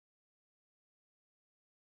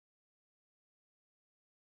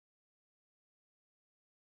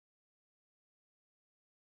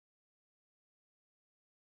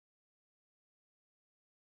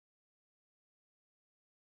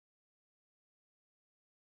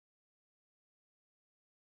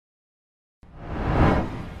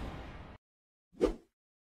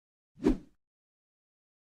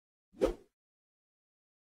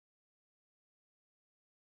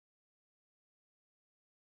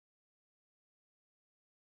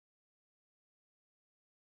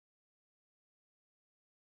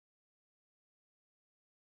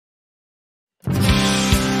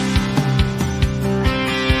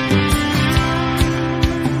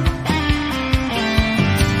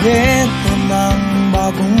Kwento ng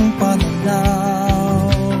bagong pananaw.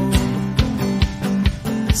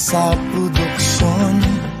 Sa produksyon,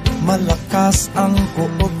 malakas ang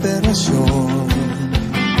kooperasyon.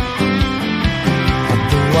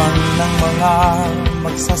 Katuwang ng mga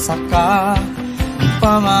magsasaka,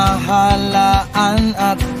 pamahalaan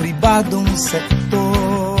at pribadong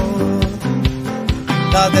sektor.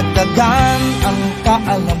 Dadagdagan ang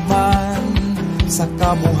kaalaman sa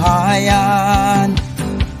kabuhayan.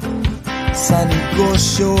 Sa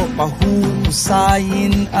negosyo,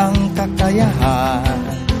 pahuhusayin ang kakayahan.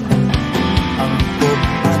 Angkop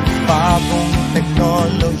at bagong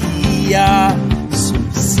teknolohiya,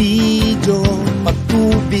 subsidyo,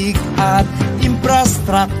 patubig at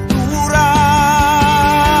infrastruktura.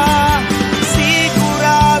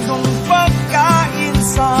 Siguradong pagkain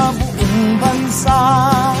sa buong bansa.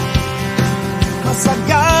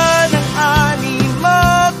 Masaganang ani,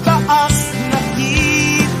 mataas na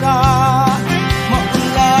kita.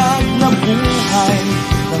 Maunlad na buhay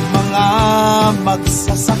ng mga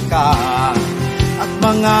magsasaka at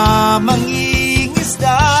mga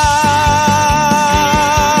mangingisda.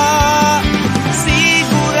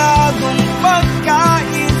 Siguradong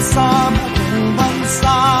pagkain sa buong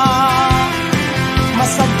bansa.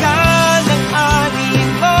 Masaganang ani,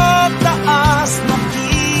 mataas na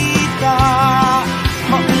kita.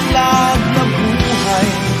 Maunlad na buhay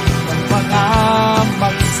ng mga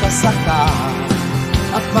magsasaka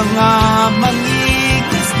at mga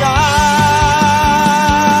mangingisda.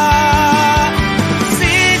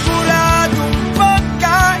 Siguradong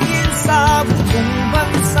pagkain sa buong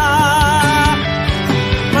bansa.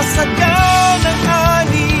 Masaganang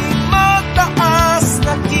ani, mataas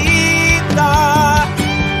na kita.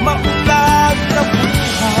 Maunlad na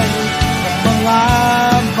buhay ng mga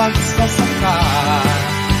magsasaka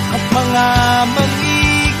at mga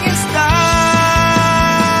mangingisda.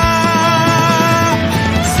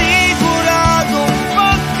 Siguradong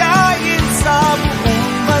pagkain sa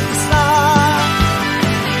buong bansa.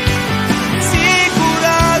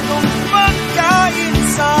 Siguradong pagkain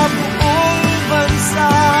sa buong bansa.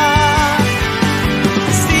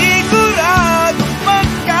 Siguradong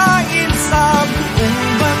pagkain sa buong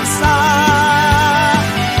bansa.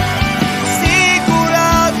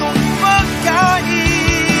 Siguradong pagkain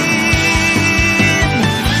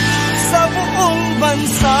sa buong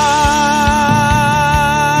bansa.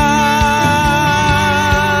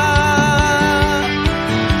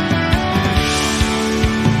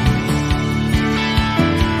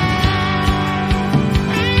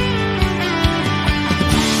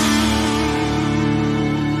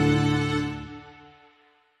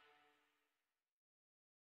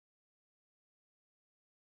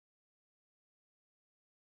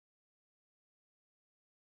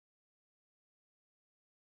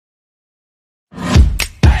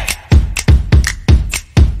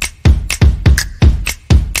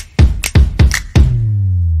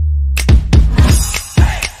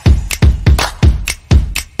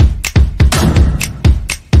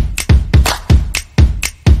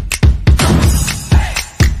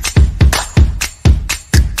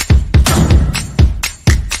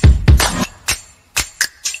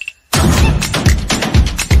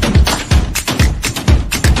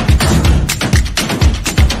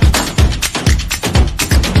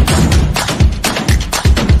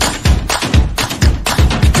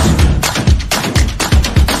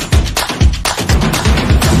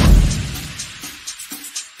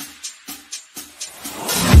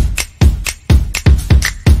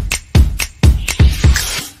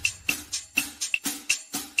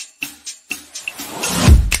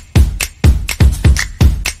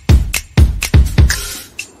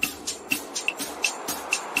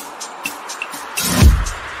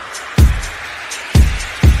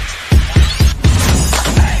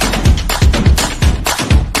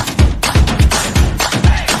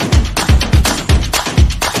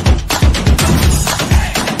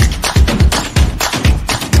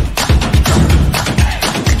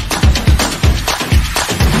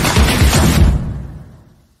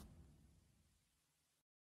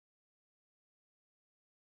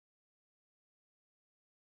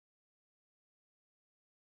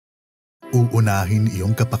 Uunahin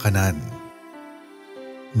iyong kapakanan.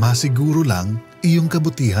 Masiguro lang iyong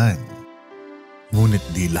kabutihan. Ngunit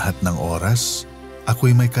di lahat ng oras,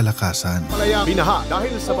 ako'y may kalakasan. Binaha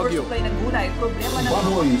dahil sa bagyo.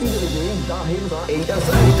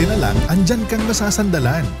 Buti na lang, andyan kang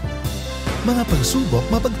masasandalan. Mga pagsubok,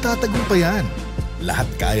 mapagtatagumpayan. Lahat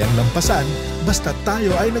kayang lampasan, basta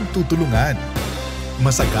tayo ay nagtutulungan.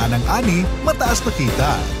 Masaganang ani, mataas na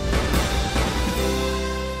kita.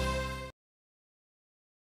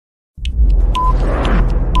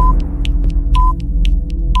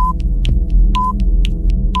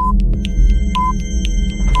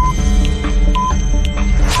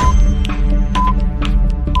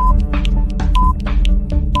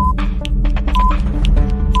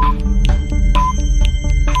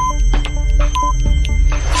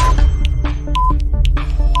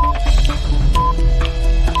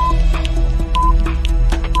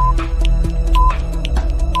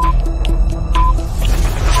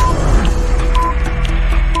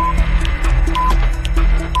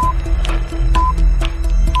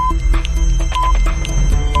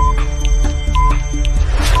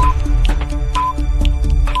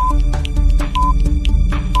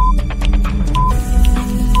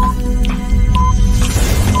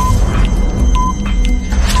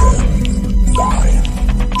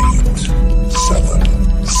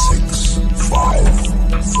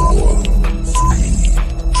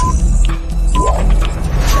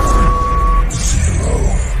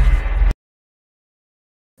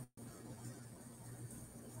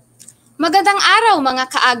 Magandang araw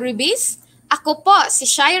mga ka-Agribiz! Ako po si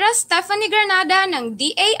Shaira Stephanie Granada ng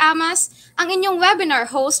DA Amas, ang inyong webinar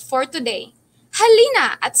host for today.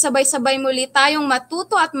 Halina at sabay-sabay muli tayong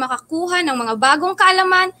matuto at makakuha ng mga bagong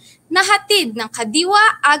kaalaman na hatid ng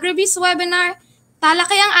Kadiwa Agribiz webinar,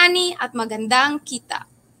 talakayang ani at magandang kita.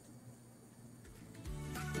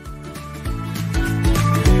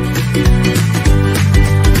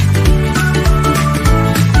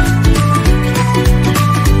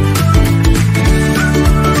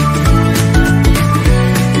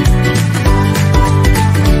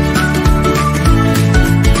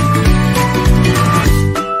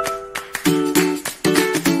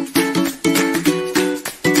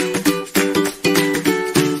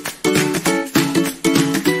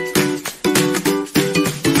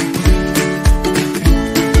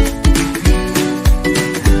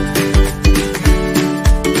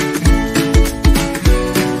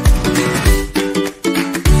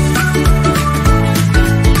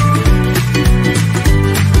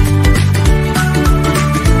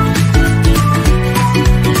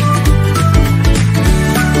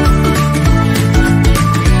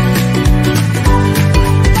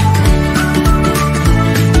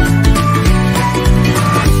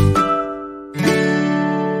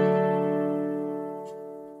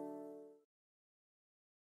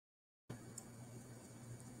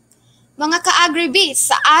 Mga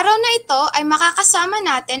ka-Agribiz, sa araw na ito ay makakasama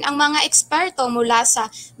natin ang mga eksperto mula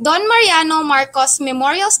sa Don Mariano Marcos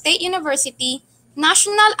Memorial State University,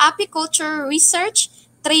 National Apiculture Research,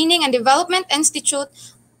 Training and Development Institute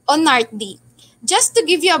o NARTD. Just to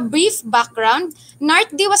give you a brief background,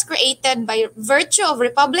 NARTD was created by virtue of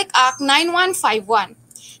Republic Act 9151.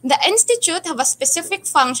 The institute have a specific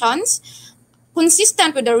functions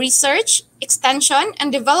consistent with the research, extension,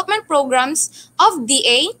 and development programs of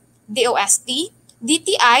DA, DOST,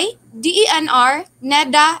 DTI, DENR,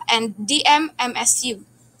 NEDA, and DMMSU.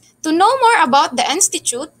 To know more about the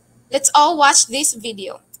Institute, let's all watch this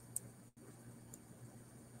video.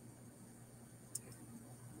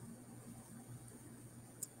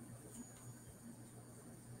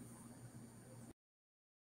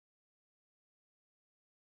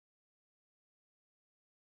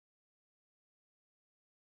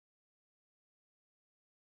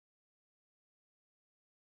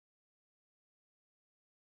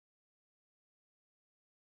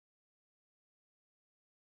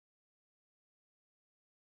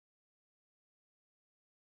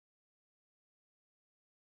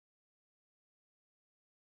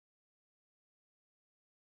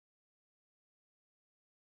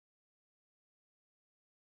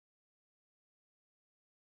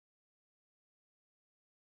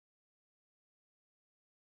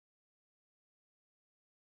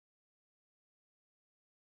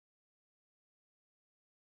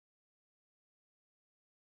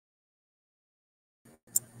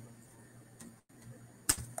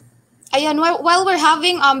 Ayan, while we're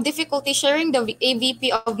having difficulty sharing the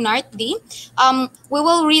AVP of NARTD, we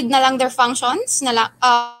will read na lang their functions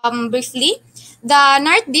briefly. The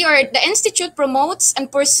NARTD or the Institute promotes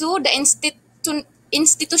and pursue the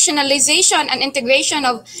institutionalization and integration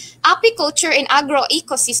of apiculture in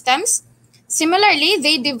agro-ecosystems. Similarly,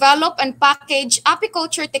 they develop and package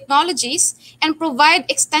apiculture technologies and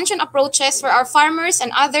provide extension approaches for our farmers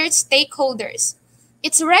and other stakeholders.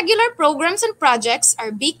 Its regular programs and projects are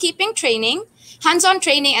beekeeping training, hands-on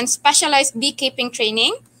training and specialized beekeeping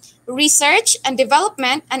training, research and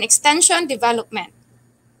development, and extension development.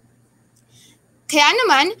 Kaya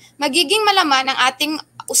naman, magiging malaman ang ating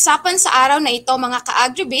usapan sa araw na ito mga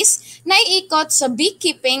ka-Agribiz na iikot sa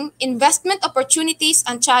beekeeping, investment opportunities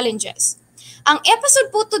and challenges. Ang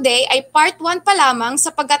episode po today ay part 1 pa lamang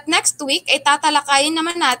sapagkat next week ay tatalakayin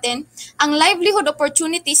naman natin ang livelihood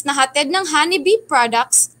opportunities na hatid ng honeybee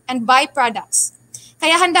products and byproducts.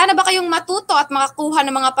 Kaya handa na ba kayong matuto at makakuha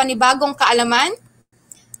ng mga panibagong kaalaman?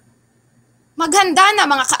 Maghanda na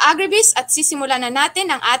mga ka-Agribiz at sisimulan na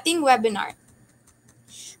natin ang ating webinar.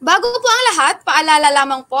 Bago po ang lahat, paalala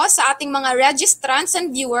lamang po sa ating mga registrants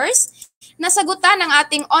and viewers na sagutan ang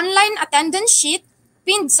ating online attendance sheet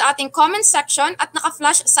pinned sa ating comment section at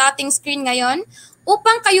naka-flash sa ating screen ngayon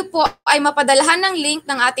upang kayo po ay mapadalahan ng link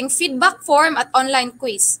ng ating feedback form at online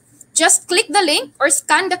quiz. Just click the link or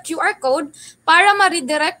scan the QR code para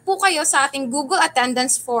ma-redirect po kayo sa ating Google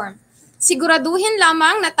Attendance form. Siguraduhin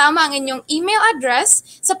lamang na tama ang inyong email address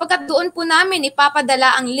sapagkat doon po namin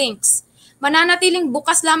ipapadala ang links. Mananatiling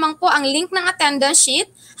bukas lamang po ang link ng attendance sheet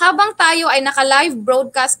habang tayo ay naka-live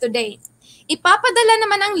broadcast today. Ipapadala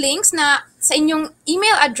naman ang links na sa inyong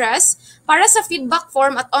email address para sa feedback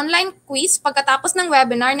form at online quiz pagkatapos ng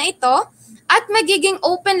webinar na ito at magiging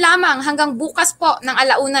open lamang hanggang bukas po ng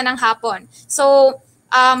 1:00 ng hapon. So,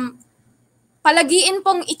 palagiin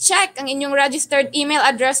pong i-check ang inyong registered email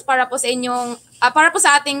address para po sa inyong para po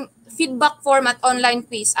sa ating feedback form at online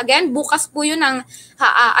quiz. Again, bukas po yun ng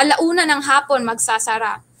 1:00 ng hapon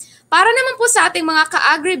magsasara. Para naman po sa ating mga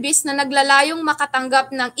ka-Agribiz na naglalayong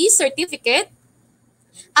makatanggap ng e-certificate,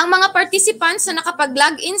 ang mga participants na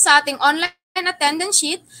nakapag-login sa ating online attendance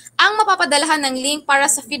sheet ang mapapadalahan ng link para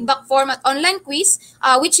sa feedback form at online quiz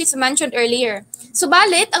which is mentioned earlier.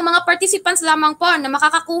 Subalit, ang mga participants lamang po na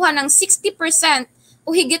makakakuha ng 60%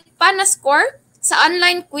 o higit pa na score sa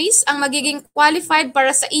online quiz ang magiging qualified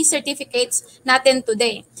para sa e-certificates natin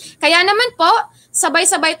today. Kaya naman po,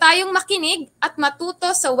 sabay-sabay tayong makinig at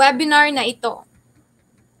matuto sa webinar na ito.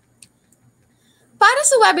 Para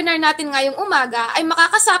sa webinar natin ngayong umaga ay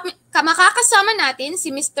makakasama natin si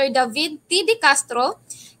Mr. David T. De Castro,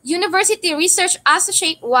 University Research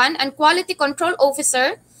Associate 1 and Quality Control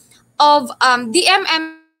Officer of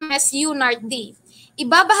DMMSU NARD.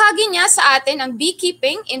 Ibabahagi niya sa atin ang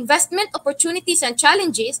beekeeping, investment opportunities and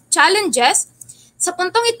challenges. Sa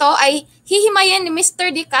puntong ito ay hihimayin ni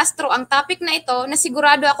Mr. De Castro ang topic na ito na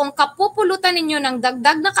sigurado akong kapupulutan ninyo ng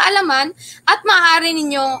dagdag na kaalaman at maaari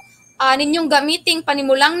ninyong gamiting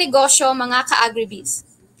panimulang negosyo mga ka-Agribiz.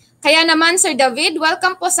 Kaya naman, Sir David,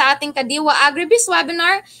 welcome po sa ating Kadiwa Agribiz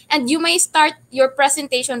webinar and you may start your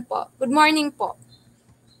presentation po. Good morning po.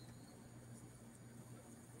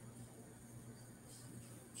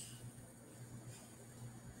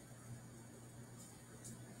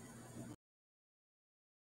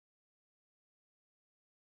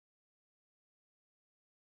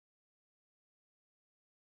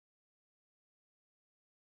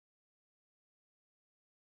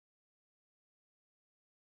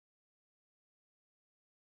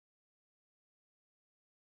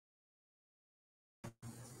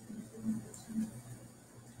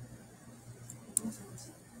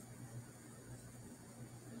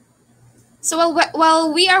 So while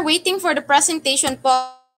we are waiting for the presentation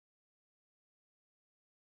po,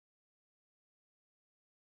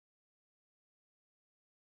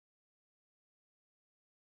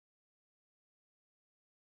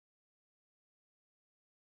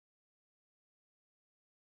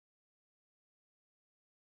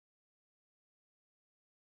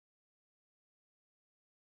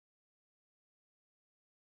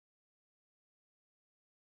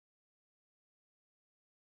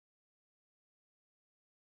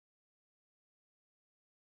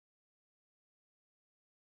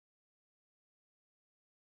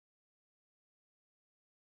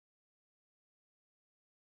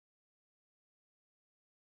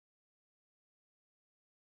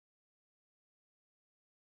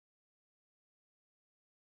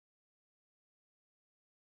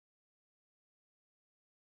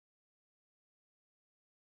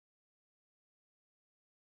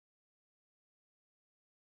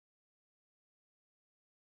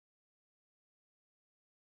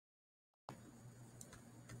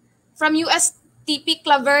 from USTP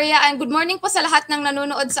Claveria, and good morning po sa lahat ng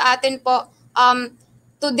nanonood sa atin po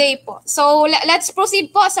today po. So let's proceed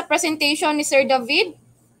po sa presentation ni Sir David.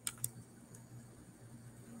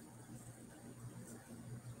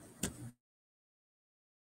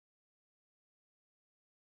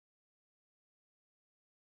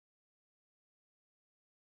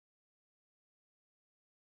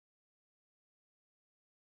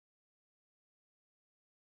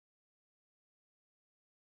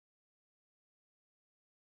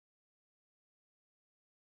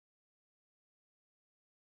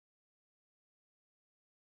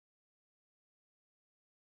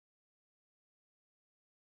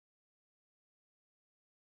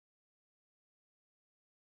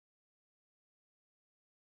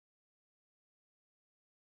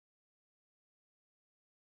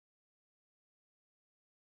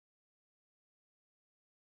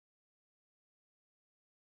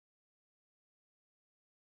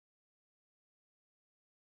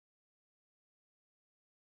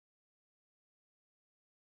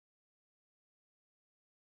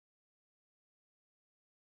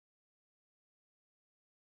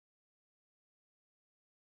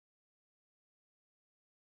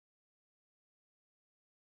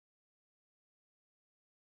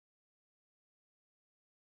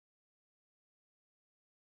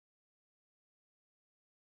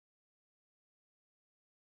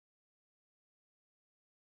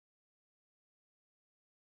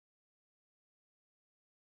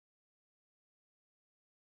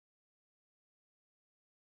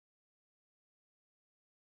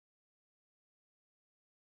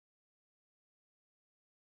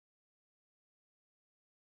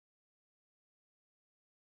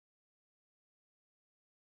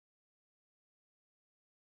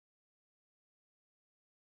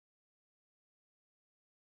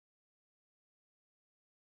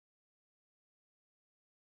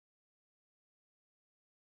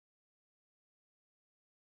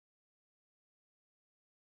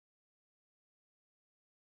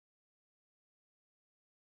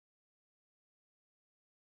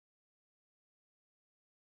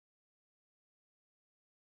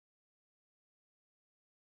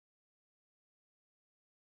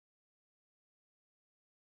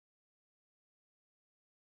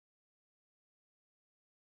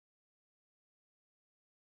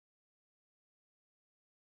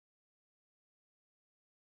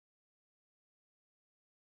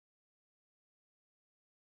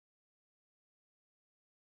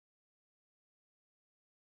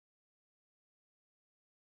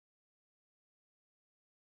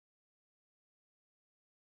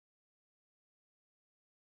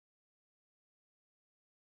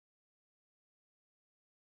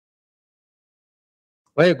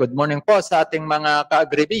 Well, good morning po sa ating mga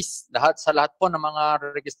ka-Agribiz. Sa lahat po ng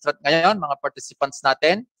mga registered ngayon, mga participants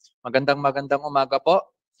natin. Magandang umaga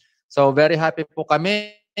po. So very happy po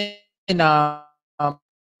kami na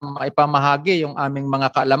maipamahagi yung aming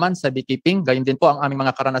mga kaalaman sa beekeeping. Gayon din po ang aming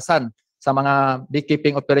mga karanasan sa mga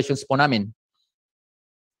beekeeping operations po namin.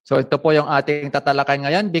 So ito po yung ating tatalakay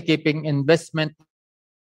ngayon, beekeeping investment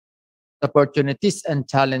opportunities and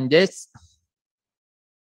challenges.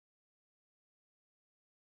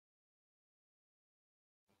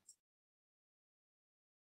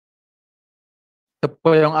 Ito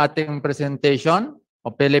po yung ating presentation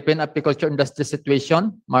of Philippine apiculture industry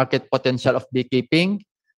situation, market potential of beekeeping,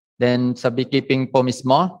 then sa beekeeping po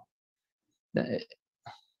mismo.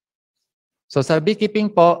 So sa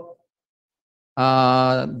beekeeping po,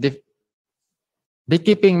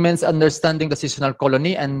 beekeeping means understanding the seasonal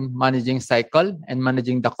colony and managing cycle and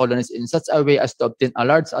managing the colonies in such a way as to obtain a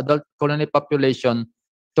large adult colony population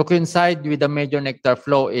to coincide with the major nectar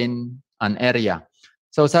flow in an area.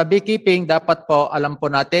 So sa beekeeping, dapat po alam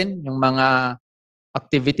po natin yung mga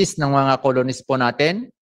activities ng mga colonies po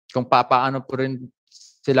natin, kung paano po rin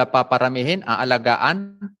sila paparamihin,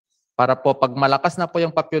 aalagaan, para po pag malakas na po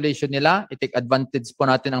yung population nila, i-take advantage po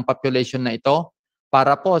natin ang population na ito,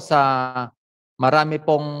 para po sa marami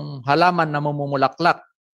pong halaman na mamumulaklak,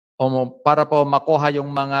 o para po makuha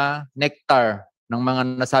yung mga nectar ng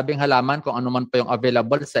mga nasabing halaman, kung ano man po yung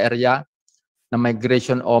available sa area na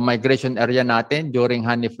migration area natin during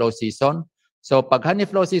honey flow season. So pag honey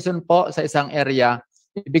flow season po sa isang area,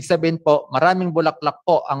 ibig sabihin po maraming bulaklak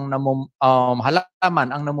po ang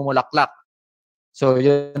halaman ang namumulaklak. So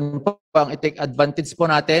yun po ang i-take advantage po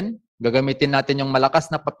natin. Gagamitin natin yung malakas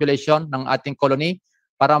na population ng ating colony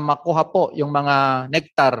para makuha po yung mga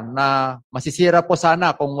nectar na masisira po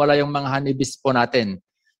sana kung wala yung mga honeybees po natin.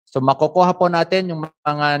 So makukuha po natin yung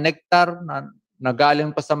mga nectar na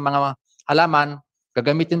galing po sa mga halaman,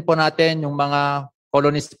 gagamitin po natin yung mga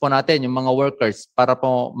colonists po natin, yung mga workers, para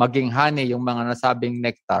po maging honey yung mga nasabing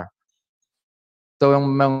nectar. So yung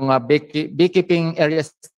mga beekeeping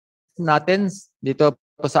areas natin dito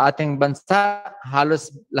po sa ating bansa,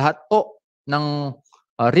 halos lahat po ng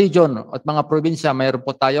region at mga probinsya, mayroon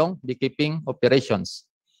po tayong beekeeping operations.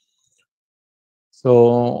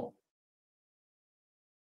 So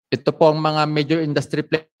ito po ang mga major industry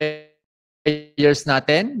players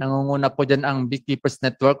natin. Nangunguna po dyan ang Beekeepers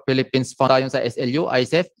Network Philippines, tayo sa SLU,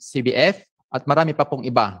 ISEF, CBF, at marami pa pong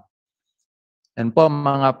iba. Yan po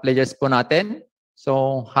mga players po natin.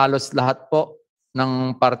 So halos lahat po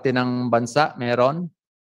ng parte ng bansa meron.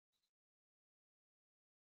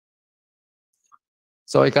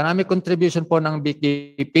 So economic contribution po ng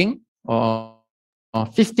beekeeping,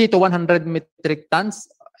 50 to 100 metric tons.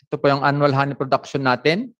 Ito po yung annual honey production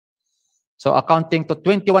natin. So accounting to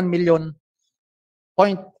 21.8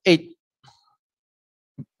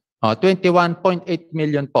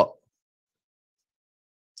 million po.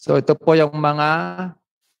 So ito po yung mga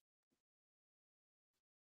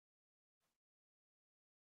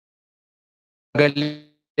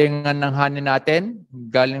galingan ng honey natin.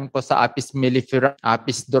 Galing po sa Apis mellifera,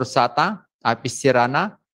 Apis dorsata, Apis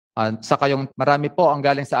cerana. Saka yung marami po ang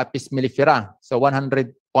galing sa Apis mellifera. So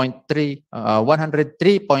 103.4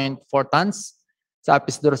 tons. Sa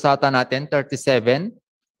Apis dorsata natin, 37.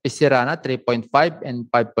 Apis cerana, 3.5 and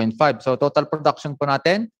 5.5. So total production po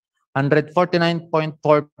natin, 149.4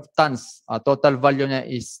 tons. Total value niya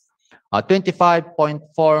is 25.4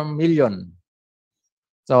 million.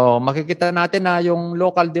 So makikita natin na yung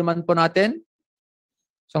local demand po natin,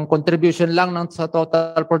 so ang contribution lang sa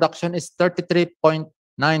total production is 33.9%.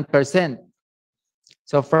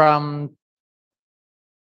 So from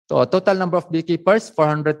total number of beekeepers,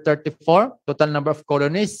 434. Total number of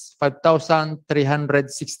colonies, 5,369.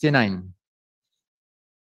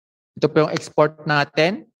 Ito po yung export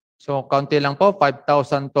natin. So, kaunti lang po,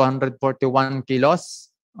 5,241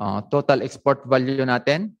 kilos. Total export value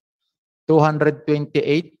natin,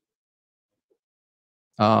 228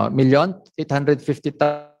 million,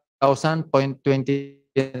 850,000.29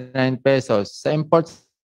 pesos. Sa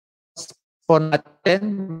imports po natin,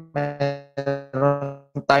 meron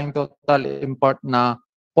tayong total import na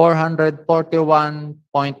 441.25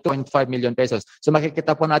 million pesos. So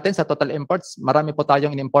makikita po natin sa total imports, marami po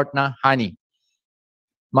tayong in-import na honey.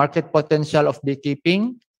 Market potential of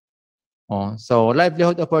beekeeping. So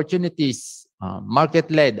livelihood opportunities,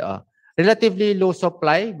 market-led. Relatively low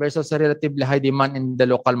supply versus relatively high demand in the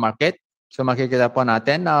local market. So makikita po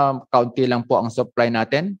natin na kaunti lang po ang supply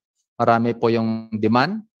natin. Marami po yung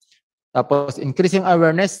demand. Tapos, increasing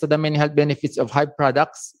awareness to the many health benefits of hive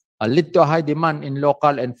products lead to a high demand in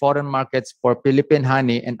local and foreign markets for Philippine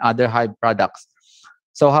honey and other hive products.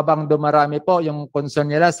 So habang dumarami po yung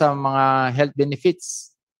concern nila sa mga health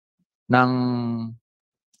benefits ng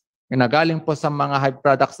nagaling po sa mga hive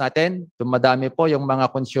products natin, dumadami po yung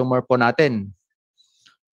mga consumer po natin.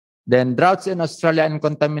 Then droughts in Australia and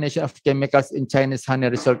contamination of chemicals in Chinese honey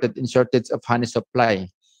resulted in shortage of honey supply.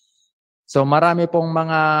 So marami pong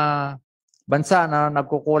mga bansa na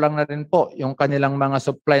nagkukulang na rin po yung kanilang mga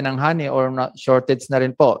supply ng honey or shortage na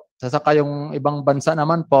rin po. Saka yung ibang bansa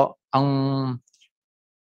naman po, ang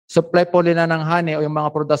supply po nila ng honey o yung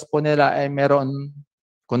mga products po nila ay meron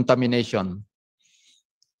contamination.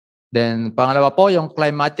 Then pangalawa po, yung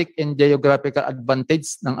climatic and geographical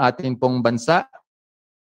advantage ng ating pong bansa.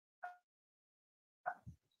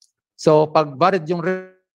 So pag varied yung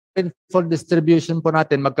rainfall distribution po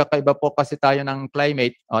natin, magkakaiba po kasi tayo ng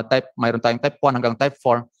climate, mayroon tayong type 1 hanggang type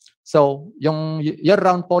 4. So yung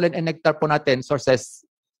year-round pollen and nectar po natin, sources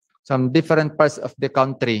from different parts of the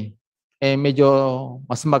country, medyo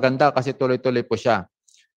mas maganda kasi tuloy-tuloy po siya.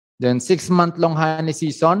 Then 6-month-long honey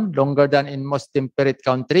season, longer than in most temperate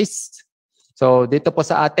countries. So dito po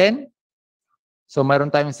sa atin, so mayroon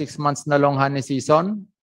tayong 6 months na long honey season.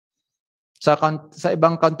 Sa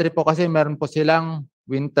ibang country po kasi meron po silang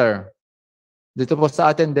winter. Dito po sa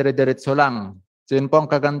atin, dire-diretso lang. So yun po ang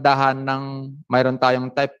kagandahan ng mayroon tayong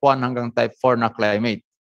type 1 hanggang type 4 na climate.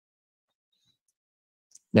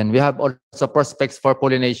 Then we have also prospects for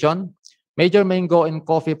pollination. Major mango and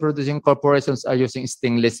coffee producing corporations are using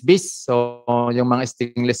stingless bees. So yung mga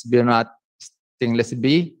stingless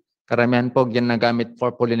bee, karamihan po ginagamit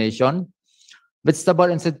for pollination. Vegetable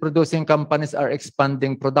and seed producing companies are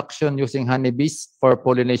expanding production using honeybees for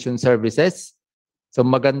pollination services. So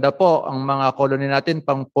maganda po ang mga colony natin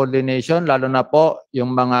pang pollination, lalo na po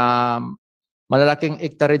yung mga malalaking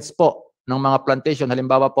hectareage po ng mga plantation.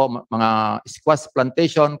 Halimbawa po mga squash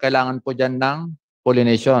plantation, kailangan po dyan ng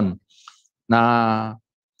pollination na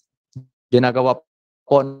ginagawa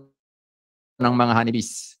po ng mga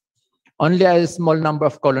honeybees. Only a small number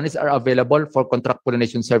of colonies are available for contract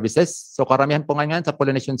pollination services. So karamihan po ngayon sa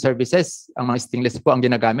pollination services, ang mga stingless po ang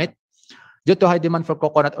ginagamit. Due to high demand for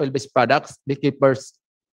coconut oil-based products,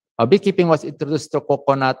 beekeeping was introduced to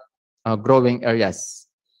coconut growing areas.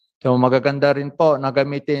 So magaganda rin po na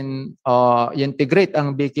gamitin, integrate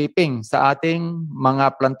ang beekeeping sa ating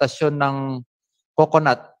mga plantasyon ng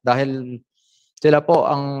coconut dahil sila po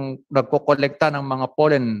ang nagko-kolekta ng mga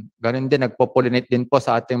pollen. Ganun din, nagpo-pollinate din po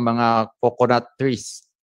sa ating mga coconut trees.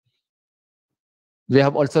 We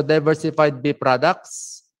have also diversified bee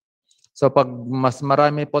products. So pag mas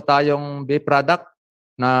marami po tayong bee product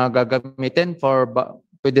na gagamitin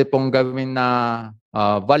pwede pong gawin na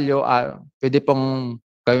pwede pong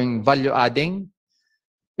gawing value adding.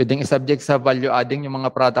 Pwedeng isubject sa value adding yung mga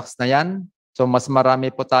products na yan. So mas marami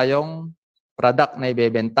po tayong product na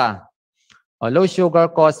ibebenta. Low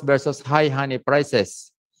sugar cost versus high honey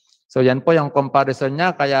prices. So yan po yung comparison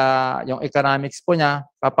niya. Kaya yung economics po niya,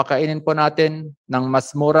 papakainin po natin ng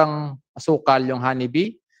mas murang asukal yung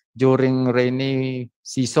honeybee during rainy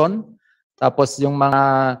season. Tapos yung mga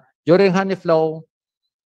during honey flow,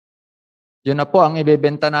 yun na po ang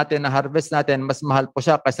ibebenta natin na harvest natin, mas mahal po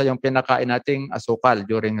siya kaysa yung pinakain nating asukal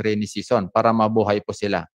during rainy season para mabuhay po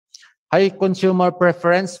sila. High consumer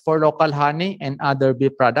preference for local honey and other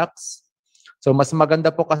bee products. So mas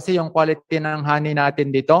maganda po kasi yung quality ng honey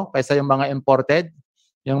natin dito kaysa yung mga imported.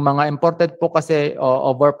 Yung mga imported po kasi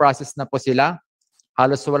over-processed na po sila.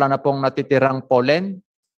 Halos wala na pong natitirang pollen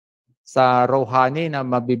sa raw honey na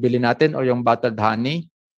mabibili natin o yung bottled honey.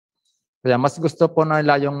 Kaya mas gusto po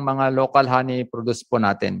nila yung mga local honey produce po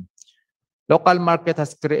natin. Local market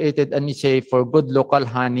has created a niche for good local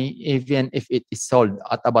honey even if it is sold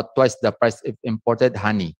at about twice the price of imported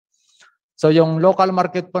honey. So yung local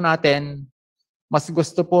market po natin, mas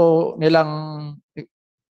gusto po nilang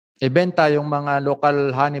ibenta yung mga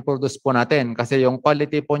local honey produce po natin kasi yung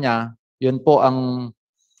quality po niya, yun po ang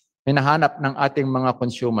hinahanap ng ating mga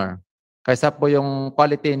consumer. Kaysa po yung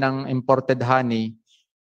quality ng imported honey,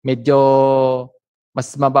 medyo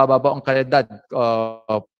mas mababa po ang kalidad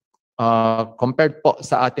compared po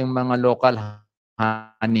sa ating mga local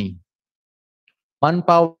honey.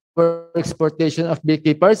 Manpower exportation of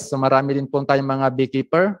beekeepers. So marami din po tayong mga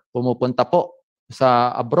beekeeper pumupunta po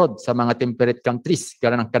sa abroad, sa mga temperate countries,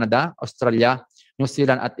 gaya ng Canada, Australia, New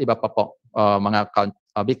Zealand at iba pa po, mga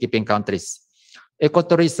beekeeping countries.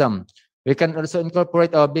 Ecotourism. We can also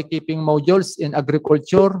incorporate beekeeping modules in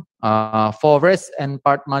agriculture, forest, and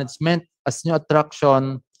park management as new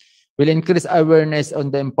attraction will increase awareness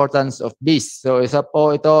on the importance of bees. So isa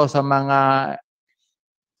po ito sa mga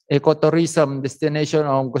ecotourism destination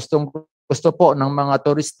o gusto po ng mga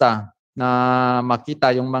turista na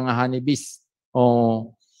makita yung mga honeybees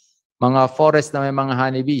o mga forest na may mga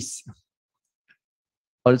honeybees.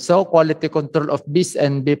 Also, quality control of bees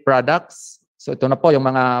and bee products. So ito na po yung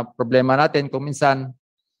mga problema natin kung minsan.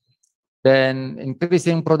 Then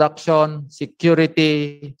increasing production,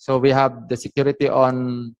 security. So we have the security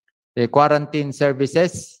on the quarantine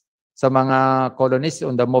services sa mga colonies,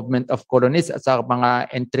 on the movement of colonies at sa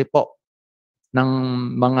mga entry po ng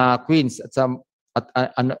mga queens at sa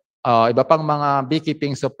iba pang mga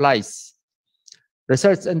beekeeping supplies.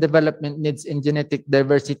 Research and development needs in genetic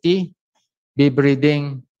diversity, bee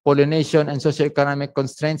breeding, pollination, and socioeconomic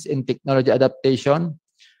constraints in technology adaptation,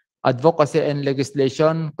 advocacy and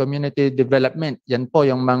legislation, community development. Yan po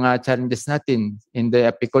yung mga challenges natin in the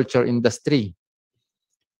apiculture industry.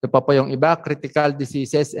 Ito pa po yung iba, critical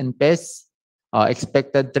diseases and pests,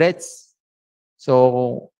 expected threats.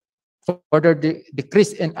 So, further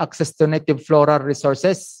decrease in access to native floral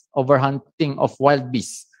resources, overhunting of wild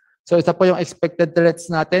bees. So, ito po yung expected threats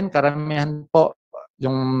natin. Karamihan po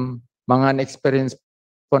yung mga na-experience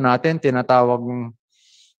po natin, tinatawag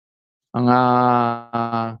mga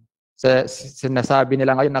sinasabi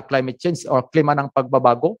nila ngayon na climate change or klima ng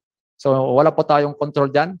pagbabago. So wala po tayong control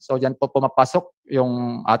dyan. So dyan po pumapasok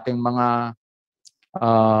yung ating mga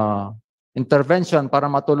intervention para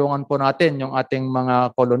matulungan po natin yung ating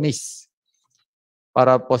mga colonies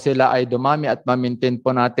para po sila ay dumami at ma-maintain po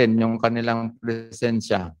natin yung kanilang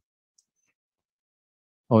presensya.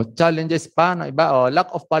 Challenges pa no iba, lack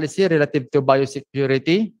of policy relative to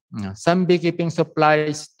biosecurity. Some beekeeping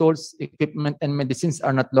supplies, tools, equipment, and medicines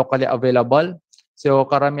are not locally available. So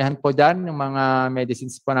karamihan po dyan, yung mga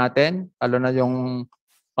medicines po natin, lalo na yung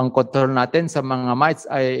pang-control natin sa mga mites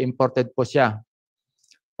ay imported po siya.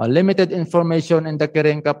 Limited information and the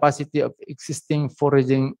carrying capacity of existing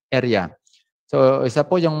foraging area. So isa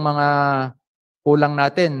po yung mga kulang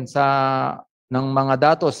natin ng mga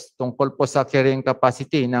datos tungkol po sa carrying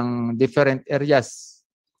capacity ng different areas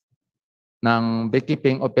ng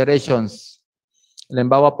beekeeping operations.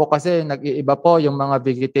 Halimbawa po kasi nag-iiba po yung mga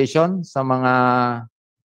vegetation sa mga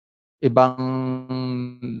ibang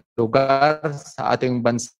lugar sa ating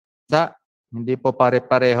bansa. Hindi po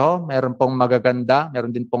pare-pareho. Meron pong magaganda,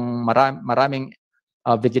 meron din pong maraming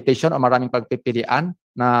vegetation o maraming pagpipilian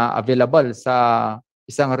na available sa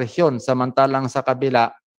isang rehiyon, samantalang sa kabila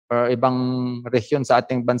or ibang rehiyon sa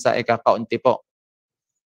ating bansa ay kakaunti po.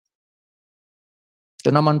 Ito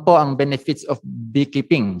naman po ang benefits of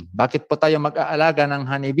beekeeping. Bakit po tayo mag-aalaga ng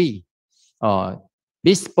honeybee?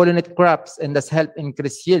 Bees pollinate crops and thus help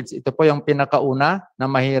increase yields. Ito po yung pinakauna na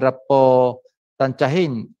mahirap po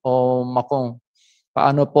tansyahin o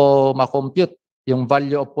paano po makompute yung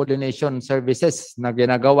value of pollination services na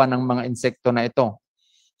ginagawa ng mga insekto na ito.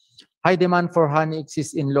 High demand for honey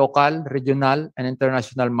exists in local, regional, and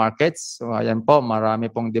international markets. So ayan po, marami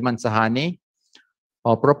pong demand sa honey.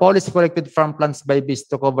 Propolis collected from plants by bees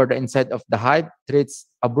to cover the inside of the hive treats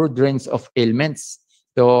a broad range of ailments.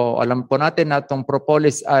 So alam po natin na itong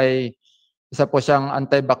propolis ay isa po siyang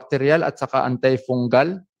antibacterial at saka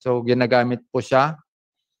antifungal. So ginagamit po siya.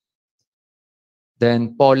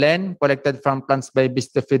 Then pollen collected from plants by bees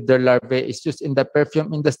to feed their larvae is used in the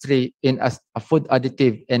perfume industry as a food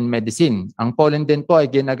additive and medicine. Ang pollen din po ay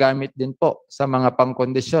ginagamit din po sa mga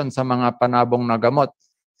pangkondisyon, sa mga panabong na gamot.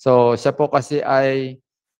 So siya po kasi ay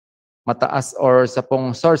mataas or sa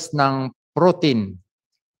pong source ng protein.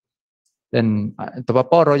 Then ito pa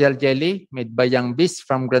po, royal jelly made by young bees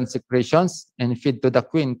from grand secretions and feed to the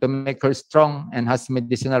queen to make her strong and has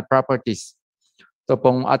medicinal properties. So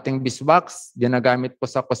pong ating beeswax, ginagamit po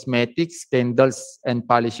sa cosmetics, candles, and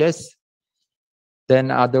polishes. Then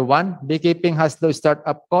other one, beekeeping has low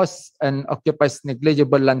startup costs and occupies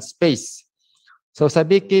negligible land space. So sa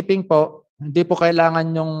beekeeping po, hindi po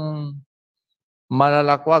kailangan yung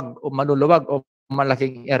malalakwag o maluluwag o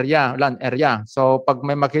malaking area, land area. So pag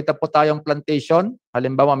may makita po tayong plantation,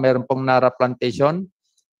 halimbawa mayroon pong Nara plantation,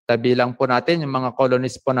 tabi lang po natin yung mga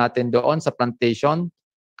colonies po natin doon sa plantation.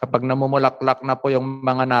 Kapag namumulaklak na po yung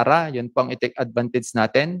mga Nara, yun po ang i-take advantage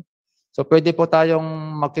natin. So pwede po tayong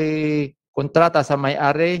makikontrata sa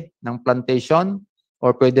may-ari ng plantation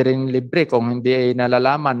or pwede rin libre kung hindi ay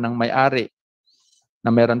nalalaman ng may-ari na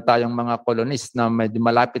meron tayong mga colonies na medyo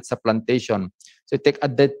malapit sa plantation. So take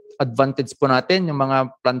advantage po natin yung mga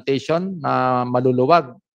plantation na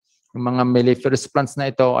maluluwag. Yung mga melliferous plants na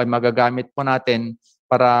ito ay magagamit po natin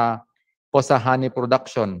para po sa honey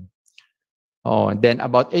production. Then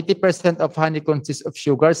about 80% of honey consists of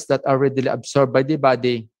sugars that are readily absorbed by the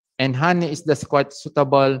body, and honey is thus quite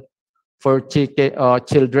suitable for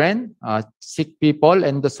children, sick people,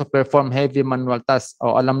 and those who perform heavy manual tasks.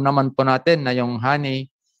 Alam naman po natin na yung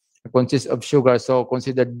honey consists of sugar. So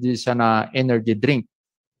considered this siya na energy drink.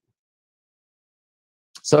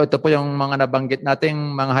 So ito po yung mga nabanggit nating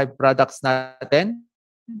mga hive products natin.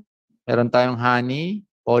 Meron tayong honey,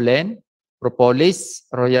 pollen, propolis,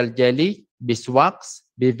 royal jelly, beeswax,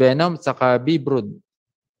 bee venom, saka bee brood.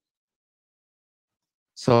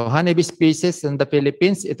 So honeybee species in the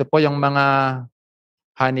Philippines, ito po yung mga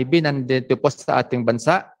honeybee nandito po sa ating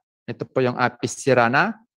bansa. Ito po yung Apis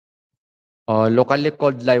cerana, locally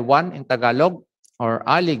called Laywan in Tagalog, or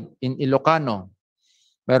alig in Ilocano.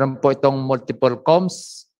 Meron po itong multiple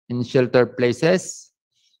combs in shelter places,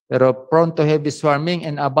 pero prone to heavy swarming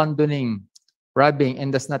and abandoning, rubbing,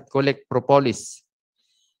 and does not collect propolis.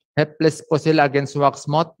 Helpless po sila against wax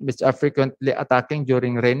moth, which are frequently attacking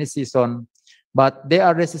during rainy season, but they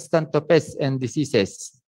are resistant to pests and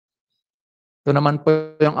diseases. Ito naman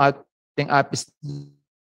po yung ating Apis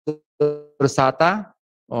rosata,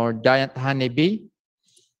 or giant honeybee,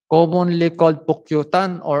 commonly called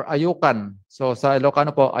pukyutan or ayukan. So sa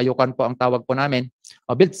Ilocano po, ayukan po ang tawag po namin.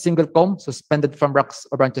 A built single comb suspended from rocks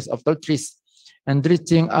or branches of tall trees and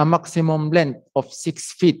reaching a maximum length of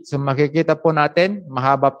 6 feet. So makikita po natin,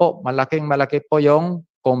 mahaba po, malaki po yung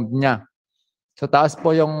comb niya. So taas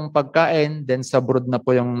po yung pagkain, then sa brood na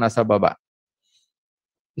po yung nasa baba.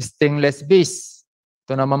 Stingless bees.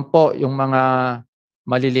 Ito naman po yung mga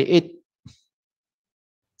maliliit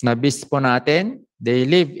na bees po natin. They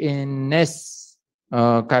live in nest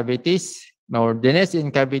cavities, or the nest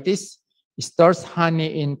in cavities stores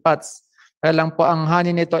honey in pots. Kaya lang po ang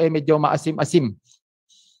honey nito ay medyo maasim-asim.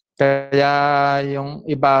 Kaya yung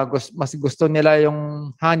iba, mas gusto nila yung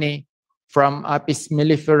honey from Apis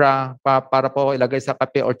mellifera para po ilagay sa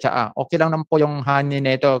kape o tsaa. Okay lang naman po yung honey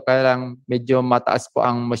nito, kaya lang medyo mataas po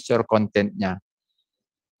ang moisture content niya.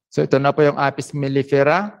 So ito na po yung Apis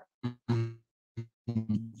mellifera.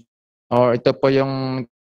 Or ito po yung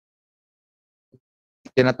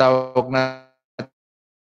tinatawag na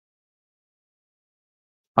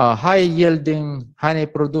high-yielding honey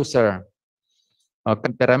producer,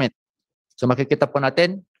 temperament. So makikita po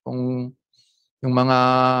natin kung yung mga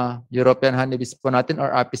European honeybees po natin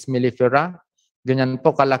or Apis mellifera, ganyan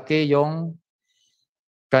po kalaki yung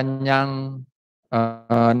kanyang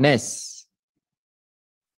nest.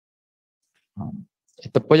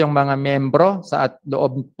 Ito po yung mga membro sa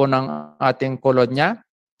loob po ng ating kolonya.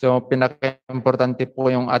 So pinaka-importante po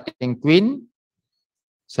yung ating queen.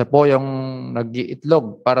 Siya po yung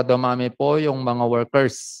nag-iitlog para dumami po yung mga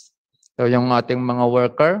workers. So yung ating mga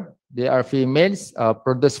worker, they are females,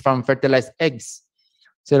 produced from fertilized eggs.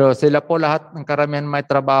 So sila po lahat ng karamihan may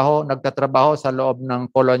trabaho, nagtatrabaho sa loob ng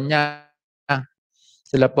kolonya.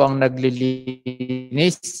 Sila po ang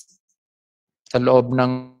naglilinis sa loob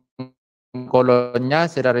ng kolonya.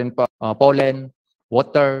 Sila rin po pollen,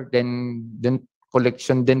 water, then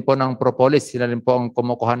collection din po ng propolis. Sila rin po ang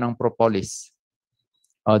kumukuha ng propolis.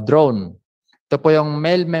 Drone. Ito po yung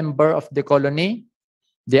male member of the colony.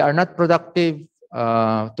 They are not productive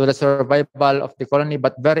to the survival of the colony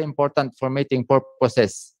but very important for mating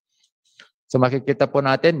purposes. So makikita po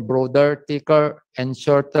natin, broader, thicker, and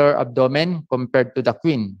shorter abdomen compared to the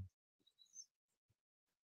queen.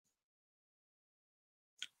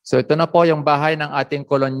 So ito na po yung bahay ng ating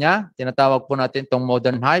kolonya. Tinatawag po natin itong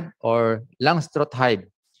modern hive or Langstroth hive.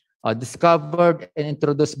 Discovered and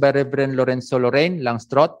introduced by Reverend Lorenzo Lorraine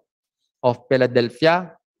Langstroth of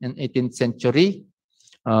Philadelphia in 18th century.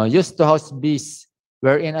 Used to house bees,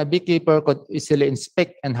 wherein a beekeeper could easily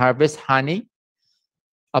inspect and harvest honey.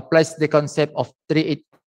 Applies the concept of 3/8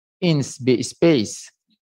 bee space.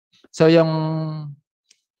 So yung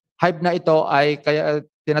hive na ito ay kaya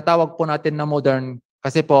tinatawag po natin na modern.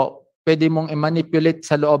 Kasi po, pwede mong i-manipulate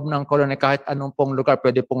sa loob ng colony kahit anong pong lugar.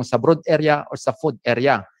 Pwede pong sa brood area or sa food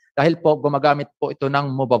area. Dahil po, gumagamit po ito ng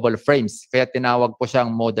movable frames. Kaya tinawag po siyang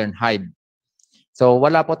modern hive. So,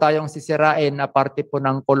 wala po tayong sisirain na parte po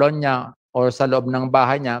ng kolonya or sa loob ng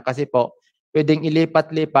bahay niya. Kasi po, pwedeng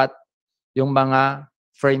ilipat-lipat yung mga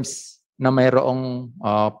frames na mayroong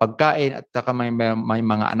pagkain at saka may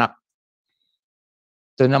mga anak.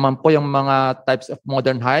 Ito naman po yung mga types of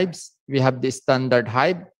modern hives. We have the standard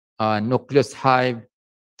hive, nucleus hive,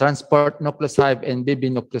 transport nucleus hive, and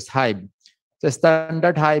baby nucleus hive. Sa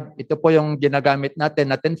standard hive, ito po yung ginagamit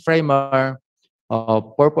natin framer,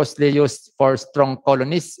 purposely used for strong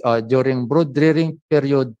colonies during brood rearing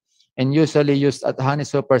period and usually used at honey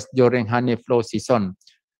supers during honey flow season.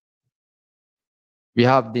 We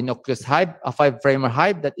have the nucleus hive, a 5-framer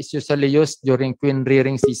hive that is usually used during queen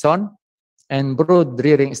rearing season and brood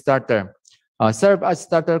rearing starter. Serve as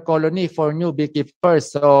starter colony for new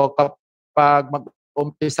beekeepers. So kapag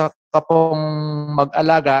mag-umpisa ka pong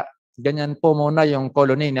mag-alaga, ganyan po muna yung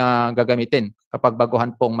colony na gagamitin kapag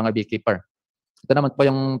baguhan pong mga beekeeper. Ito naman po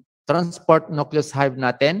yung transport nucleus hive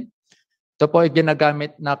natin. Ito po ay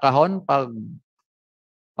ginagamit na kahon pag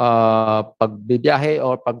pagbibiyahe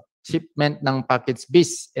o pag shipment ng package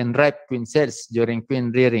bees and ripe queen cells during queen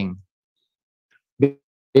rearing.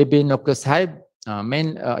 Baby nucleus hive,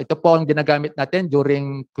 ito po ang ginagamit natin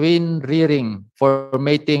during queen rearing for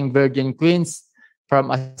mating virgin queens from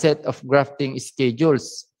a set of grafting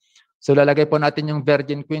schedules. So lalagay po natin yung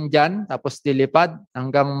virgin queen dyan, tapos dilipad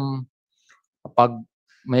hanggang pag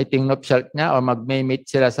mating nuptial niya o mag-mate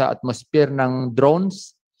sila sa atmosphere ng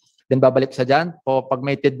drones. Then babalik siya dyan. Po, pag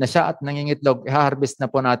mated na siya at nangingitlog, i-harvest na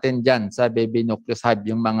po natin dyan sa baby nucleus hive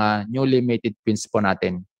yung mga newly mated queens po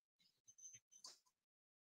natin.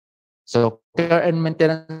 So, care and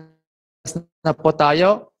maintenance na po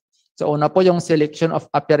tayo. So, una po yung selection of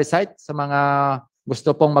apiary site sa mga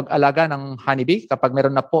gusto pong mag-alaga ng honeybee kapag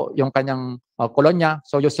meron na po yung kanyang kolonya.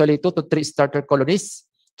 So, usually 2 to 3 starter colonies.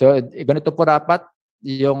 So, ganito po dapat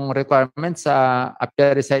yung requirements sa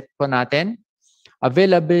apiary site po natin.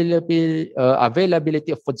 Availability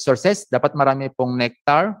of food sources. Dapat marami pong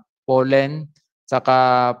nectar, pollen,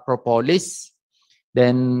 saka propolis.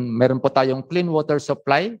 Then, meron po tayong clean water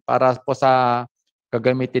supply para po sa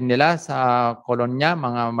gagamitin nila sa kolonya,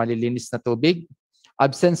 mga malilinis na tubig.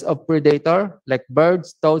 Absence of predator like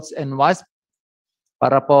birds, toads, and wasps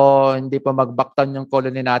para po hindi po mag-backdown yung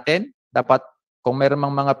colony natin. Dapat, kung meron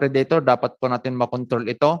mga predator, dapat po natin makontrol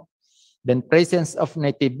ito. Then, presence of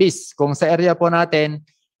native bees. Kung sa area po natin,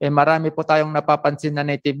 marami po tayong napapansin na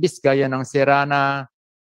native bees gaya ng sirana,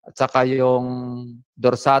 at saka yung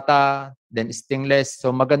dorsata, then stingless. So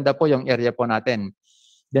maganda po yung area po natin.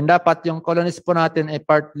 Then dapat yung colonies po natin ay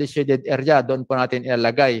partly shaded area, doon po natin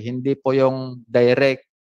ilalagay. Hindi po yung direct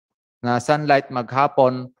na sunlight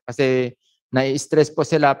maghapon kasi nai-stress po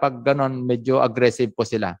sila pag ganon, medyo aggressive po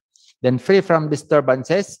sila. Then free from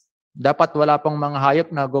disturbances. Dapat wala pong mga hayop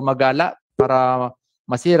na gumagala para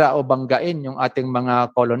masira o banggain yung ating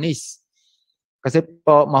mga colonies. Kasi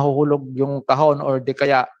po mahuhulog yung kahon or di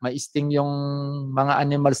kaya ma-sting yung mga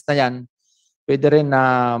animals na yan, pwede rin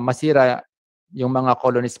na masira yung mga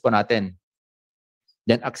colonies po natin.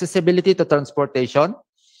 Then accessibility to transportation.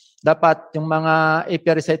 Dapat yung mga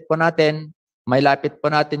apiary site po natin, may lapit po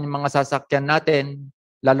natin yung mga sasakyan natin,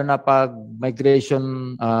 lalo na pag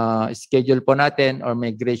migration schedule po natin or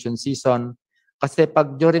migration season. Kasi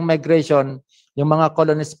pag during migration, yung mga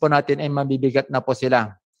colonies po natin ay mabibigat na po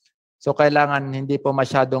sila. So kailangan hindi po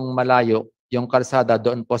masyadong malayo yung kalsada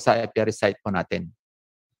doon po sa apiary site po natin.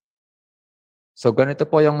 So ganito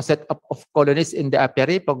po yung setup of colonies in the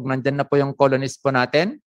apiary. Pag nandyan na po yung colonies po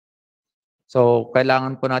natin, so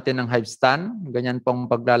kailangan po natin ng hive stand. Ganyan pong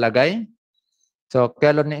paglalagay. So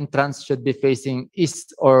colony entrance should be facing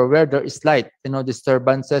east or where there is light. No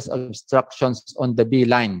disturbances or obstructions on the bee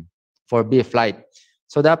line for bee flight.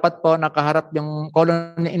 So dapat po nakaharap yung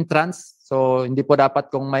colony entrance. So hindi po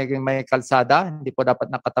dapat kung may kalsada, hindi po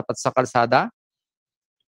dapat nakatapat sa kalsada.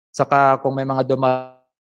 Saka kung may mga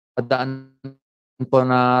dumadaan po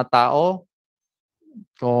na tao,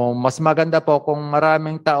 so mas maganda po kung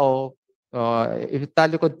maraming tao,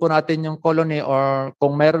 italikod po natin yung colony or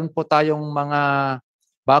kung meron po tayong mga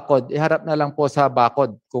bakod, iharap na lang po sa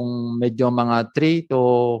bakod kung medyo mga 3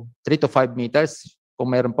 to 5 meters kung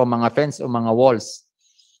meron po mga fence o mga walls.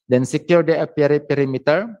 Then secure the apiary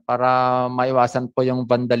perimeter para maiwasan po yung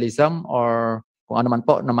vandalism or kung ano man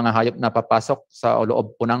po ng mga hayop na papasok sa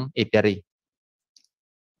loob po ng apiary.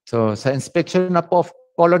 So sa inspection na po of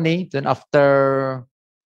colony, then after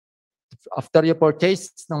you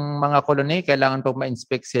purchase ng mga colony, kailangan po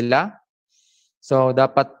ma-inspect sila. So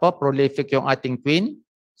dapat po prolific yung ating queen.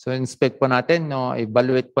 So inspect po natin, no,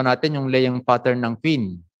 evaluate po natin yung laying pattern ng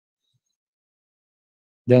queen.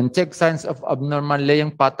 Then check signs of abnormal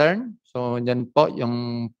laying pattern. So yan po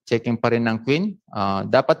yung checking pa rin ng queen.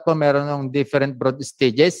 Dapat po meron ng different brood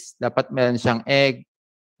stages. Dapat meron siyang egg,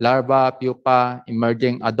 larva, pupa,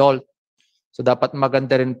 emerging adult. So dapat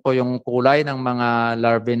maganda rin po yung kulay ng mga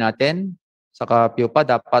larvae natin. Saka pupa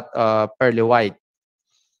dapat pearly white.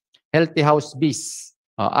 Healthy house bees.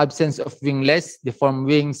 Absence of wingless, deformed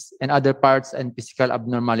wings, and other parts and physical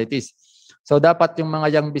abnormalities. So dapat yung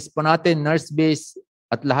mga young bees po natin, nurse bees,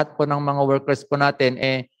 at lahat po ng mga workers po natin,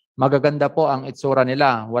 magaganda po ang itsura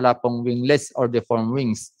nila. Wala pong wingless or deformed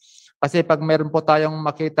wings. Kasi pag meron po tayong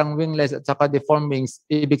makitang wingless at saka deformed wings,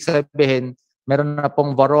 ibig sabihin, meron na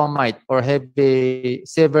pong varroa mite or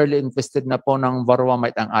severely infested na po ng varroa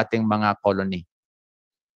mite ang ating mga colony.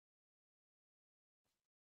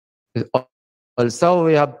 Also,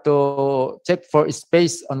 we have to check for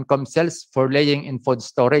space on comb cells for laying in food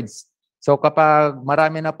storage. So kapag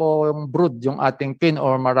marami na po yung brood, yung ating queen,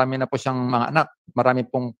 or marami na po siyang mga anak, marami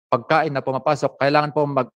pong pagkain na pumapasok, kailangan po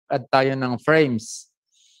mag-add tayo ng frames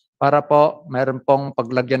para po mayroon pong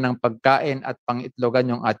paglagyan ng pagkain at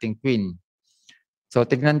pangitlogan yung ating queen. So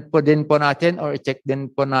tignan po din po natin or i-check din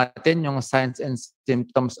po natin yung signs and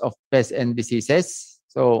symptoms of pests and diseases.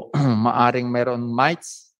 So maaring mayroon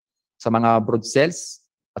mites sa mga brood cells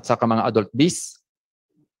at saka mga adult bees.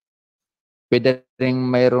 Pwede rin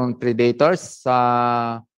mayroong predators sa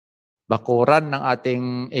bakuran ng ating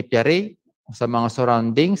apiary, sa mga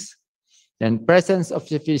surroundings. Then presence of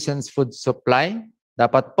sufficient food supply.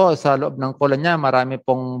 Dapat po sa loob ng kolonya marami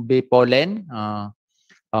pong bee pollen,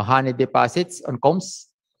 honey deposits on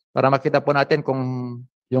combs para makita po natin kung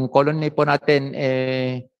yung colony po natin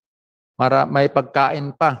may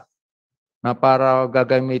pagkain pa na para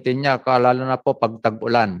gagamitin niya, lalo na po pag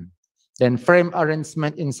tag-ulan. Then frame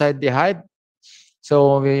arrangement inside the hive.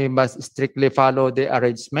 So we must strictly follow the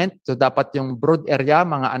arrangement. So dapat yung brood area,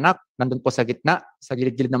 mga anak, nandun po sa gitna, sa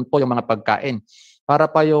gilid-gilid naman po yung mga pagkain. Para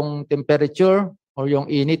pa yung temperature o yung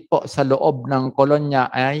init po sa loob ng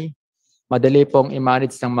kolonya ay madali pong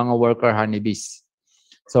i-manage ng mga worker honeybees.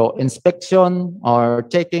 So inspection or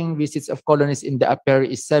checking visits of colonies in the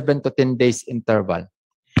apiary is 7 to 10 days interval.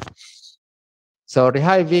 So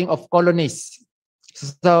rehiving of colonies.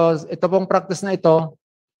 So ito pong practice na ito,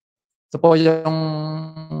 ito po yung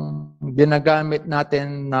ginagamit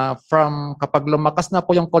natin na from kapag lumakas na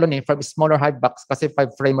po yung colony from smaller hive box, kasi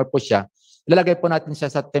 5 framer po siya, ilalagay po natin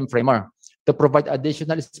siya sa 10 framer to provide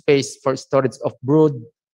additional space for storage of brood,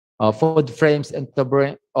 food frames, and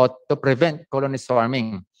to prevent colony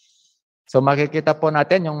swarming. So makikita po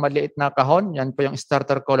natin yung maliit na kahon, yan po yung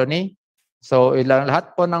starter colony. So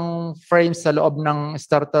lahat po ng frames sa loob ng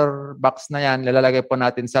starter box na yan, ilalagay po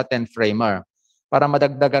natin sa 10 framer para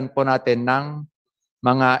madagdagan po natin ng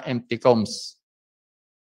mga empty combs.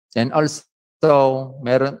 And also,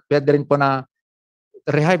 pwede rin po na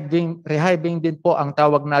rehiving din po ang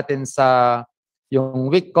tawag natin sa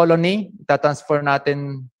yung weak colony, itatransfer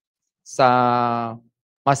natin sa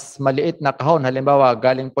mas maliit na kahon. Halimbawa,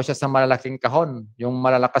 galing po siya sa malalaking kahon. Yung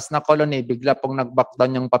malalakas na colony, bigla pong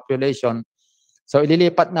nag-backdown yung population. So,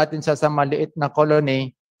 ililipat natin siya sa maliit na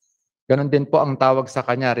colony. Ganun din po ang tawag sa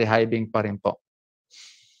kanya, rehiving pa rin po.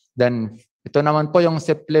 Then, ito naman po yung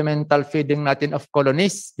supplemental feeding natin of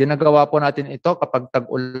colonies. Ginagawa po natin ito kapag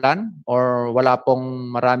tag-ulan or wala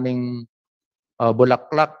pong maraming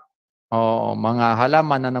bulaklak o mga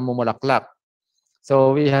halaman na namumulaklak.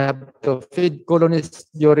 So we have to feed colonies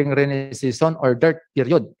during rainy season or dirt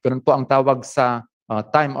period. Ganun po ang tawag sa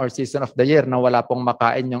time or season of the year na wala pong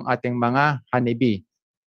makain yung ating mga honeybee.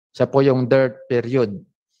 Siya po yung dirt period.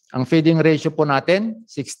 Ang feeding ratio po natin,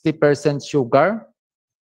 60% sugar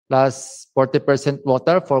plus 40%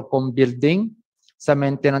 water for comb building. Sa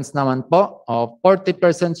maintenance naman po,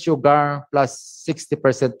 40% sugar plus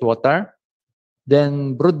 60% water.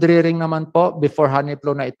 Then brood rearing naman po, before honey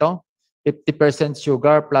flow na ito, 50%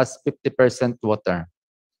 sugar plus 50% water.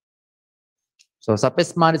 So sa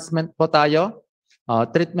pest management po tayo,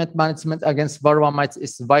 treatment management against varroa mites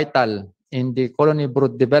is vital in the colony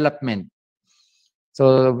brood development.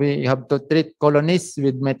 So we have to treat colonies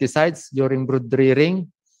with miticides during brood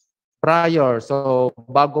rearing prior. So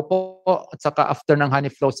bago po at saka after ng honey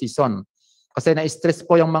flow season. Kasi na-stress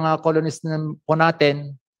po yung mga colonies po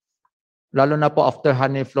natin, lalo na po after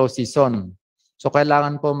honey flow season. So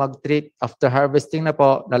kailangan po mag-treat after harvesting na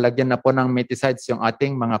po, lalagyan na po ng miticides yung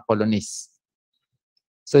ating mga colonies.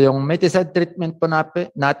 So yung miticide treatment po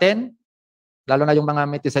natin, lalo na yung mga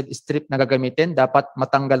miticide strip na gagamitin, dapat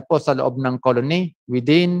matanggal po sa loob ng colony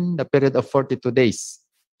within the period of 42 days.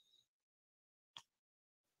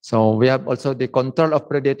 So we have also the control of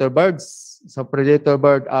predator birds. So predator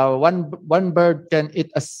bird, one bird can eat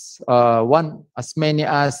as many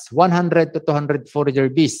as 100 to 200 forager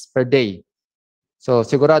bees per day. So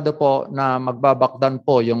sigurado po na magbabakdan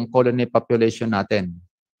po yung colony population natin.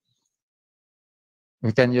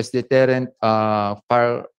 We can use deterrent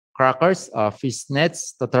firecrackers, fish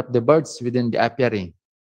nets to trap the birds within the apiary.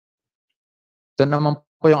 Ito naman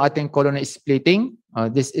po yung ating colony splitting.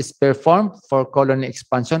 This is performed for colony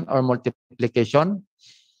expansion or multiplication.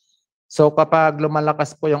 So kapag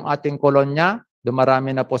lumalakas po yung ating kolonya,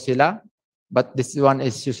 dumarami na po sila. But this one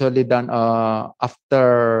is usually done after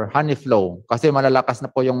honey flow. Kasi malalakas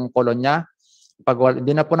na po yung kolonya. Pag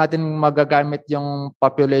hindi na po natin magagamit yung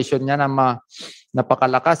population niya na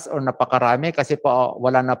napakalakas o napakarami kasi po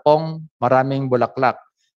wala na pong maraming bulaklak.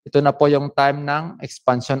 Ito na po yung time ng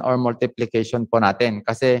expansion or multiplication po natin.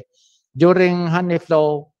 Kasi during honey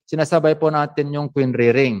flow, sinasabay po natin yung queen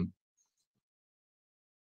rearing.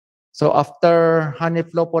 So after honey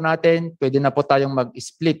flow po natin, pwede na po tayong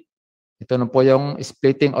mag-split. Ito na po yung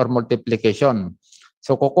splitting or multiplication.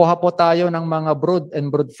 So kukuha po tayo ng mga brood and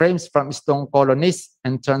brood frames from stone colonies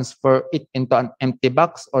and transfer it into an empty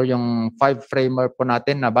box or yung 5-framer po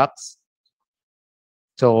natin na box.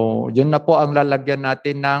 So yun na po ang lalagyan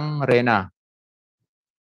natin ng rena.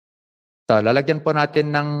 So lalagyan po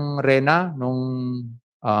natin ng rena nung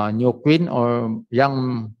new queen or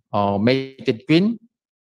young mated queen.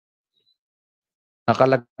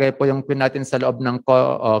 Nakalagay po yung queen natin sa loob ng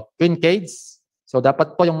queen cage. So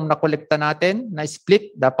dapat po yung nakolekta natin na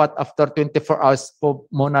split, dapat after 24 hours po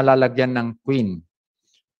muna lalagyan ng queen.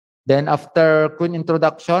 Then after queen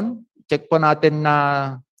introduction, check po natin na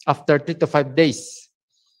after 3 to 5 days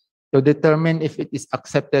to determine if it is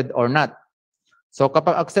accepted or not. So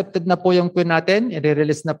kapag accepted na po yung queen natin,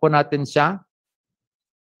 i-release na po natin siya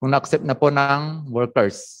kung na-accept na po ng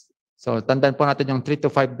workers. So tandaan po natin yung 3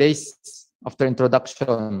 to 5 days after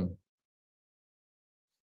introduction.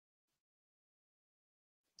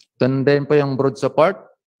 Tandaan po yung brood support.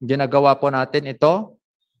 Ginagawa po natin ito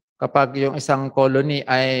kapag yung isang colony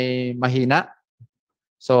ay mahina.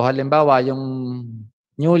 So halimbawa yung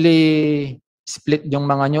newly split, yung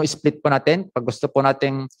mga new split po natin, pag gusto po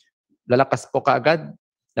nating lalakas po kaagad,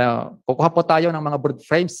 kukuha po tayo ng mga brood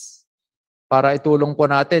frames para itulong po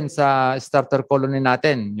natin sa starter colony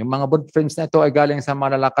natin. Yung mga brood frames na ito ay galing sa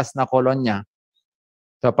malalakas na kolonya.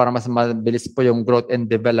 So para mas mabilis po yung growth and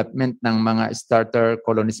development ng mga starter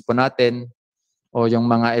colonies po natin o yung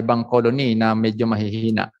mga ibang colony na medyo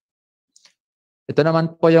mahihina. Ito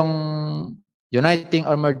naman po yung uniting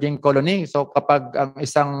or merging colony. So kapag ang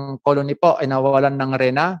isang colony po ay nawawalan ng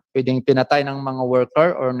rena, pwedeng pinatay ng mga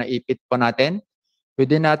worker or naipit po natin,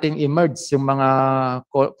 pwede nating i-merge yung mga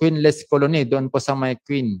queenless colony doon po sa may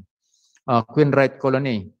queen right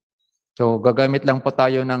colony. So gagamit lang po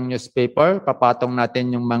tayo ng newspaper, papatong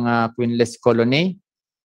natin yung mga queenless colony.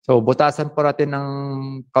 So butasan po natin ng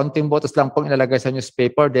counting bottles lang pong ilalagay sa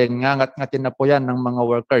newspaper, then ngangat-ngatin na po yan ng mga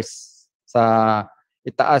workers sa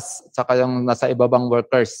itaas at saka yung nasa ibabang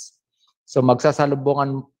workers. So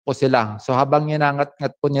magsasalubungan po sila. So habang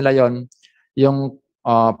inangat-ngat po nila yon, yung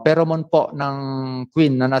pheromone po ng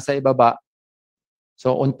queen na nasa ibaba,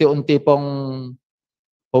 so unti-unti pong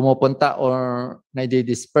pumupunta or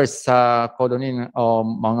na-disperse sa colony o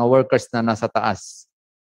mga workers na nasa taas.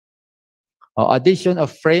 Addition of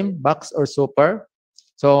frame, box, or super.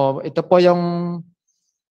 So ito po yung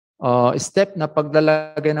step na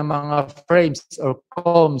paglalagay ng mga frames or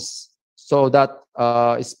combs so that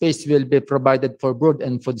space will be provided for brood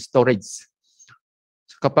and food storage.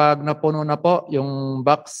 So, kapag napuno na po yung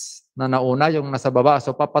box na nauna, yung nasa baba,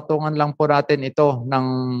 so papatungan lang po natin ito ng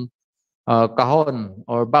kahon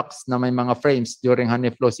or box na may mga frames during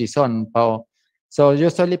honey flow season. So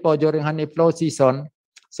usually po during honey flow season,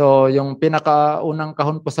 so yung pinakaunang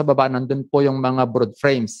kahon po sa baba, nandun po yung mga brood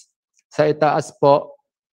frames. Sa itaas po,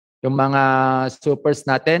 yung mga supers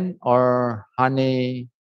natin or honey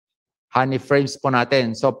frames po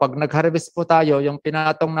natin. So pag nag-harvest po tayo, yung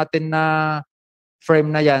pinatong natin na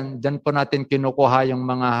frame na yan, dyan po natin kinukuha yung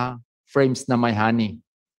mga frames na may honey.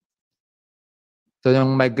 So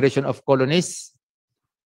yung migration of colonies.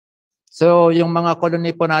 So yung mga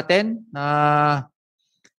colony po natin na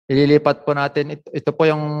ililipat po natin, ito po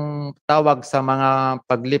yung tawag sa mga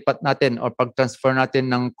paglipat natin or pag-transfer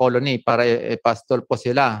natin ng colony para ipastol po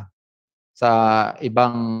sila sa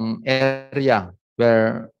ibang area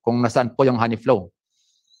where kung nasaan po yung honey flow.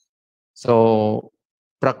 So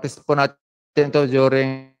practice po natin ito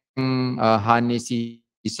during honey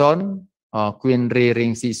season, queen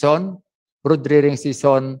rearing season, brood rearing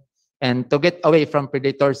season, and to get away from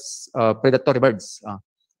predatory birds.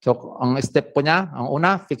 So ang step po niya, ang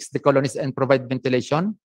una, fix the colonies and provide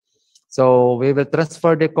ventilation. So we will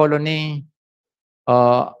transfer the colony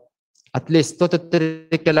at least 2 to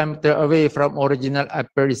 3 kilometers away from original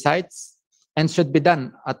apiary sites and should be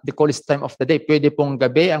done at the coolest time of the day. Pwede pong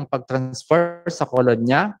gabi ang pag-transfer sa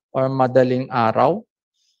kolonya or madaling araw.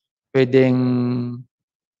 Pwedeng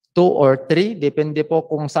 2 or 3, depende po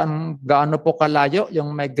kung saan, gaano po kalayo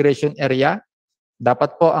yung migration area.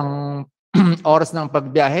 Dapat po ang oras ng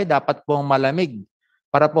pagbiyahe, dapat po malamig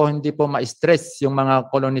para po hindi po ma-stress yung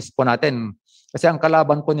mga colonies po natin. Kasi ang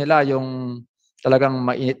kalaban po nila yung talagang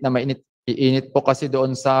mainit na mainit. Iinit po kasi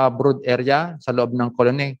doon sa brood area, sa loob ng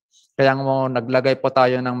colony. Kaya naglagay po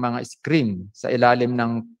tayo ng mga screen sa ilalim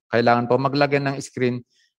ng, kailangan po maglagay ng screen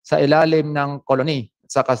sa ilalim ng colony at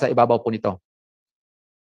saka sa ibabaw po nito.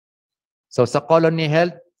 So sa colony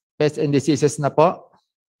health, pests and diseases na po.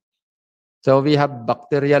 So we have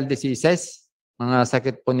bacterial diseases, mga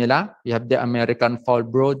sakit po nila. We have the American foul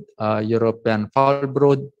brood, European foul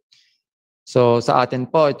brood. So sa atin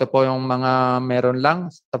po, ito po yung mga meron lang.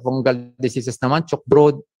 Sa fungal diseases naman, chalk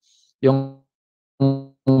brood. Yung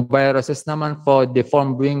viruses naman po,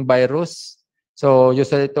 deformed wing virus. So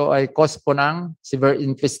usually ito ay cause po ng severe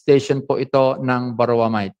infestation po ito ng varroa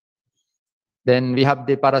mite. Then we have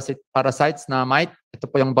the parasites na mite. Ito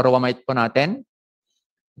po yung varroa mite po natin.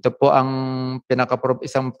 Ito po ang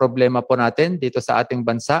isang problema po natin dito sa ating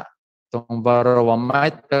bansa, itong varroa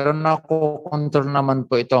mite. Pero nakokontrol naman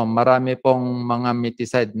po ito. Marami pong mga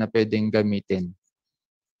miticide na pwedeng gamitin.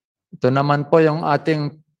 Ito naman po yung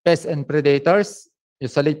ating pests and predators.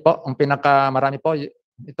 Usually po, ang pinakamarami po,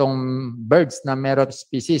 itong birds na meron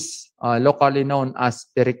species, locally known as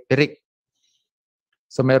pirik-pirik.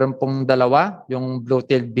 So meron pong dalawa, yung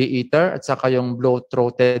blue-tailed bee-eater at saka yung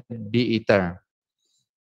blue-throated bee-eater.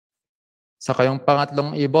 Saka yung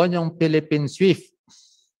pangatlong ibon, yung Philippine swift.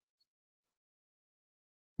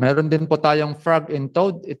 Meron din po tayong frog and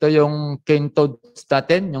toad. Ito yung cane toads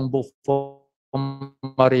natin, yung Bufo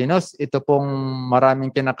marinus. Ito pong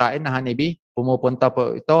maraming kinakain na honeybee. Pumupunta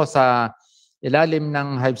po ito sa ilalim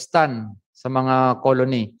ng hive stand sa mga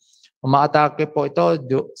colony. Umaatake po ito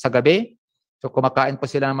sa gabi. So kumakain po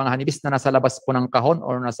sila ng mga honeybees na nasa labas po ng kahon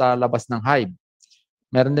or nasa labas ng hive.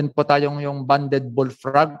 Meron din po tayong yung banded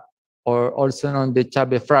bullfrog or also known the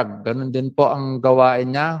chubby frog. Ganun din po ang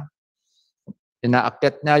gawain niya.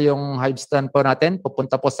 Inaakyat niya yung hive stand po natin,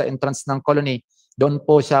 pupunta po sa entrance ng colony. Doon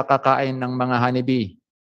po siya kakain ng mga honeybee.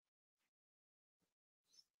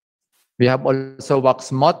 We have also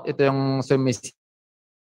wax moth. Ito yung sumisira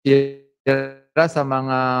sa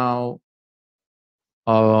mga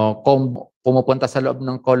pumupunta sa loob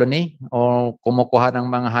ng colony o kumukuha ng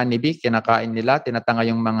mga honeybee, kinakain nila, tinatanga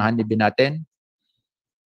yung mga honeybee natin.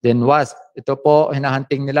 Then wasp, ito po,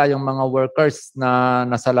 hinahunting nila yung mga workers na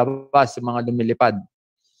nasa labas, yung mga lumilipad.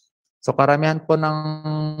 So karamihan po ng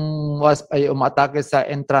wasp ay umatake sa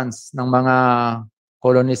entrance ng mga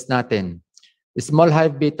colonies natin. Small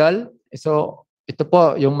hive beetle, so ito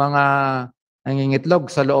po yung mga nangingitlog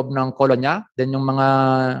sa loob ng kolonya. Then yung mga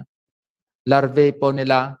larvae po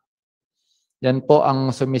nila, yan po ang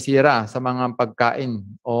sumisira sa mga pagkain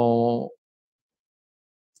o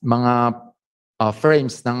mga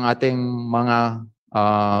frames ng ating mga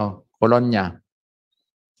kolonya.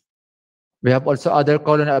 We have also other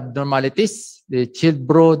colony abnormalities, the child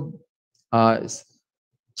brood.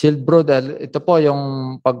 Child brood, ito po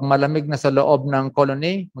yung pag malamig na sa loob ng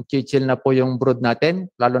colony, mag-chill na po yung brood natin,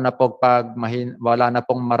 lalo na po pag wala na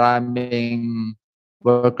pong maraming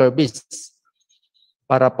worker bees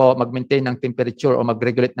para po mag-maintain ng temperature o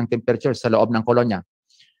mag-regulate ng temperature sa loob ng kolonya.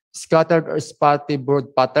 Scattered or spotty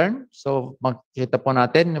brood pattern. So makikita po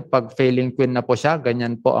natin, pag failing queen na po siya,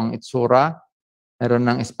 ganyan po ang itsura. Meron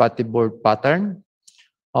ng spotty brood pattern.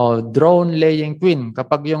 Drone laying queen.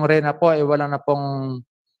 Kapag yung rena po ay wala na pong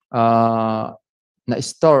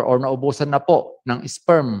na-store or naubusan na po ng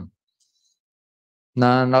sperm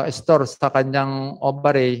na na-store sa kanyang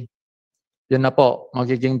ovary, yun na po,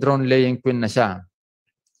 magiging drone laying queen na siya.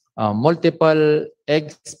 Multiple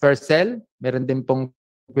eggs per cell. Meron din pong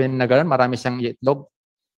queen na gano'n. Marami siyang itlog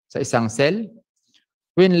sa isang cell.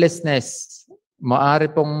 Queenlessness.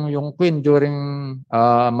 Maaari pong yung queen during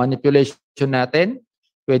manipulation natin,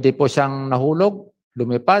 pwede po siyang nahulog,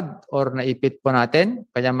 lumipad, or naipit po natin.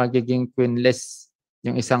 Kaya magiging queenless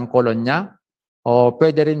yung isang kolonya. O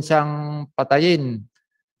pwede rin siyang patayin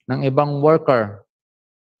ng ibang worker.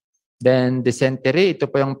 Then dysentery, ito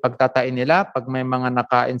po yung pagtatain nila. Pag may mga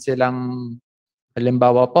nakain silang,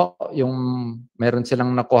 halimbawa po, yung meron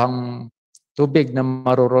silang nakuhang tubig na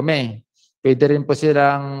marurumi. Pwede rin po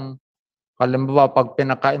silang, halimbawa pag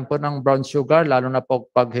pinakain po ng brown sugar, lalo na po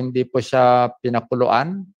pag hindi po siya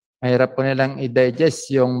pinakuluan, mahirap po nilang i-digest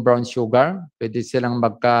yung brown sugar. Pwede silang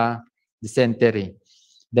magka-dysentery.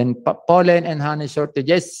 Then pollen and honey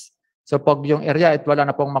shortages. So pag yung area at wala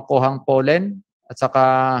na pong makuhang pollen, at saka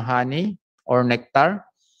honey or nectar.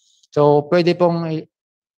 So, pwede pong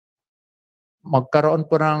magkaroon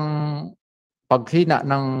po ng paghina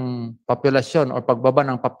ng populasyon o pagbaba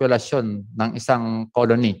ng populasyon ng isang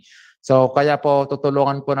colony. So, kaya po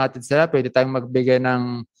tutulungan po natin sila. Pwede tayong magbigay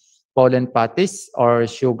ng pollen patties or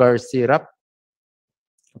sugar syrup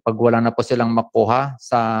kapag wala na po silang makuha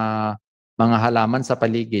sa mga halaman sa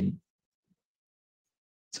paligid.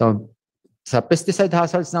 So, sa pesticide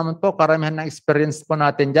hazards naman po, karamihan ng experience po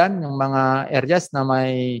natin dyan, yung mga areas na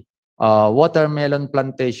may watermelon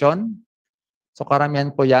plantation. So karamihan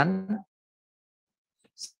po yan.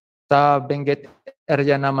 Sa Benguet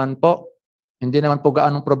area naman po, hindi naman po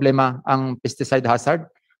gaanong problema ang pesticide hazard.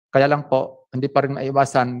 Kaya lang po, hindi pa rin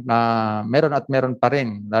maiwasan na meron at meron pa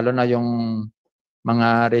rin, lalo na yung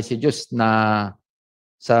mga residues na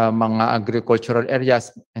sa mga agricultural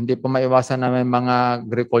areas, hindi po maiwasan na may mga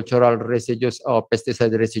agricultural residues o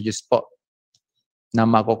pesticide residues po na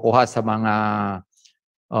makukuha sa mga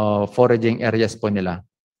foraging areas po nila.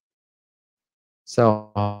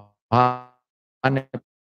 So,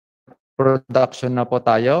 production na po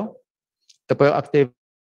tayo. Ito po yung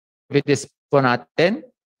activities po natin.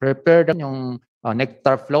 Prepare yung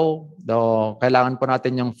nectar flow. Kailangan po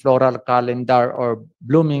natin yung floral calendar or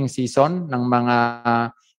blooming season ng mga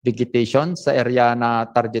vegetation sa area na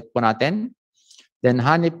target po natin. Then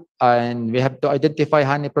honey, and we have to identify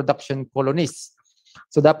honey production colonies.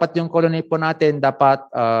 So dapat yung colony po natin, dapat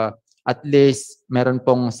at least meron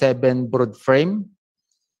pong 7 brood frame.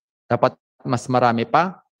 Dapat mas marami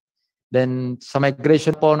pa. Then sa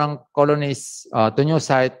migration po ng colonies to new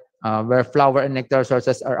site where flower and nectar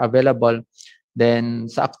sources are available, then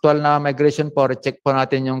sa actual na migration po, recheck po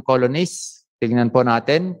natin yung colonies. Tingnan po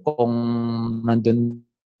natin kung nandun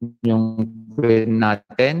yung queen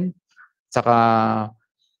natin. Saka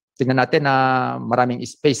tingnan natin na maraming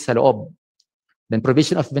space sa loob. Then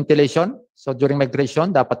provision of ventilation. So during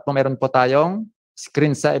migration, dapat po meron po tayong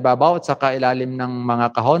screen sa ibabaw at saka ilalim ng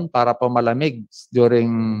mga kahon para po malamig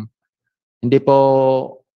during hindi po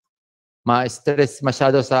ma-stress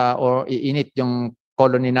masyado sa o iinit yung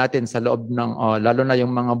colony natin sa loob ng lalo na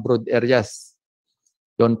yung mga brood areas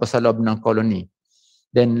doon po sa loob ng colony.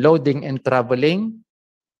 Then loading and traveling.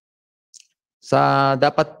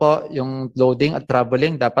 Dapat po yung loading at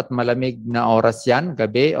traveling dapat malamig na oras yan,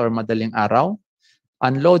 gabi or madaling araw.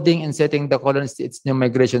 Unloading and setting the colonies to its new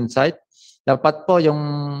migration site. Dapat po yung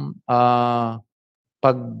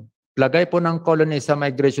paglagay po ng colony sa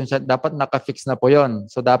migration site, dapat naka-fix na po yon.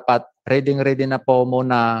 So dapat ready na po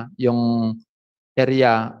muna yung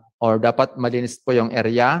area or dapat malinis po yung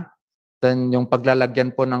area. Then yung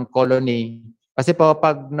paglalagyan po ng colony. Kasi po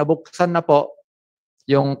pag nabuksan na po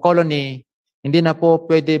yung colony, hindi na po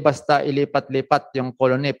pwede basta ilipat-lipat yung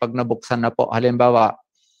colony pag nabuksan na po. Halimbawa,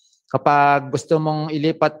 kapag gusto mong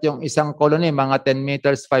ilipat yung isang colony, mga 10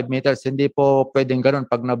 meters, 5 meters, hindi po pwedeng ganun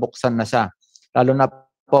pag nabuksan na siya. Lalo na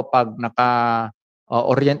po pag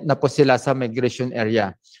naka-orient na po sila sa migration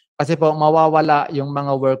area. Kasi po mawawala yung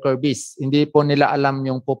mga worker bees. Hindi po nila alam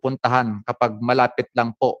yung pupuntahan kapag malapit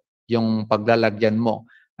lang po yung paglalagyan mo.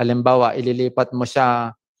 Halimbawa, ililipat mo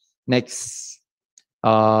siya next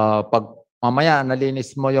pag mamaya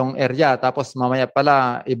nalinis mo yung area tapos mamaya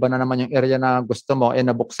pala iba na naman yung area na gusto mo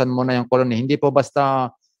nabuksan mo na yung colony. Hindi po basta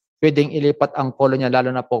pwedeng ilipat ang colony lalo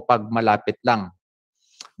na po pag malapit lang.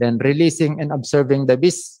 Then releasing and observing the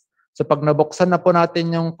bees. So pag nabuksan na po natin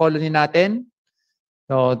yung colony natin,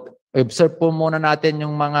 so observe po muna natin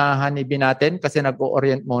yung mga honeybee natin kasi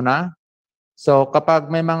nag-o-orient muna. So kapag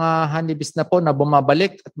may mga honeybees na po na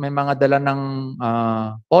bumabalik at may mga dala ng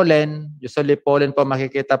pollen, usually pollen po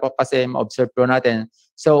makikita po kasi ma-observe po natin.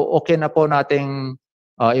 So okay na po nating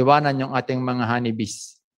iwanan yung ating mga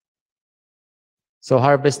honeybees. So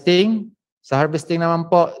harvesting. Sa harvesting naman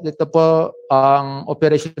po, dito po ang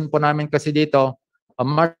operation po namin kasi dito,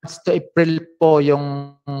 March to April po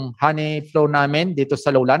yung honey flow namin dito sa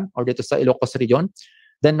lowland or dito sa Ilocos region.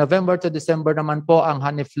 Then November to December naman po ang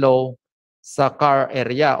honey flow sa CAR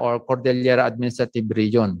area or Cordillera Administrative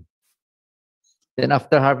Region. Then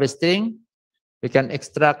after harvesting, we can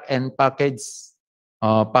extract and package,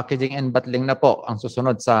 packaging and bottling na po ang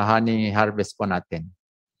susunod sa honey harvest po natin.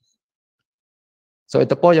 So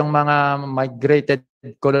ito po yung mga migrated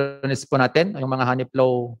colonies po natin, yung mga honey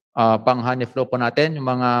flow, pang honey flow po natin, yung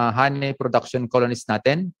mga honey production colonies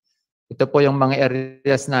natin. Ito po yung mga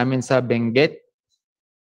areas namin sa Benguet.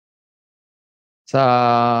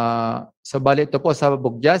 Sa bali ito po sa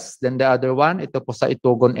Bugyas, then the other one, ito po sa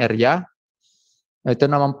Itugon area. Ito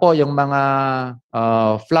naman po yung mga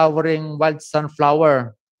flowering wild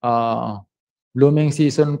sunflower, blooming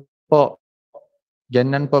season po.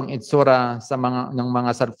 Ganyan po ang itsura sa ng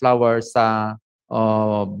mga sunflower sa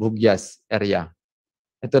Bugyas area.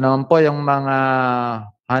 Ito naman po yung mga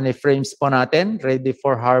honey frames po natin, ready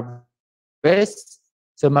for harvest.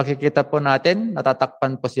 So makikita po natin,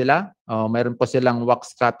 natatakpan po sila. Mayroon po silang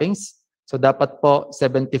wax cappings. So dapat po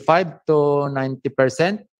 75 to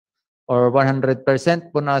 90% or 100%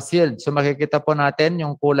 po na sealed. So makikita po natin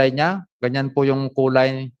yung kulay niya. Ganyan po yung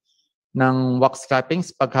kulay ng wax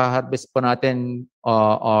cappings pag-harvest po natin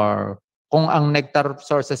or kung ang nectar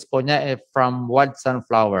sources po niya from wild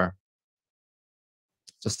sunflower.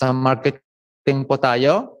 So sa marketing po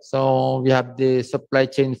tayo. So we have the supply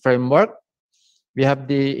chain framework. We have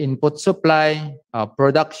the input supply,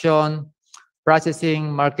 production,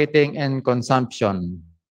 processing, marketing, and consumption.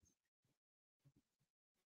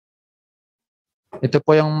 Ito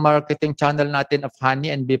po yung marketing channel natin of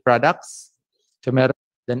honey and bee products. So meron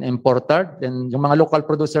then importer, then yung mga local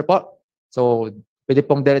producer po. So pwede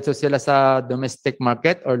pong diretso sila sa domestic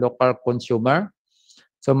market or local consumer.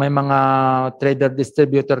 So may mga trader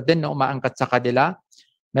distributor din na umaangkat sa kanila.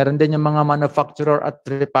 Meron din yung mga manufacturer at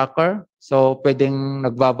repacker. So pwedeng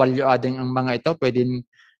nagva-value adding ang mga ito. Pwedeng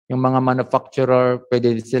yung mga manufacturer,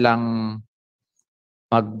 pwede silang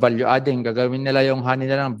mag-value adding. Gagawin nila yung honey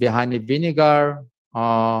nila ng honey vinegar,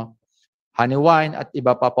 honey wine at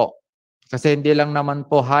iba pa po. Kasi hindi lang naman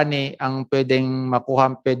po honey ang pwedeng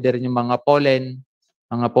makuha, pwede rin yung mga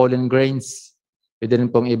pollen grains, pwede rin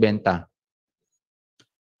pong ibenta.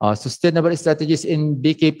 Sustainable strategies in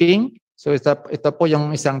beekeeping. So ito po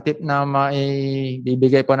yung isang tip na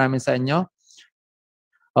maibibigay po namin sa inyo.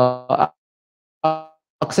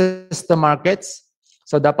 Access to markets.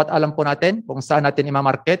 So dapat alam po natin kung saan natin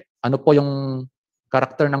i-market, ano po yung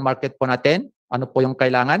karakter ng market po natin, ano po yung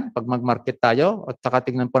kailangan pag mag-market tayo, at saka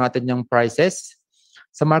tingnan po natin yung prices.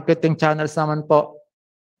 Sa marketing channels naman po,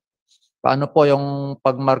 paano po yung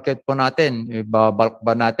pag-market po natin? Iba-bulk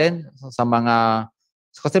ba natin sa mga,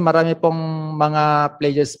 kasi marami pong mga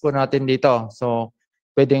players po natin dito. So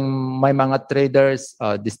pwedeng may mga traders,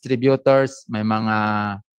 distributors, may mga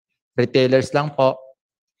retailers lang po.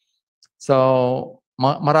 So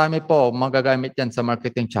marami po magagamit yan sa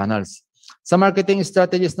marketing channels. Sa marketing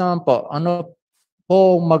strategies naman po, ano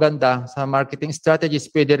po maganda sa marketing strategies,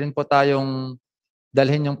 pwede rin po tayong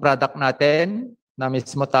dalhin yung product natin na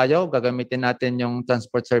mismo tayo, gagamitin natin yung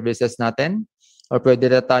transport services natin, or pwede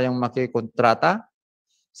na tayong makikontrata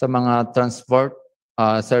sa mga transport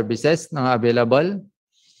services na available.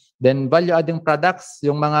 Then value adding products,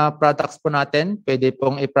 yung mga products po natin, pwede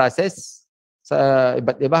pong i-process sa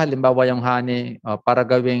iba't iba. Halimbawa yung honey, para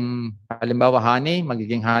gawing, halimbawa honey,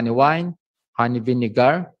 magiging honey wine, honey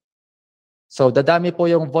vinegar. So dadami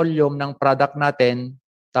po yung volume ng product natin,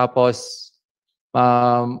 tapos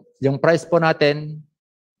yung price po natin,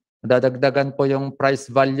 dadagdagan po yung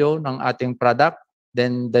price value ng ating product,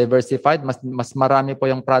 then diversified, mas marami po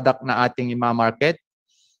yung product na ating i-market.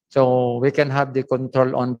 So we can have the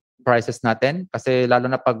control on prices natin, kasi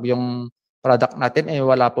lalo na pag yung product natin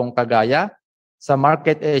wala pong kagaya. Sa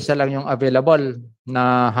market siya lang yung available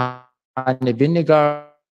na honey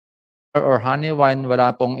vinegar or honey wine,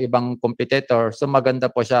 wala pong ibang competitor. So maganda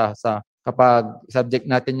po siya kapag subject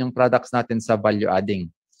natin yung products natin sa value adding.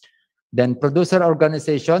 Then producer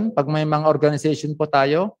organization, pag may mga organization po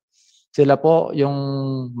tayo, sila po yung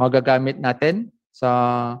magagamit natin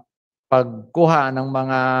sa pagkuha ng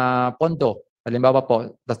mga pondo. Halimbawa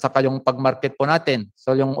po, saka yung pag-market po natin.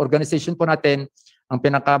 So yung organization po natin, ang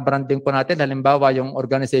pinaka-branding po natin, halimbawa yung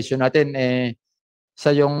organization natin,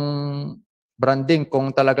 sa yung branding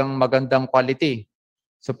kung talagang magandang quality.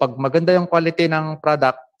 So pag maganda yung quality ng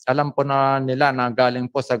product, alam po na nila na galing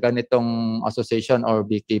po sa ganitong association or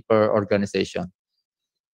beekeeper organization.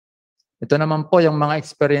 Ito naman po yung mga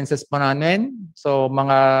experiences po namin. So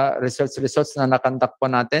mga results na nakandak po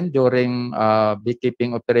natin during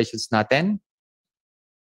beekeeping operations natin.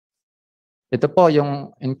 Ito po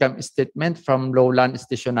yung income statement from lowland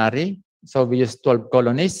stationary. So we use 12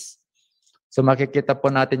 colonies. So makikita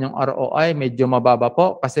po natin yung ROI, medyo mababa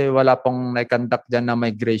po kasi wala pong naikandak dyan na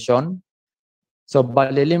migration. So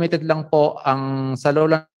bali limited lang po ang sa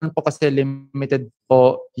lowland po, kasi limited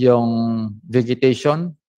po yung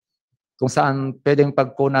vegetation kung saan pwedeng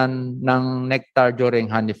pagkunan ng nectar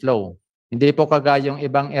during honey flow. Hindi po kagaya yung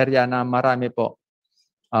ibang area na marami po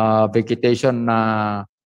vegetation na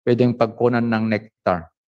pwedeng pagkunan ng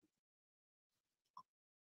nectar.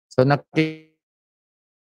 So nakikita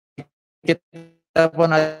po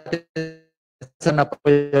natin sana po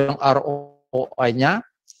yung ROI niya.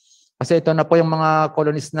 Kasi ito na po yung mga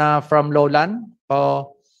colonies na from lowland.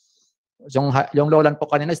 So, yung lowland po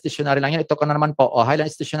kanina, stationary lang yan. Ito ka na naman po, highland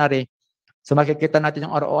stationary. So makikita natin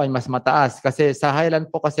yung ROI mas mataas. Kasi sa highland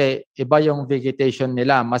po kasi, iba yung vegetation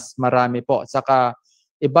nila, mas marami po. Saka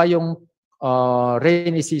iba yung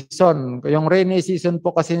rainy season. Yung rainy season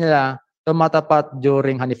po kasi nila, tumatapat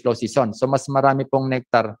during honey flow season. So mas marami pong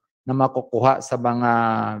nectar na makukuha sa mga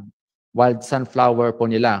wild sunflower po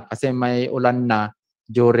nila. Kasi may ulan na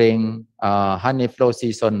during honey flow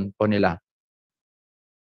season po nila.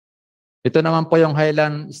 Ito naman po yung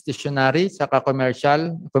highland stationary saka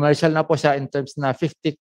commercial. Commercial na po siya in terms na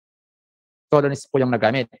 50 colonies po yung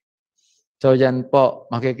nagamit. So yan po,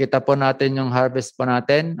 makikita po natin yung harvest po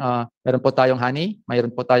natin. Meron po tayong honey,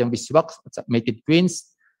 mayroon po tayong beeswax at mated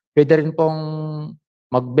queens. pwede rin pong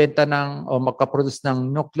magbenta ng o magka-produce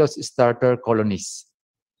ng nucleus starter colonies.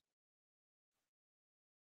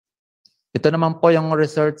 Ito naman po yung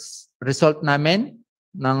result namin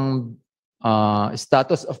ng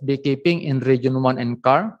status of beekeeping in Region 1 and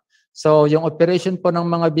CAR. So yung operation po ng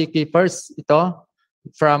mga beekeepers, ito,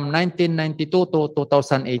 from 1992 to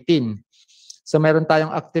 2018. So meron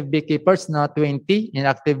tayong active beekeepers na 20,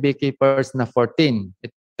 inactive beekeepers na 14.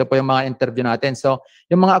 Ito po yung mga interview natin. So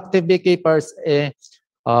yung mga active beekeepers,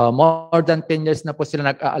 more than 10 years na po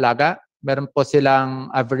sila nag-aalaga. Meron po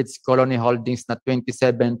silang average colony holdings na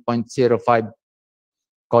 27.05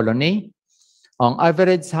 colony. Ang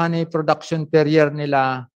average honey production per year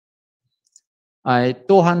nila ay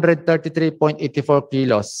 233.84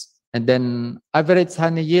 kilos. And then average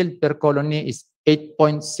honey yield per colony is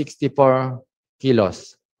 8.64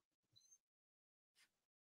 kilos.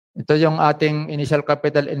 Ito yung ating initial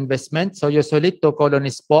capital investment. So usually 2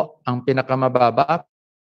 colonies po ang pinakamababa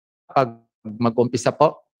pag mag-umpisa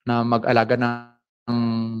po na mag-alaga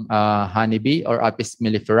ng honeybee or Apis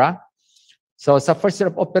mellifera. So sa first year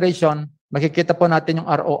of operation, makikita po natin yung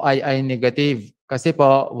ROI ay negative. Kasi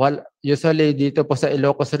po, usually dito po sa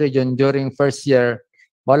Ilocos region during first year,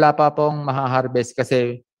 wala pa pong maha-harvest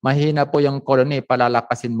kasi mahina po yung colony,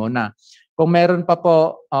 palalakasin muna. Kung meron pa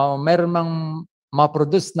po, meron mang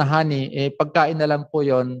ma-produce na honey, pagkain na lang po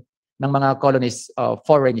yon ng mga colonies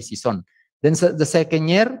for rainy season. Then sa the second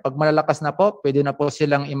year, pag malalakas na po, pwede na po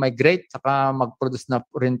silang i-migrate, saka mag-produce na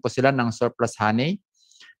rin po sila ng surplus honey.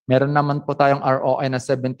 Meron naman po tayong ROI na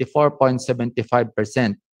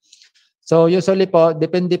 74.75%. So usually po,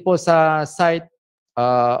 depende po sa site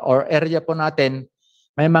or area po natin,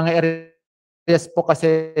 may mga areas po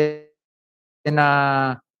kasi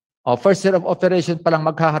na first year of operation pa lang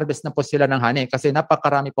magha-harvest na po sila ng honey kasi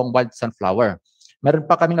napakarami pong wild sunflower. Meron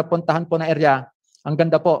pa kaming napuntahan po na area, ang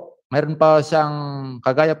ganda po. Meron pa siyang,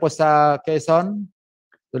 kagaya po sa Quezon,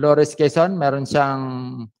 Dolores Quezon, meron siyang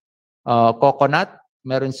coconut,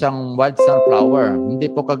 meron siyang wild sunflower. Hindi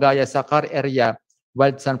po kagaya sa CAR area,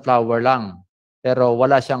 wild sunflower lang. Pero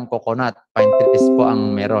wala siyang coconut, pine trees po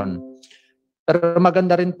ang meron. Pero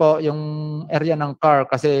maganda rin po yung area ng CAR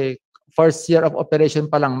kasi first year of operation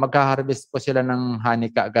pa lang, magha-harvest po sila ng honey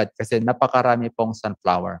kaagad kasi napakarami pong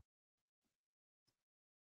sunflower.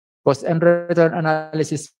 Cost and return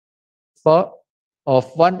analysis po of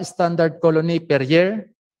 1 standard colony per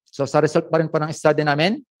year. So sa result pa rin po ng study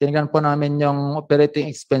namin, tinignan po namin yung operating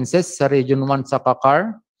expenses sa Region 1 sa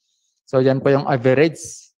CAR. So yan po yung average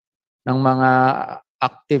ng mga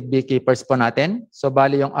active beekeepers po natin. So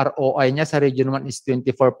bali yung ROI niya sa Region 1 is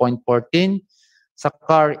 24.14, sa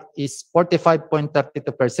CAR is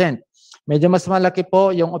 45.32%. Medyo mas malaki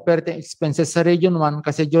po yung operating expenses sa Region 1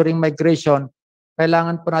 kasi during migration,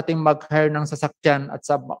 kailangan po nating mag-hire ng sasakyan at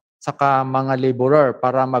saka mga laborer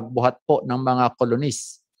para magbuhat po ng mga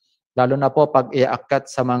colonies. Lalo na po pag iakyat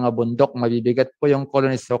sa mga bundok, mabibigat po yung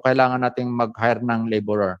colonies, so kailangan nating mag-hire ng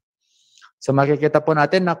laborer. So makikita po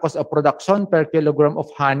natin na cost of production per kilogram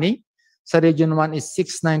of honey sa Region 1 is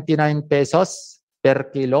 699 pesos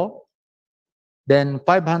per kilo. Then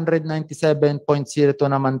 597.02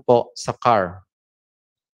 naman po sa CAR.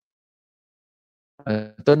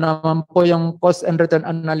 Ito naman po yung cost and return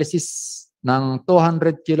analysis ng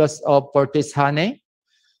 200 kilos of purchased honey.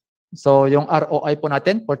 So yung ROI po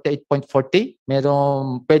natin, 48.40.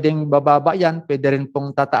 Meron pwedeng bababa yan, pwede rin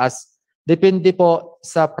pong tataas. Depende po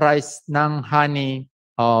sa price ng honey,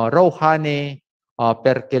 raw honey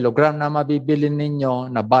per kilogram na mabibili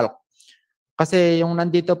ninyo na bulk. Kasi yung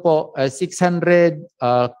nandito po, 600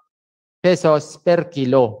 pesos per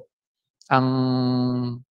kilo ang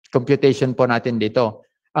computation po natin dito.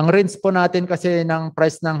 Ang range po natin kasi ng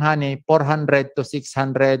price ng honey, 400 to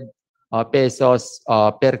 600 pesos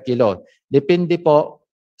per kilo. Depende po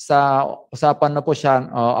sa usapan na po siya,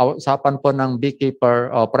 usapan po ng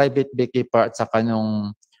beekeeper, private beekeeper at sa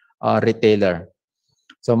kanyang retailer.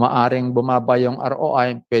 So maaring bumaba yung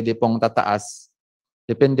ROI, pwede pong tataas.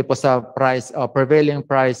 Depende po sa price, prevailing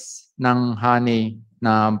price ng honey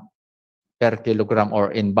na per kilogram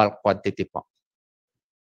or in bulk quantity po.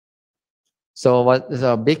 So what is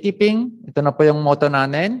beekeeping? Ito na po yung motto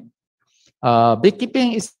natin.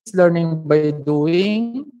 Beekeeping is learning by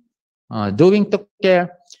doing, doing to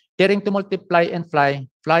care, caring to multiply and fly,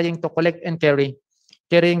 flying to collect and carry,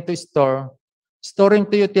 carrying to store, storing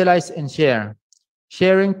to utilize and share,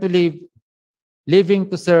 sharing to live, living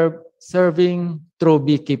to serve, serving through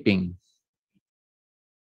beekeeping.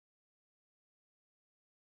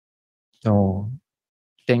 So,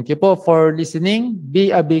 thank you po for listening.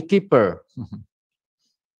 Be a beekeeper.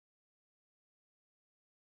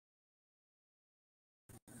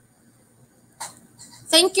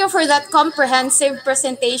 Thank you for that comprehensive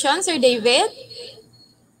presentation, Sir David.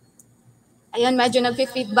 Ayun, medyo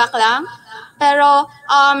nag-feedback lang. Pero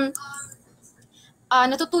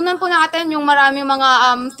natutunan po natin yung maraming mga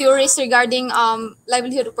theories regarding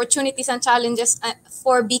livelihood opportunities and challenges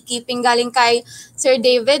for beekeeping galing kay Sir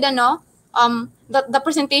David. The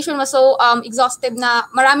presentation was so exhaustive na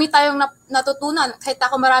marami tayong natutunan. Kahit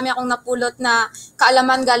ako marami akong napulot na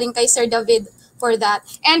kaalaman galing kay Sir David for that.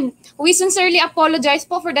 And we sincerely apologize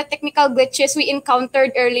po for the technical glitches we encountered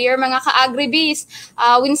earlier, mga ka-Agribiz.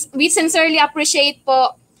 We sincerely appreciate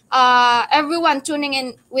po everyone tuning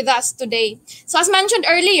in with us today. So as mentioned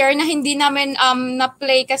earlier na hindi namin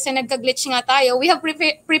na-play kasi nagka-glitch nga tayo, we have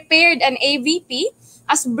prepared an AVP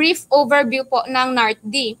as brief overview po ng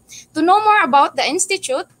NARTD. To know more about the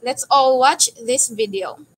Institute, let's all watch this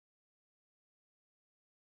video.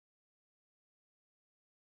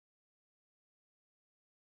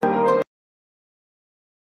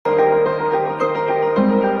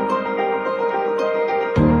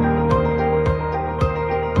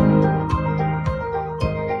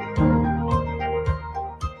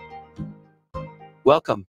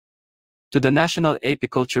 Welcome to the National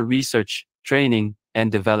Apiculture Research, Training, and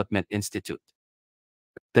Development Institute.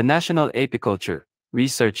 The National Apiculture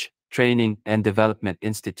Research, Training, and Development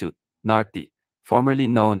Institute, NARTD, formerly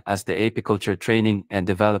known as the Apiculture Training and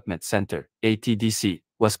Development Center, ATDC,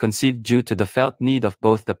 was conceived due to the felt need of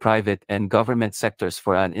both the private and government sectors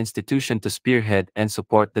for an institution to spearhead and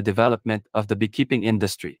support the development of the beekeeping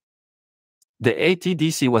industry. The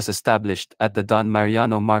ATDC was established at the Don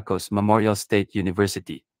Mariano Marcos Memorial State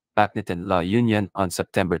University, Bacnitan La Union on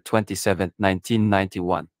September 27,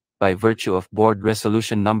 1991, by virtue of Board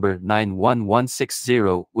Resolution Number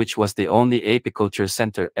 91160, which was the only apiculture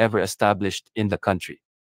center ever established in the country.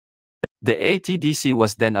 The ATDC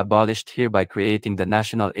was then abolished here by creating the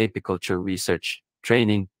National Apiculture Research,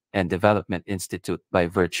 Training, and Development Institute by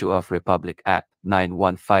virtue of Republic Act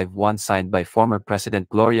 9151 signed by former President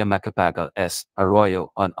Gloria Macapagal S.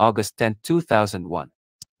 Arroyo on August 10, 2001.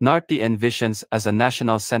 NARTD envisions as a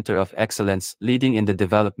national center of excellence leading in the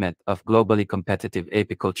development of globally competitive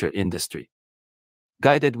apiculture industry.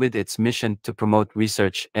 Guided with its mission to promote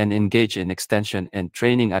research and engage in extension and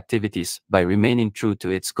training activities by remaining true to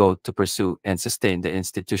its goal to pursue and sustain the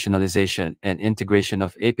institutionalization and integration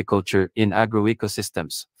of apiculture in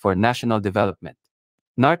agroecosystems for national development.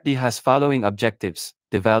 NARTD has following objectives: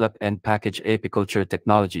 develop and package apiculture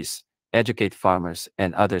technologies, educate farmers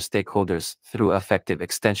and other stakeholders through effective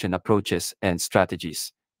extension approaches and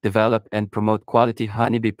strategies, develop and promote quality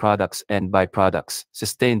honeybee products and byproducts,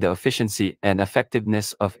 sustain the efficiency and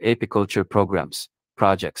effectiveness of apiculture programs,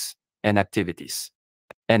 projects, and activities,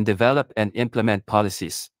 and develop and implement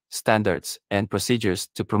policies, standards, and procedures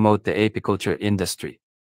to promote the apiculture industry.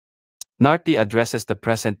 NARTD addresses the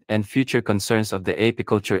present and future concerns of the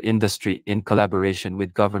apiculture industry in collaboration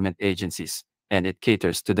with government agencies, and it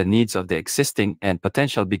caters to the needs of the existing and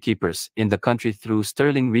potential beekeepers in the country through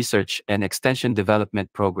sterling research and extension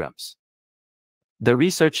development programs. The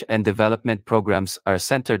research and development programs are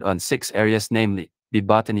centered on 6 areas, namely bee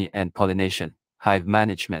botany and pollination, hive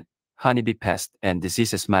management, honeybee pest and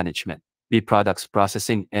diseases management, bee products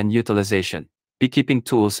processing and utilization, beekeeping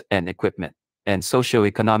tools and equipment, and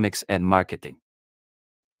socioeconomics and marketing.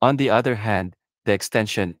 On the other hand, the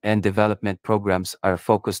extension and development programs are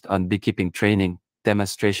focused on beekeeping training,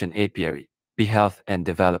 demonstration apiary, bee health and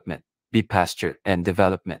development, bee pasture and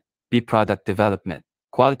development, bee product development,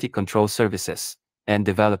 quality control services, and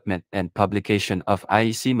development and publication of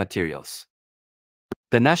IEC materials.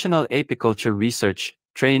 The National Apiculture Research,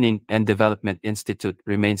 Training, and Development Institute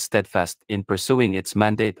remains steadfast in pursuing its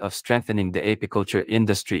mandate of strengthening the apiculture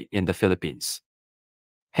industry in the Philippines.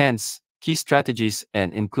 Hence, key strategies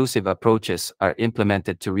and inclusive approaches are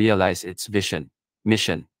implemented to realize its vision,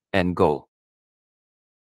 mission, and goal.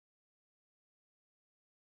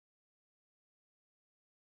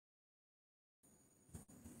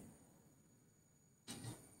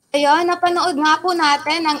 Ayun, napanood nga po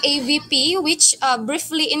natin ang AVP which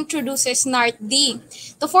briefly introduces NARTD.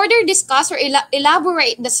 To further discuss or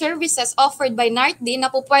elaborate the services offered by NARTD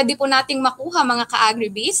na po pwede po nating makuha mga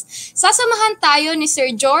ka-Agribiz, sasamahan tayo ni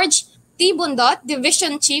Sir George T. Bundot,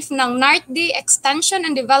 Division Chief ng NARTD Extension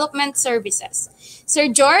and Development Services.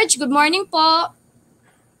 Sir George, good morning po.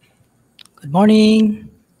 Good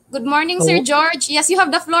morning. Good morning, Sir George. Yes, you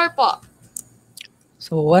have the floor po.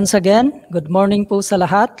 So once again, good morning po sa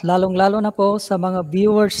lahat, lalong-lalo na po sa mga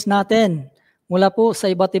viewers natin mula po sa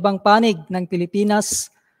iba't ibang panig ng Pilipinas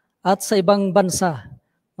at sa ibang bansa.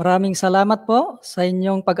 Maraming salamat po sa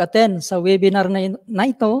inyong pag-attend sa webinar na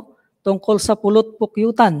ito tungkol sa pulot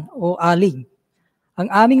pukyutan o alig. Ang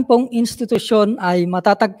aming pong institusyon ay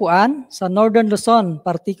matatagpuan sa Northern Luzon,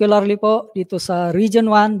 particularly po dito sa Region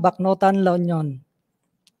 1, Bacnotan, La Union.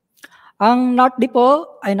 Ang NARTD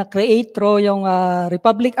po ay na-create through yung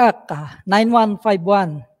Republic Act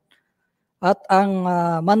 9151. At ang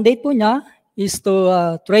mandate po niya is to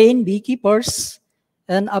train beekeepers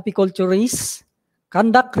and apiculturists,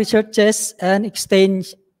 conduct researches, and extend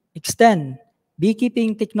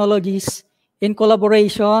beekeeping technologies in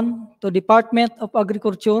collaboration to Department of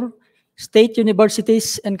Agriculture, state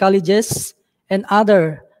universities and colleges, and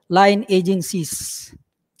other line agencies.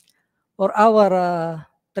 For our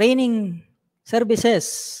training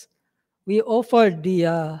services, we offered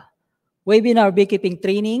the webinar beekeeping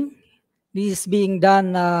training. This is being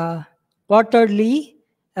done quarterly,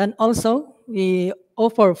 and also we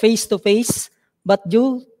offer face-to-face, but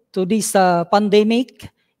due to this pandemic,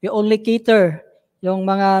 we only cater yung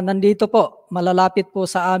mga nandito po, malalapit po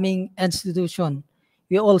sa aming institution.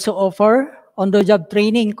 We also offer on-the-job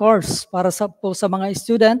training course para po sa mga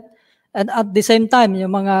student, and at the same time,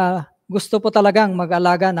 yung mga gusto po talagang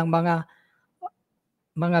mag-alaga ng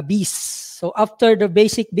mga bees. So after the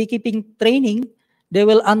basic beekeeping training, they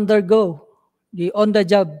will undergo the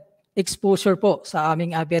on-the-job exposure po sa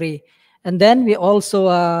aming apiary. And then we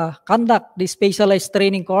also conduct the specialized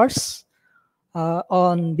training course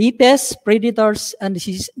on bee pests, predators, and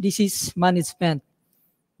disease management.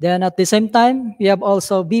 Then at the same time, we have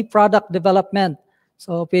also bee product development.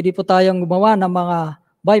 So pwede po tayong gumawa ng mga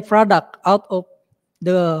byproduct out of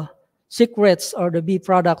the secrets or the bee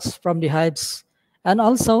products from the hives. And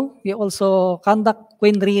also, we also conduct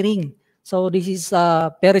queen rearing. So this is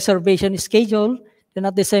a preservation schedule, and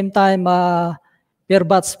at the same time, pair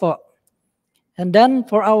bats po. And then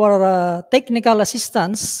for our technical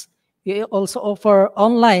assistance, we also offer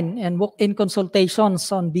online and walk-in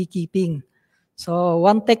consultations on beekeeping. So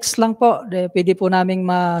one text lang po, pwede po naming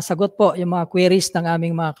masagot po yung mga queries ng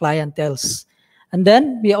aming mga clienteles. And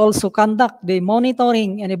then we also conduct the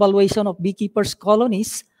monitoring and evaluation of beekeepers'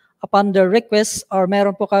 colonies upon their request, or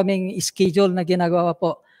meron po kaming schedule na ginagawa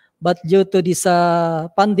po. But due to this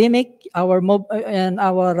pandemic, our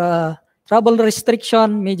travel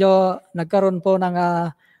restriction, medyo nagkaroon po ng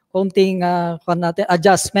konting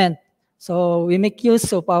adjustment. So we make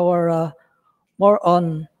use of our more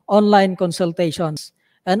on online consultations.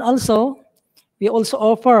 And also, we also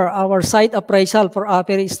offer our site appraisal for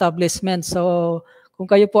apiary establishment. So kung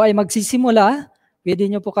kayo po ay magsisimula, pwede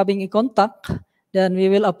nyo po kaming i-contact. Then we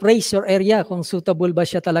will appraise your area kung suitable ba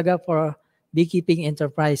siya talaga for beekeeping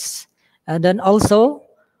enterprise. And then also,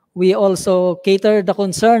 we also cater the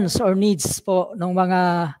concerns or needs po ng mga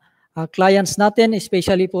clients natin,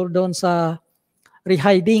 especially po doon sa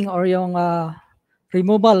rehiving or yung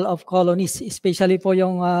removal of colonies, especially po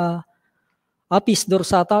yung Apis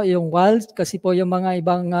dorsata, yung wild, kasi po yung mga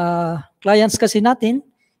ibang clients kasi natin,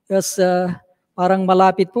 parang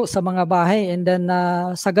malapit po sa mga bahay, and then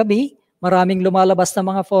sa gabi, maraming lumalabas na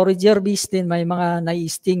mga forager bees din, may mga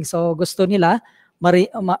nai-sting. So gusto nila,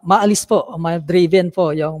 maalis po, ma-driven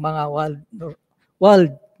po yung mga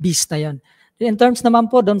wild bees na yun. In terms naman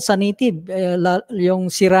po doon sa native,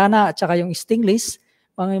 yung sirana at saka yung stingless,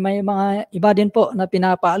 may mga iba din po na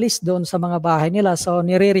pinapaalis doon sa mga bahay nila. So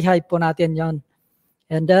nire-rehive po natin yon.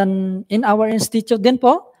 And then in our institute din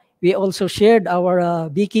po, we also shared our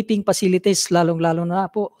beekeeping facilities, lalong-lalo na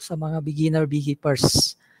po sa mga beginner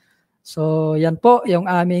beekeepers. So yan po yung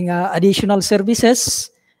aming additional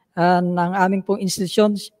services. And ang aming pong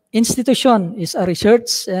institution is a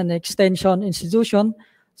research and extension institution.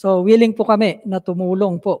 So willing po kami na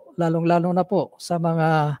tumulong po, lalong-lalo na po sa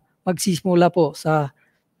mga magsisimula po sa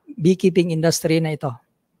beekeeping industry na ito.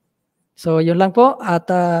 So yun lang po, at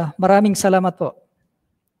maraming salamat po.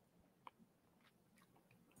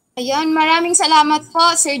 Ayan, maraming salamat po,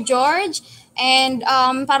 Sir George. And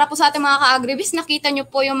para po sa ating mga ka-Agribiz, nakita nyo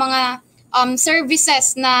po yung mga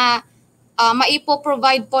services na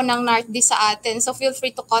maipo-provide po ng NARTD sa atin. So feel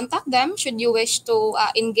free to contact them should you wish to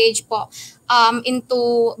engage po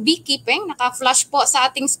into beekeeping. Naka-flash po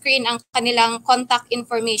sa ating screen ang kanilang contact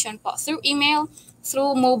information po through email,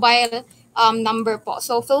 through mobile number po.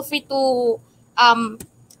 So feel free to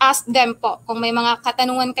ask them po kung may mga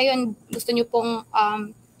katanungan kayo and gusto nyo pong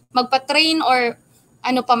magpa-train or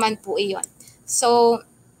ano pa man po iyon. So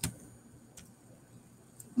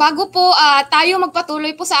bago po tayo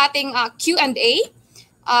magpatuloy po sa ating Q&A,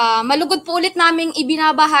 malugod po ulit naming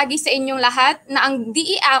ibinabahagi sa inyong lahat na ang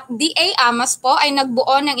DA AMAS po ay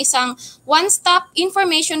nagbuo ng isang one-stop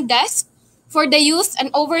information desk for the youth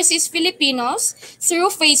and overseas Filipinos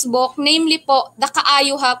through Facebook, namely po the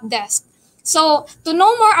Kaayo Help Desk. So to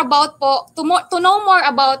know more about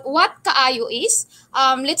what kaayo is,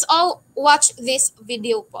 let's all watch this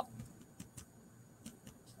video po.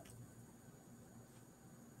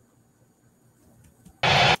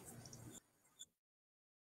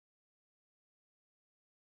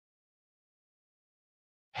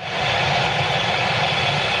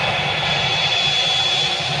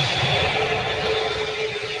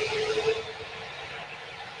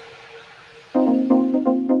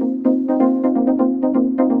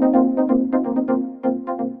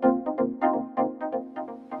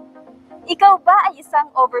 Ikaw ba ay isang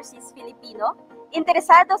overseas Filipino?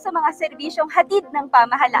 Interesado sa mga serbisyong hatid ng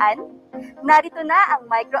pamahalaan? Narito na ang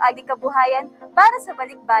Micro-Agri-Kabuhayan para sa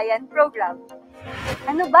Balikbayan Program.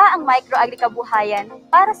 Ano ba ang Micro-Agri-Kabuhayan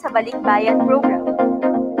para sa Balikbayan Program?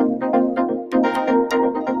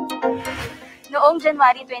 Noong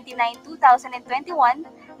January 29, 2021,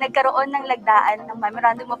 nagkaroon ng lagdaan ng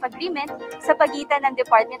Memorandum of Agreement sa pagitan ng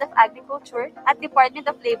Department of Agriculture at Department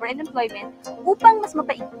of Labor and Employment upang mas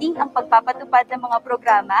mapaigting ang pagpapatupad ng mga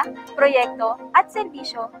programa, proyekto at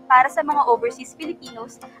serbisyo para sa mga overseas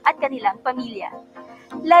Filipinos at kanilang pamilya.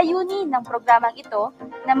 Layunin ng programang ito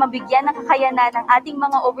na mabigyan ng kakayanan ng ating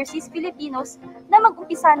mga overseas Filipinos na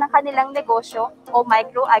mag-umpisa ng kanilang negosyo o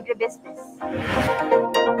micro-agribusiness.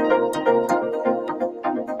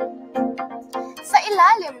 Sa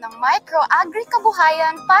ilalim ng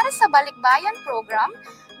Micro-Agri-Kabuhayan para sa Balikbayan Program,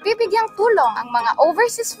 bibigyang tulong ang mga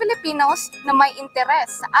overseas Filipinos na may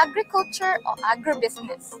interes sa agriculture o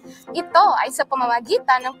agribusiness. Ito ay sa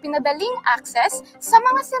pamamagitan ng pinadaling access sa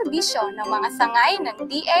mga serbisyo ng mga sangay ng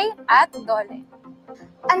DA at DOLE.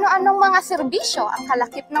 Ano-anong mga serbisyo ang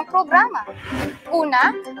kalakip ng programa?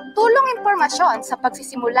 Una, tulong impormasyon sa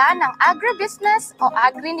pagsisimula ng agribusiness o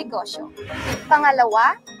agrinegosyo.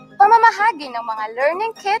 Pangalawa, pamamahagi ng mga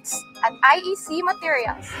learning kits at IEC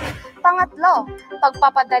materials. Pangatlo,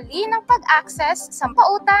 pagpapadali ng pag-access sa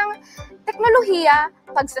pautang, teknolohiya,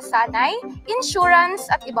 pagsasanay, insurance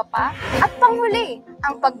at iba pa. At panghuli,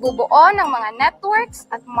 ang pagbubuo ng mga networks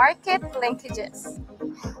at market linkages.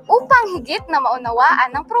 Upang higit na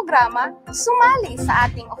maunawaan ng programa, sumali sa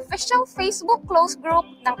ating official Facebook close group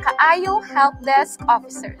ng Kaayo Help Desk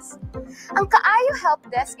Officers. Ang Kaayo Help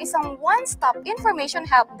Desk is isang one-stop information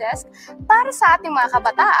help desk para sa ating mga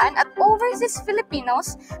kabataan at overseas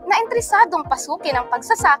Filipinos na interesadong pasukin ang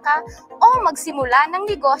pagsasaka o magsimula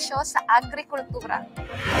ng negosyo sa agrikultura.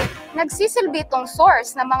 Nagsisilbi itong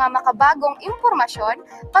source ng mga makabagong impormasyon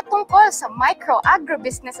patungkol sa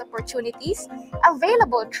micro-agribusiness opportunities,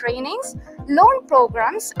 available trainings, loan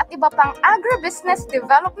programs at iba pang agribusiness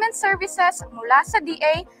development services mula sa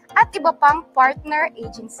DA at iba pang partner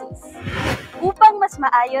agencies. Upang mas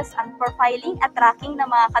maayos ang profiling at tracking ng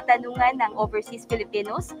mga katanungan ng overseas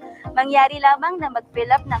Filipinos, mangyari lamang na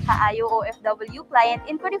mag-fill up ng Kaayo OFW Client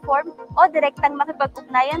Inquiry Form o direktang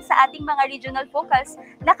makipag-ugnayan sa ating mga regional focals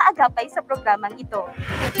na kaagapay sa programang ito.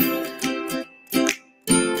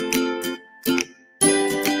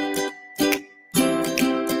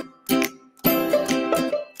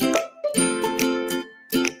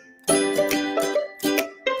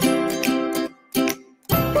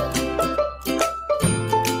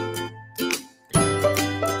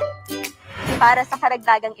 Para sa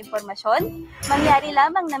karagdagang impormasyon, mangyari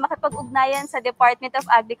lamang na makipag-ugnayan sa Department of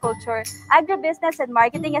Agriculture, Agribusiness and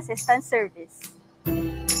Marketing Assistance Service.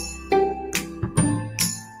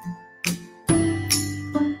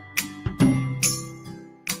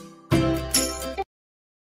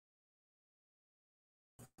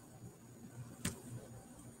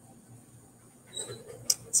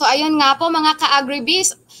 So ayun nga po mga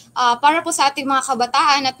ka-Agribiz, para po sa ating mga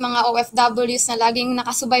kabataan at mga OFWs na laging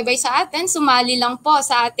nakasubaybay sa atin, sumali lang po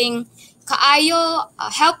sa ating Kaayo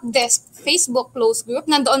Help Desk Facebook close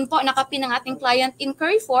group. Nandoon po nakapin ang ating client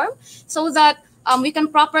inquiry form so that we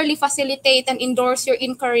can properly facilitate and endorse your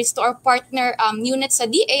inquiries to our partner units sa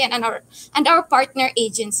DA and our partner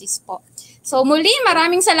agencies po. So muli,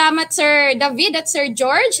 maraming salamat Sir David at Sir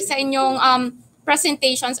George sa inyong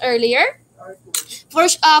presentations earlier.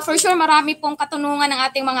 For sure, marami pong katanungan ng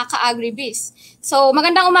ating mga ka-Agribiz. So,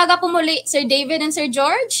 magandang umaga po muli, Sir David and Sir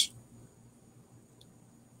George.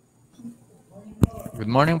 Good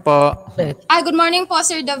morning po. Good morning po,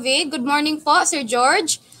 Sir David. Good morning po, Sir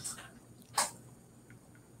George.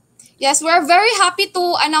 Yes, we're very happy to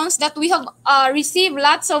announce that we have received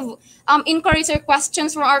lots of inquiries or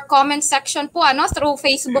questions from our comment section po through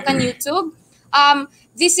Facebook and YouTube.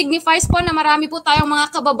 This signifies po na marami po tayong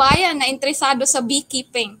mga kababayan na interesado sa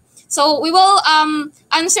beekeeping. So we will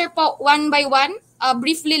answer po one by one,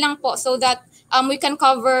 briefly lang po so that we can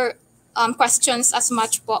cover questions as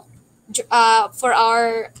much po for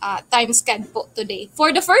our time sched po today.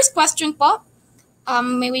 For the first question po,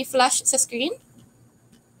 may we flash sa screen?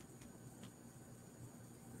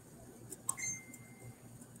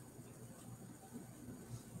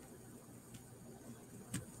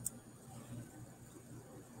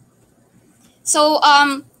 So,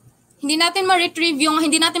 hindi natin ma-retrieve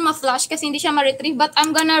hindi natin ma-flash kasi hindi siya ma-retrieve, but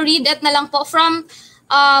I'm gonna read it na lang po from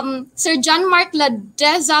Sir John Mark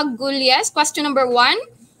Ladezagulles. Question number 1.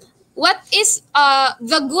 What is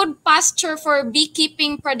the good pasture for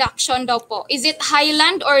beekeeping production daw po? Is it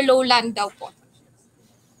highland or lowland daw po?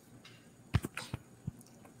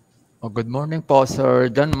 Good morning po, Sir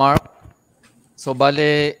John Mark. So,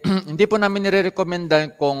 bale, hindi po namin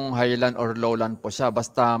nire-recommendan kung highland or lowland po siya.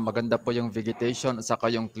 Basta maganda po yung vegetation at saka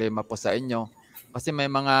yung klima po sa inyo. Kasi may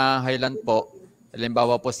mga highland po,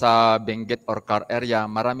 halimbawa po sa Benguet or Car area,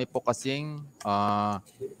 marami po kasing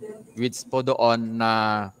weeds po doon na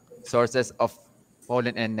sources of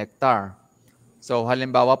pollen and nectar. So,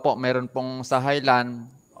 halimbawa po, meron pong sa highland,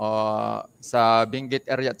 sa Benguet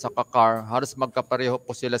area at sa Car, halos magkapareho po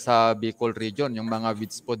sila sa Bicol region. Yung mga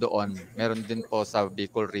weeds po doon, meron din po sa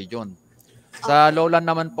Bicol region. Sa lowland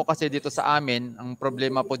naman po kasi dito sa amin, ang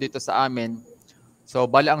problema po dito sa amin, so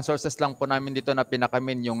bali ang sources lang po namin dito na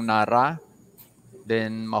pinakamin yung Nara,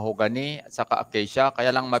 then mahogany, at saka acacia. Kaya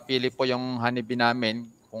lang mapili po yung honeybee namin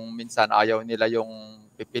kung minsan ayaw nila yung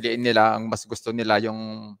pipiliin nila, ang mas gusto nila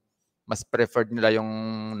yung mas preferred nila yung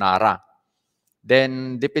Nara.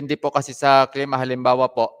 Then, depende po kasi sa klima. Halimbawa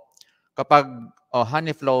po, kapag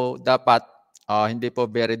honey flow, dapat hindi po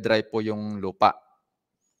very dry po yung lupa.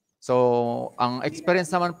 So, ang experience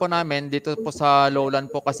naman po namin dito po sa lowland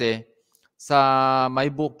po kasi, sa may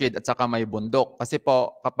bukid at saka may bundok. Kasi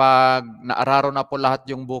po, kapag naararo na po lahat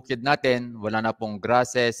yung bukid natin, wala na pong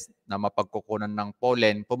grasses na mapagkukunan ng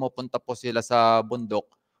pollen, pumupunta po sila sa bundok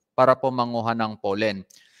para po manguha ng pollen.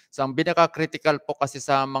 So, ang pinaka-critical po kasi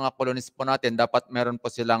sa mga colonies po natin, dapat meron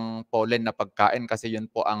po silang pollen na pagkain kasi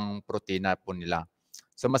yun po ang protina po nila.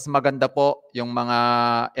 So, mas maganda po yung mga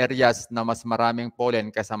areas na mas maraming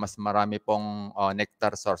pollen kaysa mas marami pong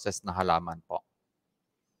nectar sources na halaman po.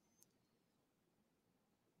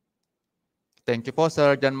 Thank you po,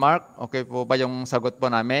 Sir John Mark. Okay po ba yung sagot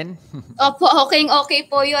po namin? Opo, okay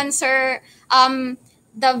po yun, Sir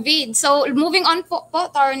David. So, moving on po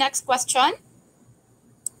to our next question.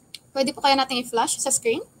 Pwede po kaya natin i-flash sa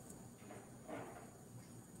screen?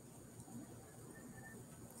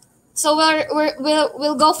 So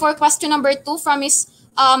we'll go for question number 2 from Miss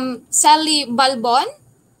Sally Balbon.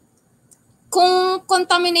 Kung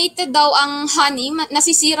contaminated daw ang honey,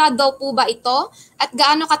 nasisira daw po ba ito? At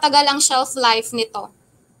gaano katagal ang shelf life nito?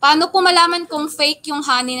 Paano po malaman kung fake yung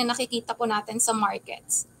honey na nakikita po natin sa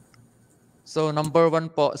markets? So number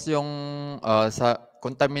 1 po yung sa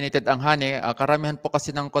contaminated ang honey. Karamihan po kasi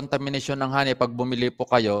ng contamination ng honey pag bumili po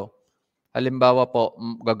kayo, halimbawa po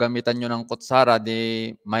gagamitan nyo ng kutsara,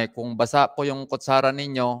 kung basa po yung kutsara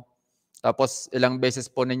ninyo, tapos ilang beses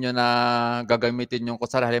po ninyo na gagamitin yung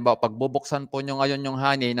kutsara. Halimbawa pag bubuksan po nyo ngayon yung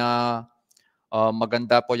honey na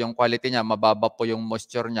maganda po yung quality niya, mababa po yung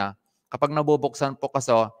moisture niya. Kapag nabubuksan po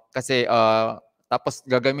kasi tapos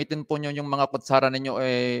gagamitin po nyo yung mga kutsara ninyo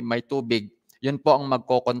may tubig, yun po ang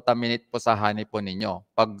magko-contaminate po sa honey po ninyo.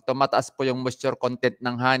 Pag tumataas po yung moisture content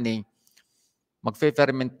ng honey,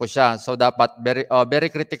 mag-ferment po siya. So dapat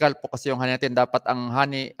very critical po kasi yung honey natin. Dapat ang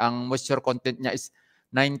honey, ang moisture content niya is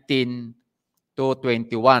 19 to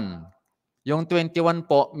 21. Yung 21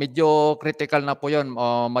 po, medyo critical na po yun.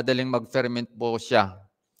 Madaling mag-ferment po siya.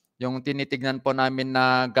 Yung tinitignan po namin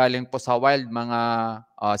na galing po sa wild, mga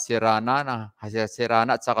sirana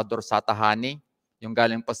at saka dorsata honey. Yung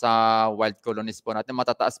galing po sa wild colonies po natin,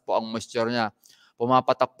 matataas po ang moisture niya.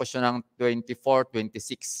 Pumapatak po siya ng 24,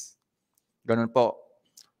 26. Ganun po.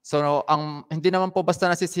 So, hindi naman po basta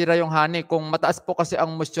nasisira yung honey. Kung mataas po kasi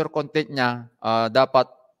ang moisture content niya, dapat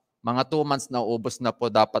mga 2 months na ubos na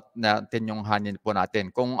po dapat natin yung honey po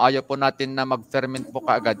natin. Kung ayaw po natin na mag-ferment po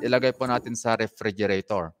kaagad, ilagay po natin sa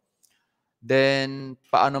refrigerator. Then,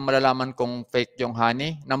 paano malalaman kung fake yung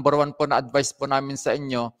honey? Number 1 po na advice po namin sa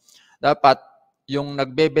inyo, dapat yung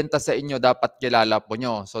nagbebenta sa inyo, dapat kilala po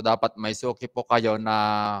nyo. So, dapat may suki po kayo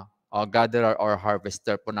na gatherer or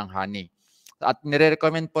harvester po ng honey. At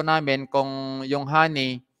nire-recommend po namin kung yung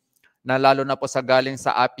honey, na lalo na po sa galing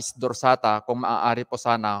sa Apis dorsata, kung maaari po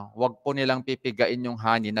sana, wag po nilang pipigain yung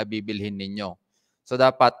honey na bibilhin ninyo. So,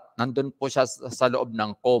 dapat nandun po siya sa loob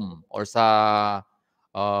ng comb or sa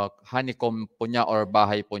honeycomb po niya or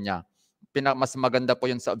bahay po niya. Mas maganda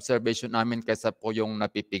po yun sa observation namin kaysa po yung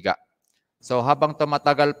napipiga. So habang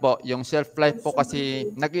tumatagal po, yung shelf life po kasi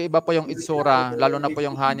nag-iiba po yung itsura, lalo na po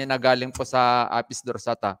yung honey na galing po sa Apis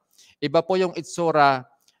dorsata. Iba po yung itsura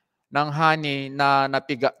ng honey na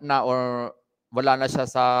napiga na or wala na siya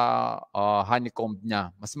sa honeycomb niya.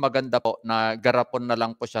 Mas maganda po na garapon na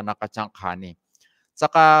lang po siya naka-chunk honey.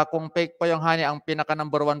 Saka kung fake po yung honey, ang pinaka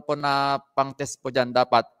number 1 po na pang-test po dyan,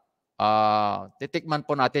 dapat titikman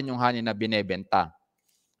po natin yung honey na binebenta.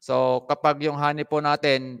 So kapag yung honey po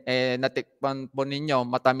natin, natikman po ninyo,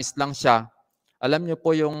 matamis lang siya, alam niyo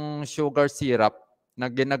po yung sugar syrup na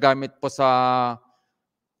ginagamit po sa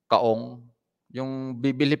kaong, yung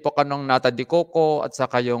bibili po ka ng nata de coco at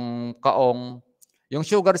saka yung kaong, yung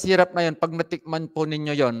sugar syrup na yun, pag natikman po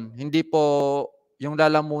ninyo yon, hindi po, yung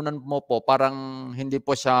lalamunan mo po, parang hindi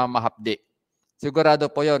po siya mahapdi. Sigurado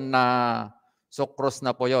po yon na sucrose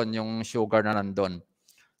na po yon, yung sugar na nandun.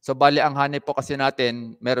 So bali ang honey po kasi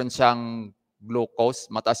natin, meron siyang glucose,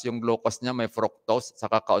 mataas yung glucose niya, may fructose,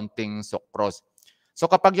 saka kaunting sucrose. So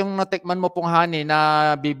kapag yung natikman mo pong honey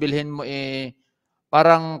na bibilhin mo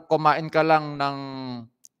parang kumain ka lang ng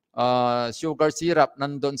sugar syrup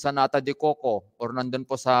nandun sa nata de coco or nandun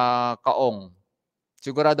po sa kaong,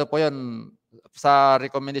 sigurado po yun, sa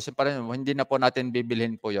recommendation pa rin, hindi na po natin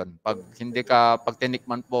bibilhin po yon. Pag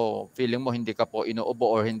tinikman po, feeling mo hindi ka po inuubo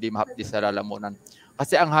or hindi mahapdi sa lalamunan.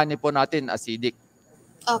 Kasi ang honey po natin, acidic.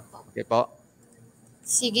 Opo. Okay po?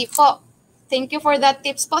 Sige po. Thank you for that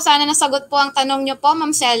tips po. Sana nasagot po ang tanong niyo po, Ma'am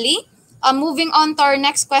Sally. Moving on to our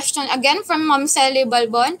next question again from Ma'am Sally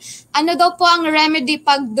Balbon. Ano daw po ang remedy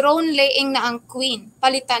pag drone laying na ang queen?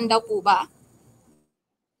 Palitan daw po ba?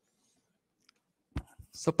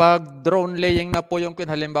 So pag drone laying na po yung queen,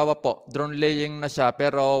 halimbawa po, drone laying na siya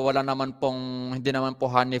pero hindi naman po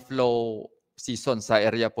honey flow season sa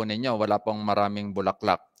area po ninyo, wala pong maraming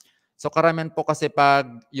bulaklak. So karamihan po kasi pag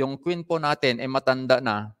yung queen po natin matanda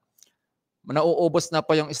na, nauubos na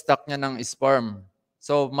po yung stock niya ng sperm.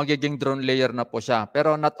 So magiging drone layer na po siya.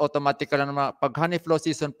 Pero not automatically naman, pag honey flow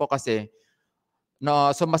season po kasi,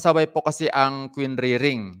 sumasabay po kasi ang queen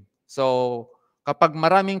rearing. So kapag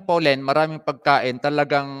maraming pollen, maraming pagkain,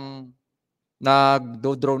 talagang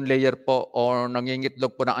nag-drone layer po or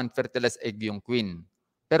nangingitlog po ng unfertilized egg yung queen.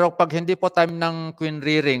 Pero pag hindi po time ng queen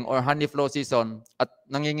rearing or honey flow season at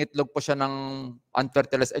nangingitlog po siya ng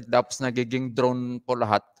unfertilized egg tapos nagiging drone po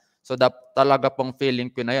lahat, so talaga pong feeling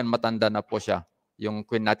queen na yun, matanda na po siya. Yung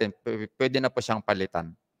queen natin, pwede na po siyang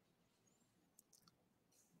palitan.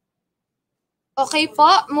 Okay po,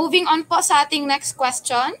 moving on po sa ating next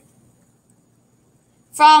question.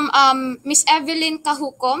 From Miss Evelyn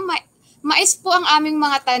Kahukom, mais po ang aming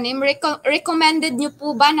mga tanim. Recommended niyo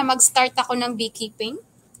po ba na mag-start ako ng beekeeping?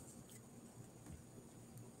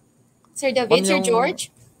 Sir David, Sir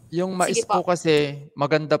George? Yung mais po kasi,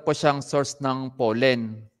 maganda po siyang source ng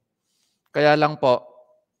pollen. Kaya lang po,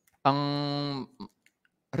 ang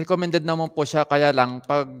recommended naman po siya, kaya lang,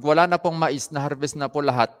 pag wala na pong mais na harvest na po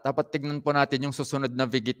lahat, dapat tignan po natin yung susunod na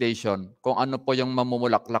vegetation, kung ano po yung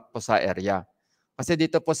mamumulaklak po sa area. Kasi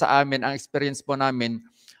dito po sa amin, ang experience po namin,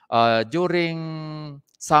 during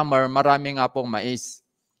summer, marami nga pong mais.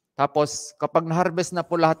 Tapos, kapag na-harvest na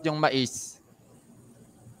po lahat yung mais,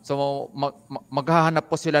 so maghahanap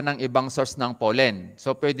po sila ng ibang source ng pollen.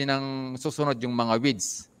 So, pwede nang susunod yung mga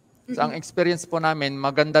weeds. So, ang experience po namin,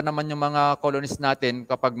 maganda naman yung mga colonies natin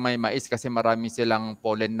kapag may mais kasi marami silang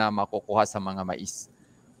pollen na makukuha sa mga mais.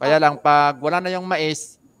 Kaya lang, pag wala na yung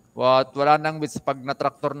mais, wala nang weeds, pag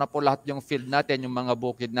na-tractor na po lahat yung field natin, yung mga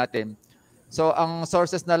bukid natin. So, ang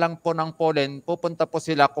sources na lang po ng pollen, pupunta po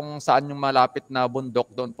sila kung saan yung malapit na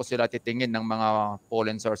bundok, doon po sila titingin ng mga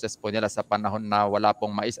pollen sources po nila sa panahon na wala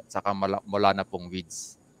pong mais at saka wala na pong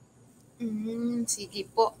weeds. Sige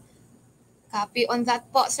po. Copy on that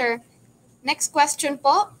po, sir. Next question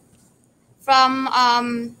po from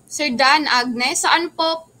Sir Dan Agnes. Saan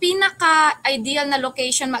po pinaka-ideal na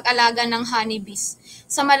location mag-alaga ng honeybees?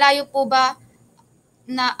 Sa malayo po ba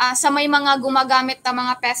na sa may mga gumagamit na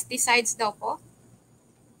mga pesticides daw po?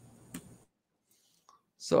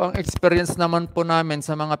 So ang experience naman po namin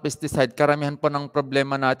sa mga pesticide, karamihan po ng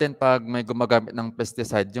problema natin pag may gumagamit ng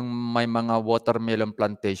pesticide, yung may mga watermelon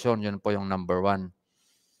plantation, yun po yung number 1.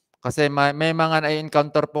 Kasi may mga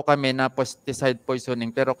na-encounter po kami na pesticide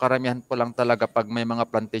poisoning, pero karamihan po lang talaga pag may mga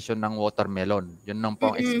plantation ng watermelon. Yun lang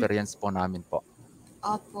po ang experience po namin po.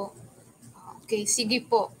 Opo. Okay, sige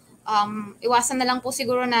po. Iwasan na lang po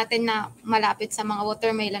siguro natin na malapit sa mga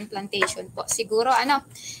watermelon plantation po. Siguro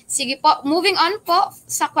Sige po, moving on po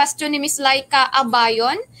sa question ni Miss Laika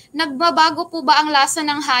Abayon. Nagbabago po ba ang lasa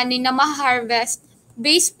ng honey na ma-harvest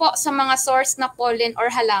based po sa mga source na pollen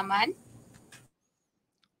or halaman?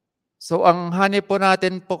 So ang honey po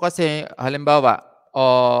natin po kasi, halimbawa,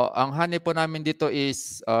 ang honey po namin dito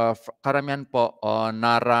is karamihan po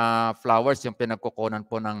Nara flowers, yung pinagkukunan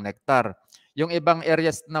po ng nectar. Yung ibang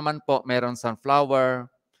areas naman po, mayroon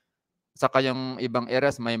sunflower, saka yung ibang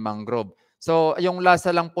areas may mangrove. So yung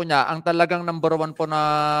lasa lang po niya, ang talagang number one po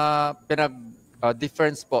na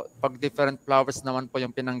difference po, pag different flowers naman po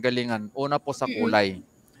yung pinanggalingan, una po sa kulay,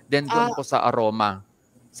 then doon po sa aroma.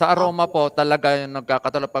 Sa aroma po talaga yung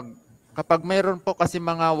nagkakatalo kapag mayroon po kasi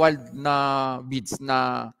mga wild na beads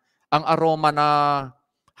na ang aroma na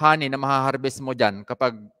honey na mahaharvest mo dyan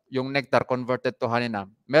kapag yung nectar converted to honey na,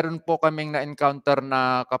 meron po kaming na-encounter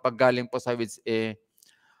na kapag galing po sa weeds,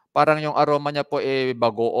 parang yung aroma niya po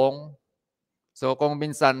bagoong. So kung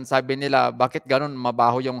minsan sabi nila, bakit ganun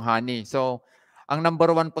mabaho yung honey? So ang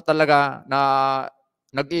number one po talaga na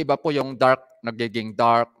nag-iiba po yung dark, nagiging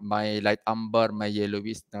dark, may light amber, may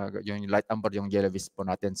yellowish, yung light amber, yung yellowish po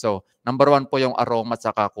natin. So number one po yung aroma at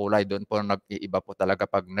saka kulay, doon po nag-iiba po talaga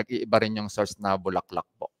pag nag-iiba rin yung source na bulaklak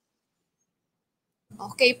po.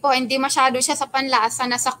 Okay po, hindi masyado siya sa panlasa,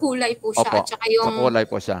 nasa kulay po siya. Opo, at saka yung sa kulay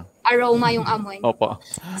po siya. Aroma, yung amoy. Opo,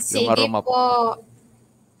 Sige yung aroma po.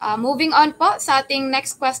 Moving on po sa ating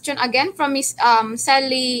next question again from Miss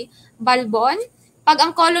Sally Balbon. Pag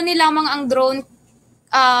ang colony lamang ang drone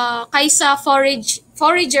kaysa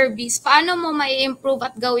forager bees, paano mo mai-improve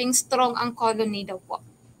at gawing strong ang colony daw po?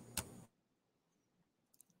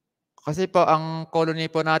 Kasi po ang colony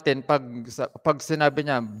po natin, pag sinabi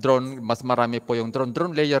niya drone, mas marami po yung drone.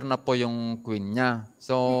 Drone layer na po yung queen niya.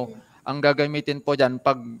 So, ang gagamitin po dyan,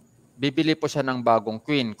 pag bibili po siya ng bagong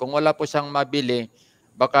queen. Kung wala po siyang mabili,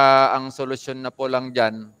 baka ang solusyon na po lang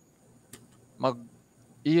dyan,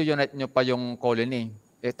 i-unite nyo pa yung colony.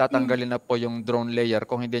 Tatanggalin na po yung drone layer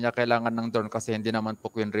kung hindi niya kailangan ng drone kasi hindi naman po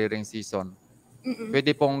queen rearing season.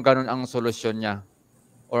 Pwede pong ganun ang solusyon niya.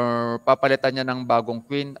 Or papalitan niya ng bagong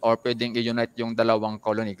queen or pwedeng i-unite yung dalawang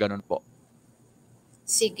colony. Ganun po.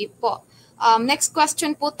 Sige po. Next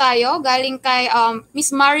question po tayo, galing kay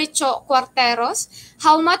Miss Maricho Cuarteros.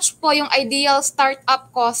 How much po yung ideal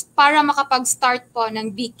startup cost para makapag-start po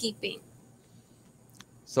ng beekeeping?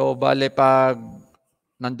 So, bale pag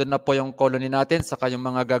nandun na po yung colony natin, saka yung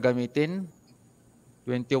mga gagamitin,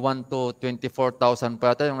 21 to 24,000 po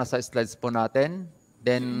yata yung nasa slides po natin.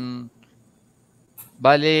 Then,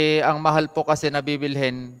 bale, ang mahal po kasi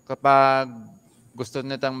nabibilhin kapag gusto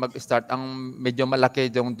nitang mag-start, ang medyo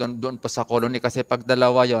malaki doon po sa colony kasi pag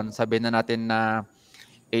dalawa yon, sabihin na natin na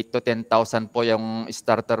 8 to 10,000 po yung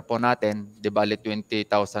starter po natin, di bali 20,000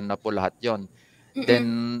 na po lahat yon.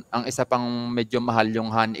 Then, ang isa pang medyo mahal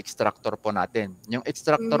yung honey extractor po natin. Yung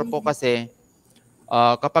extractor po kasi,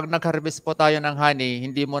 kapag nag-harvest po tayo ng honey,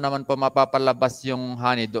 hindi mo naman po mapapalabas yung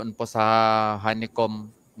honey doon po sa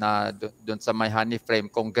honeycomb na doon sa may honey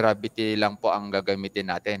frame kung gravity lang po ang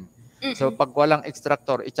gagamitin natin. So pag walang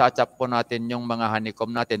extractor, i-chop po natin yung mga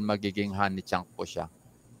honeycomb natin, magiging honey chunk po siya.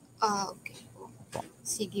 Okay po.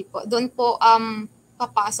 Sige po. Doon po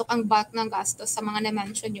papasok ang bulk ng gastos sa mga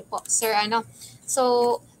na-mention niyo po, Sir.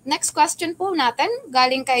 So, next question po natin,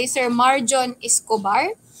 galing kay Sir Marjon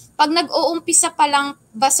Escobar. Pag nag-uumpisa pa lang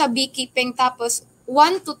ba sa beekeeping tapos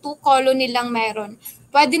 1 to 2 colony lang meron,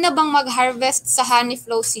 pwede na bang mag-harvest sa honey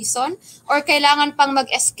flow season or kailangan pang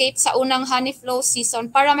mag-escape sa unang honey flow season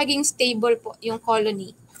para maging stable po yung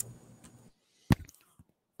colony?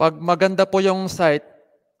 Pag maganda po yung site,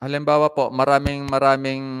 halimbawa po,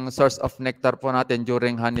 maraming source of nectar po natin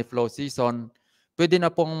during honey flow season, pwede na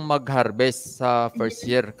pong mag-harvest sa first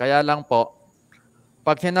year. Kaya lang po,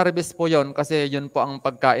 pag hinarvest po yon, kasi yun po ang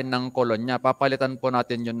pagkain ng kolonya, papalitan po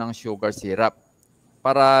natin yun ng sugar syrup.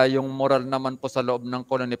 Para yung moral naman po sa loob ng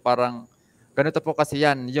colony, parang ganito po kasi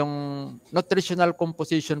yan. Yung nutritional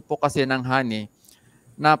composition po kasi ng honey,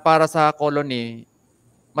 na para sa colony,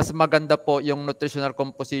 mas maganda po yung nutritional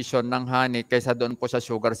composition ng honey kaysa doon po sa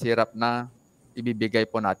sugar syrup na ibibigay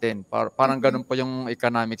po natin. Parang ganun po yung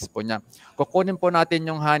economics po niya. Kukunin po natin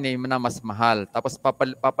yung honey na mas mahal, tapos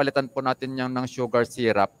papalitan po natin yung ng sugar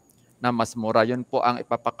syrup na mas mura. Yun po ang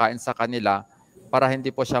ipapakain sa kanila para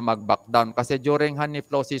hindi po siya mag-back down. Kasi during honey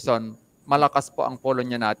flow season, malakas po ang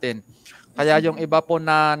kolonya natin. Kaya yung iba po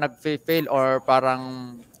na nag-fail or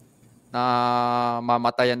parang na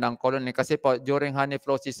mamatayan ng colony. Kasi po during honey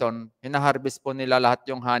flow season, hinaharvest po nila lahat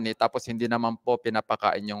yung honey tapos hindi naman po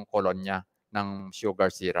pinapakain yung kolonya ng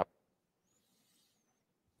sugar syrup.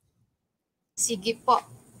 Sige po.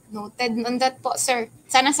 Noted on that po, sir.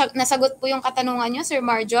 Sana nasagot po yung katanungan nyo, Sir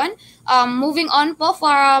Marjon. Moving on po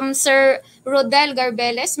from Sir Rodel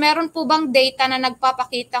Garbeles, meron po bang data na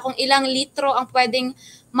nagpapakita kung ilang litro ang pwedeng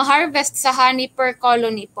ma-harvest sa honey per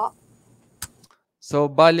colony po? So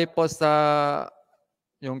bali po sa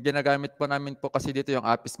yung ginagamit po namin po kasi dito yung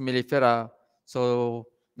Apis mellifera. So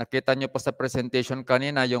nakita nyo po sa presentation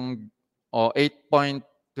kanina yung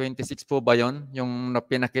 8.26 po ba yun? Yung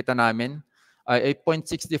pinakita namin ay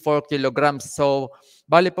 8.64 kilograms. So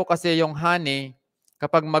bali po kasi yung honey,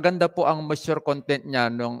 kapag maganda po ang moisture content niya,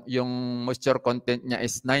 yung moisture content niya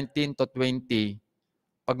is 19 to 20.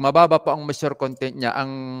 Pag mababa po ang moisture content niya,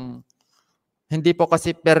 hindi po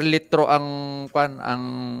kasi per litro ang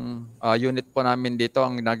unit po namin dito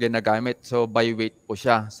ang ginagamit. So by weight po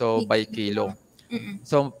siya. So by kilo.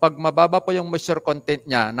 So pag mababa po yung moisture content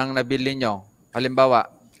niya nang nabili nyo, halimbawa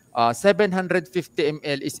 750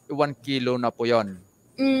 ml is 1 kilo na po yon.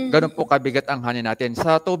 Ganun po kabigat ang honey natin.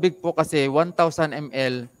 Sa tubig po kasi 1,000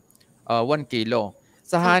 ml 1 kilo.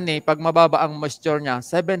 Sa honey, pag mababa ang moisture niya,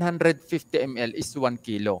 750 ml is 1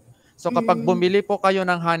 kilo. So kapag bumili po kayo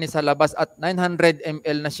ng honey sa labas at 900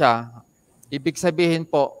 ml na siya, ibig sabihin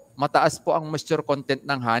po, mataas po ang moisture content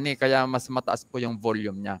ng honey, kaya mas mataas po yung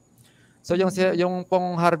volume niya. So yung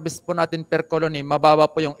pong harvest po natin per colony, mababa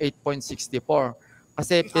po yung 8.64.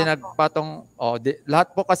 Kasi pinagpatong,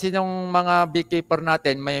 lahat po kasi ng mga beekeeper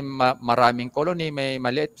natin, may maraming colony, may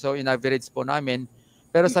maliit. So in-average po namin.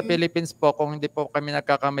 Pero sa Philippines po, kung hindi po kami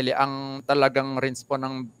nagkakamali, ang talagang range po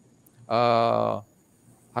ng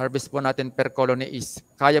harvest po natin per colony is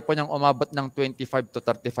kaya po niyang umabot ng 25 to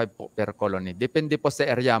 35 po per colony. Depende po sa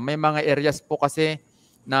area. May mga areas po kasi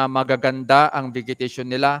na magaganda ang vegetation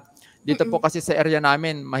nila. Dito po kasi sa area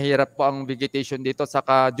namin, mahirap po ang vegetation dito.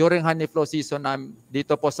 Saka during honey flow season,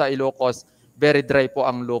 dito po sa Ilocos, very dry po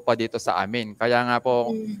ang lupa dito sa amin. Kaya nga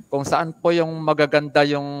po, kung saan po yung magaganda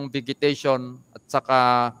yung vegetation at saka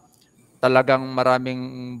talagang maraming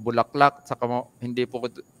bulaklak, saka hindi po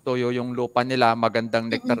tuyo yung lupa nila, magandang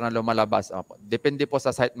nectar na lumalabas. Depende po sa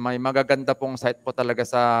site. May magaganda pong site po talaga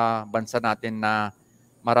sa bansa natin na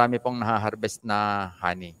marami pong nahaharvest na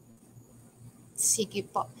honey. Sige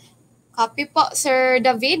po. Copy po, Sir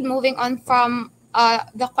David. Moving on from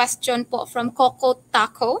the question po from Coco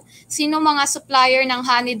Taco. Sino mga supplier ng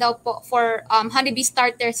honey daw po for honeybee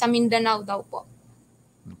starter sa Mindanao daw po?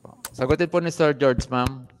 Sagutin po ni Sir George,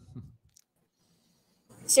 ma'am.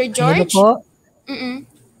 Sir George? Hello po.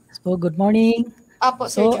 So, good morning.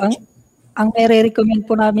 Apo, Sir George. Ang re-recommend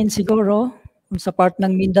po namin siguro sa part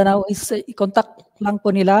ng Mindanao is i-contact lang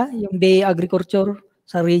po nila yung BA Agriculture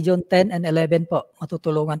sa Region 10 and 11 po.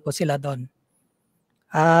 Matutulungan po sila doon.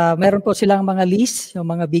 Meron po silang mga list, yung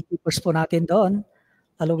mga beekeepers po natin doon,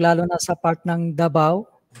 lalong-lalo na sa part ng Davao,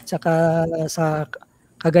 tsaka sa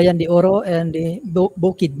Cagayan de Oro and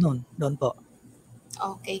Bukidnon, doon po.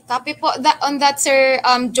 Okay, copy po on that, Sir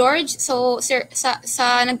George. So, Sir,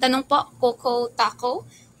 sa nagtanong po, Coco Taco,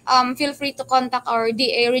 feel free to contact our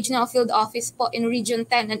DA Regional Field Office po in Region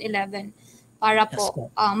 10 and 11 para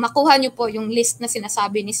po makuha niyo po yung list na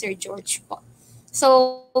sinasabi ni Sir George po.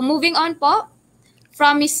 So, moving on po,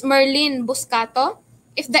 from Ms. Merlin Buscato,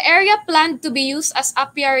 if the area planned to be used as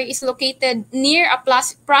apiary is located near a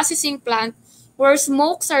processing plant where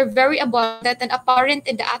smokes are very abundant and apparent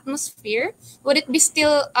in the atmosphere, would it be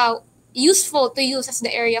still useful to use as the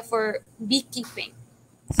area for beekeeping?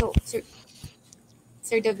 So,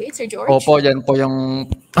 Sir David, Sir George? Opo, yan po yung,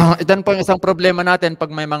 itan po yung isang problema natin pag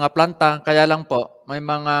may mga planta. Kaya lang po, may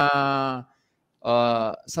mga,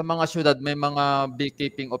 sa mga syudad, may mga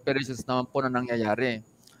beekeeping operations naman po na nangyayari.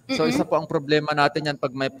 So isa po ang problema natin yan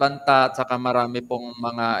pag may planta at saka marami pong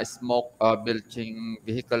mga smoke belching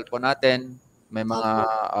vehicle po natin. May mga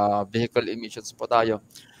vehicle emissions po tayo.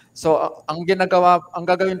 So ang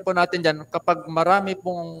gagawin po natin diyan kapag marami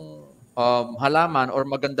pong halaman or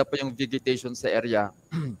maganda po yung vegetation sa area.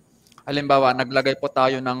 Halimbawa, naglagay po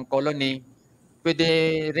tayo ng colony, pwede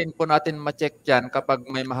rin po natin ma-check yan kapag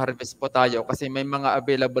may ma-harvest po tayo kasi may mga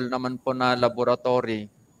available naman po na laboratory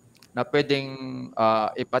na pwedeng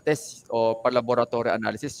ipatest o pa-laboratory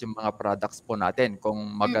analysis yung mga products po natin. Kung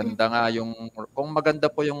maganda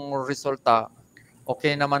po yung resulta,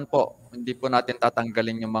 okay naman po. Hindi po natin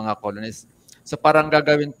tatanggalin yung mga colonies. So parang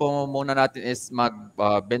gagawin po muna natin is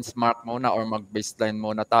mag-benchmark muna or mag-baseline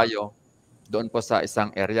muna tayo doon po sa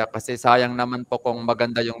isang area. Kasi sayang naman po kung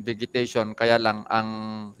maganda yung vegetation, kaya lang ang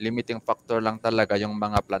limiting factor lang talaga yung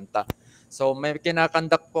mga planta. So may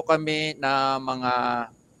kinakandak po kami na mga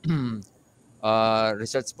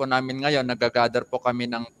research po namin ngayon. Nagagather po kami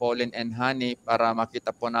ng pollen and honey para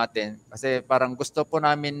makita po natin. Kasi parang gusto po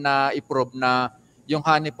namin na i-prove na yung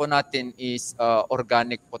honey po natin is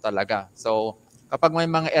organic po talaga. So kapag may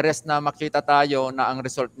mga areas na makita tayo na ang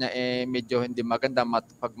result niya medyo hindi maganda,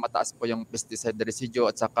 pag mataas po yung pesticide residue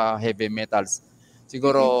at saka heavy metals,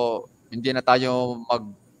 siguro hindi na tayo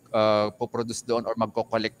magpo-produce doon or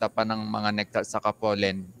magko-kolekta pa ng mga nectar sa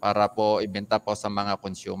pollen para po ibenta po sa mga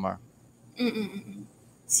consumer.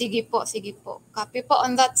 Sige po, sige po. Copy po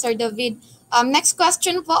on that, Sir David. Next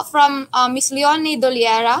question po from Miss Leonie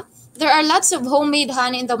Doliera. There are lots of homemade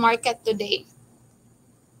honey in the market today.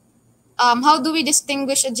 How do we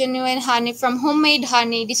distinguish a genuine honey from homemade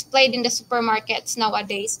honey displayed in the supermarkets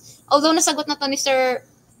nowadays? Although nasagot na to ni Sir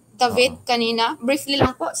David kanina. Briefly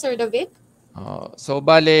lang po, Sir David. So,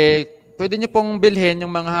 bale, pwede nyo pong bilhin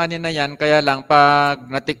yung mga honey na yan. Kaya lang, pag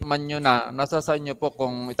natikman nyo na, nasa sa inyo po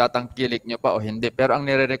kung itatangkilik nyo pa o hindi. Pero ang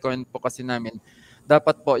nire-recommend po kasi namin,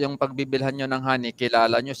 dapat po yung pagbibilhan nyo ng honey,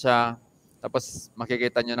 kilala nyo siya. Tapos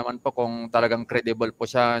makikita nyo naman po kung talagang credible po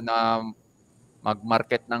siya na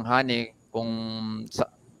mag-market ng honey.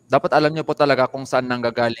 Dapat alam nyo po talaga kung saan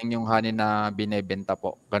nanggagaling yung honey na binebenta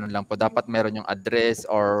po. Ganun lang po. Dapat meron yung address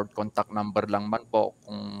or contact number lang man po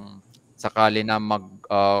kung sakali na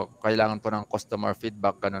kailangan po ng customer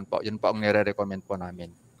feedback. Ganun po. Yun po ang nire-recommend po namin.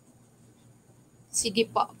 Sige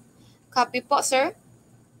po. Copy po, sir.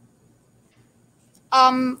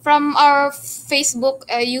 From our Facebook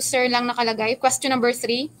user lang nakalagay, question number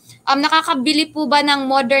 3. Nakakabili po ba ng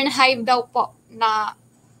modern hive daw po na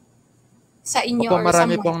sa inyo Opo, or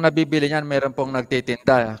marami sa pong nabibili niyan, meron pong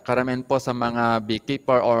nagtitinda. Karamihan po sa mga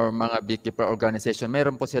beekeeper or mga beekeeper organization,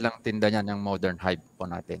 meron po silang tinda niyan yung modern hive po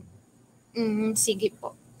natin. Sige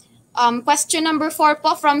po. Question number 4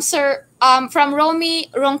 po from Romy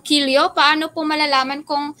Ronquillo. Paano po malalaman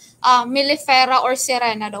kung mellifera or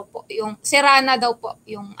serena daw po yung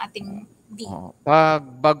ating bee? Pag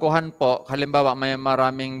baguhan po, halimbawa may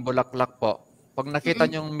maraming bulaklak po. Pag nakita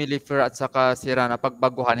niyo yung mellifera at saka serena, pag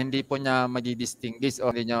baguhan, hindi po niya madi-distinguish o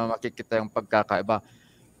hindi niya makikita yung pagkakaiba.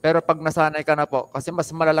 Pero pag nasanay ka na po, kasi mas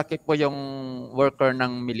malalaki po yung worker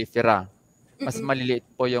ng mellifera. Mas maliliit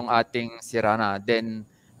po yung ating serena. Then,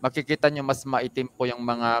 makikita nyo mas maitim po yung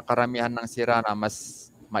mga karamihan ng serena, mas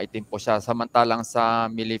maitim po siya. Samantalang sa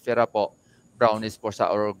mellifera po, brownish po siya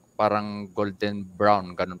or parang golden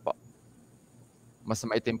brown, ganun po. Mas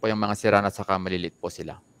maitim po yung mga serena at saka maliliit po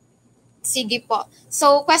sila. Sige po.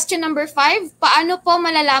 So, question number 5, paano po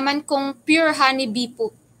malalaman kung pure honeybee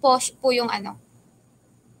po yung ano?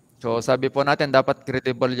 So, sabi po natin, dapat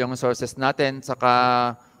credible yung sources natin.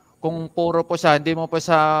 Saka, kung puro po siya, hindi mo po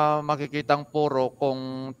siya makikitang puro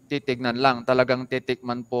kung titignan lang. Talagang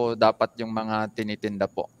titikman po dapat yung mga tinitinda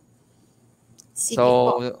po. Sige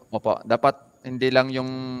so, po. Dapat hindi lang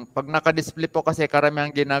yung, pag naka-display po kasi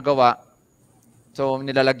karamihan ginagawa, so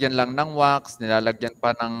nilalagyan lang ng wax, nilalagyan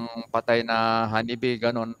pa ng patay na honeybee,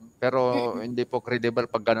 ganun. Pero hindi po credible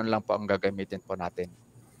pag ganun lang po ang gagamitin po natin.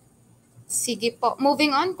 Sige po.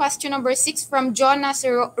 Moving on, question number 6 from Jonas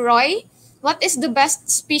Roy. What is the best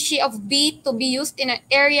species of bee to be used in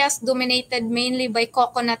areas dominated mainly by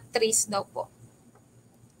coconut trees daw po?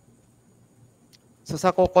 So sa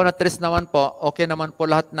coconut trees naman po, okay naman po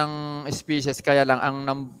lahat ng species. Kaya lang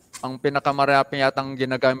ang pinakamarami yatang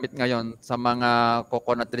ginagamit ngayon sa mga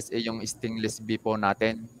coconut trees ay yung stingless bee po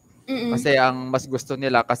natin. Kasi ang mas gusto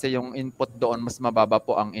nila, kasi yung input doon, mas mababa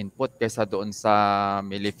po ang input kaysa doon sa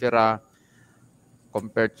mellifera.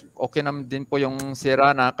 Okay naman din po yung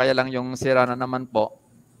serena, kaya lang yung serena naman po,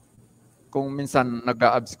 kung minsan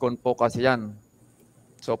nag-abscond po kasi yan.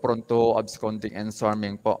 So prone to absconding and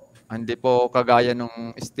swarming po. Hindi po kagaya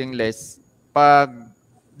nung stingless. Pag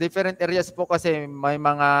different areas po kasi may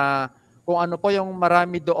mga, kung ano po yung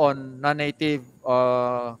marami doon na native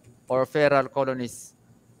or feral colonies,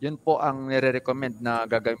 yun po ang nire-recommend na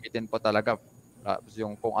gagamitin po talaga.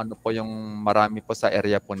 Yung kung ano po yung marami po sa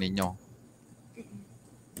area po ninyo.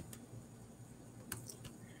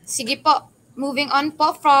 Sige po. Moving on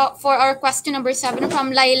po for our question number 7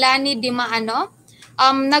 from Lailani Dimaano.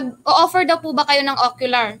 Nag-offer daw po ba kayo ng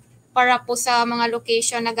ocular para po sa mga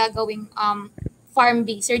location na gagawing farm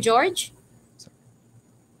bee? Sir George?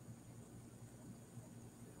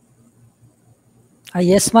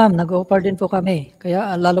 Yes ma'am, nag-offer din po kami.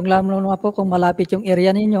 Kaya lalong-lalo na po kung malapit yung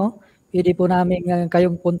area ninyo, pwede po namin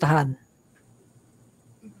kayong puntahan.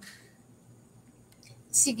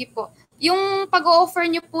 Sige po. Yung pag-o-offer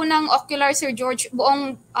niyo po ng ocular, Sir George,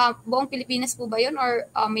 buong Pilipinas po ba yun or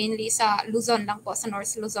mainly sa Luzon lang po, sa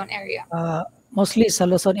North Luzon area? Mostly sa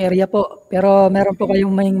Luzon area po. Pero meron po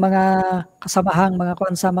kayong may mga kasamahang mga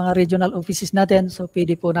sa mga regional offices natin. So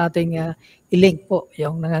pwede po nating i-link po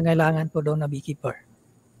yung nangangailangan po doon na beekeeper.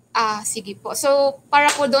 Sige po. So,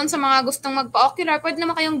 para po doon sa mga gustong magpa-ocular, pwede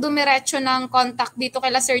naman kayong dumiretso ng contact dito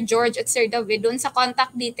kay Sir George at Sir David doon sa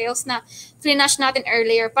contact details na flash natin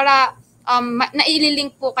earlier para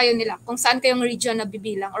naililink po kayo nila kung saan kayong region na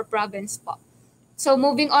bibilang or province po. So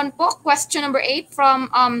moving on po, question number 8 from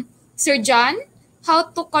Sir John.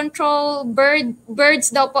 How to control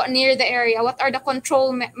birds daw po near the area? What are the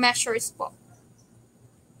control measures po?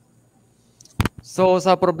 So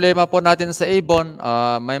sa problema po natin sa ibon,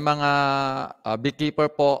 may mga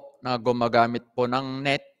beekeeper po na gumagamit po ng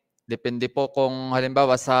net. Depende po kung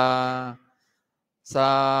halimbawa sa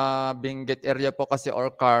Benguet area po kasi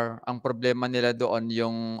or car, ang problema nila doon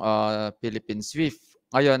yung Philippine Swift.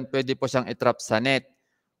 Ngayon, pwede po siyang itrap sa net.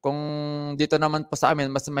 Kung dito naman po sa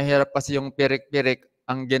amin, mas mahirap kasi yung pirik-pirik.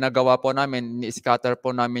 Ang ginagawa po namin, ni-scatter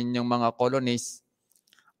po namin yung mga colonies.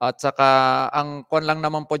 At saka, ang kon lang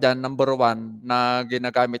naman po dyan, number 1 na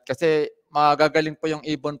ginagamit. Kasi magagaling po yung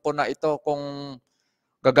ibon po na ito kung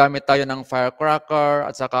gagamit tayo ng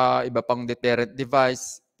firecracker at saka iba pang deterrent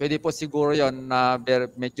device. Pwede po siguro yon na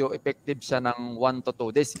medyo effective siya ng 1 to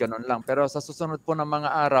 2 days, ganun lang. Pero sa susunod po ng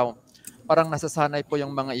mga araw, parang nasasanay po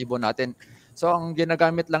yung mga ibon natin. So, ang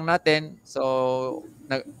ginagamit lang natin,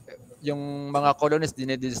 yung mga colonies,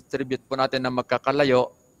 dinidistribute po natin na magkakalayo.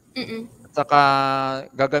 At saka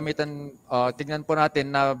gagamitan, tignan po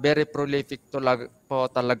natin na very prolific po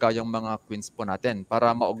talaga yung mga queens po natin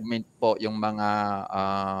para ma-augment po yung mga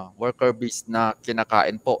worker bees na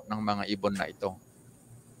kinakain po ng mga ibon na ito.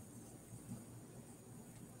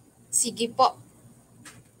 Sige po.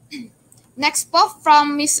 Next po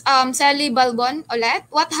from Miss Sally Balbon ulit.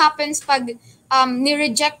 What happens pag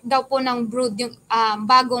ni-reject daw po ng brood yung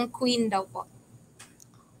bagong queen daw po?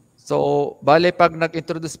 So, bale pag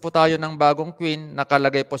nag-introduce po tayo ng bagong queen,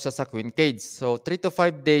 nakalagay po siya sa queen cage. So, 3 to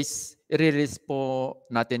 5 days, i-release po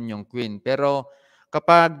natin yung queen. Pero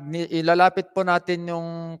kapag ilalapit po natin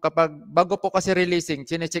kapag bago po kasi releasing,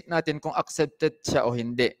 chinecheck natin kung accepted siya o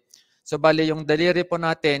hindi. So, bale yung daliri po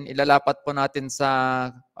natin, ilalapat po natin sa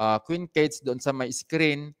queen cage doon sa may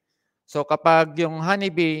screen. So, kapag yung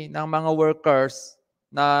honeybee ng mga workers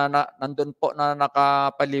na nandun po na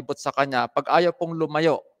nakapalibot sa kanya, pag ayaw pong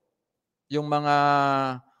lumayo, yung mga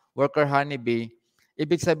worker honeybee,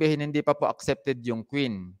 ibig sabihin hindi pa po accepted yung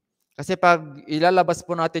queen. Kasi pag ilalabas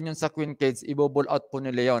po natin yung sa queen cage, i-bubble out po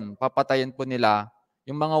nila yon, papatayin po nila.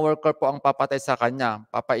 Yung mga worker po ang papatay sa kanya,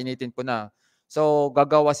 papainitin po na. So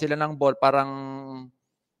gagawa sila ng ball, parang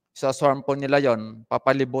sa swarm po nila yon,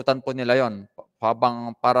 papalibutan po nila yon,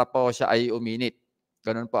 habang para po siya ay uminit.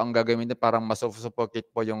 Ganun po ang gagawin nila, parang masuffocate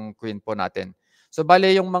po yung queen po natin. So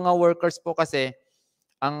bale yung mga workers po kasi,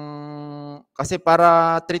 kasi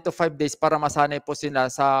para 3 to 5 days para masanay po sila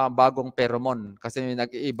sa bagong pheromone kasi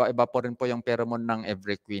nag-iiba-iba po rin po yung pheromone ng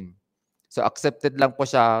every queen. So accepted lang po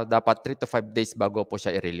siya, dapat 3 to 5 days bago po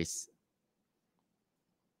siya i-release.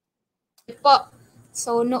 Po.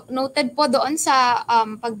 So noted po doon sa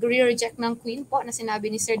pag-reject ng queen po na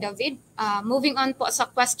sinabi ni Sir David. Moving on po sa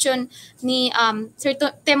question ni Sir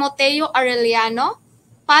Timoteo Arellano.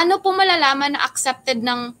 Paano po malalaman na accepted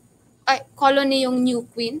ng colony yung new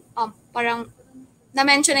queen? Parang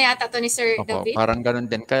na-mention na yata to ni Sir David. Parang ganun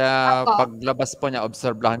din. Kaya paglabas po niya,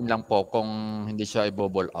 obserbahan lang po kung hindi siya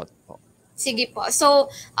i-bubble out po. Sige po. So,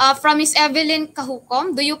 from Miss Evelyn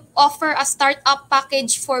Kahukom, do you offer a startup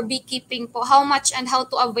package for beekeeping po? How much and how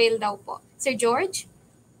to avail daw po? Sir George?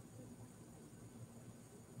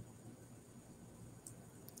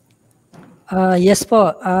 Yes po.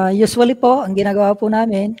 Usually po, ang ginagawa po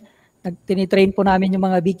namin, tinitrain po namin yung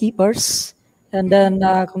mga beekeepers. And then,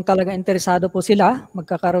 kung talaga interesado po sila,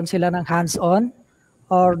 magkakaroon sila ng hands-on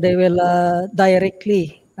or they will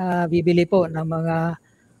directly bibili po ng mga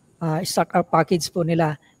startup package po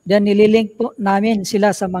nila. Then, nililink po namin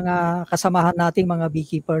sila sa mga kasamahan nating mga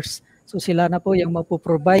beekeepers. So, sila na po yung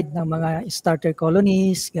magpo-provide ng mga starter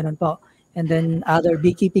colonies, ganun po. And then, other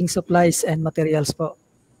beekeeping supplies and materials po.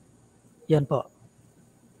 Yan po.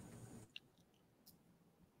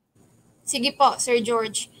 Sige po, Sir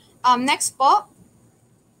George. Next po,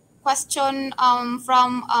 question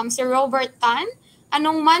from Sir Robert Tan.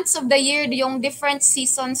 Anong months of the year yung different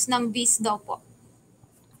seasons ng bees daw po?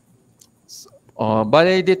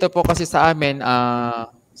 Bale dito po kasi sa amin,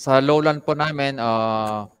 sa lowland po namin,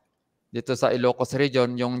 dito sa Ilocos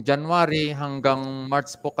region, yung January hanggang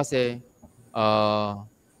March po kasi,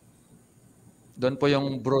 doon po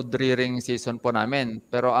yung brood rearing season po namin.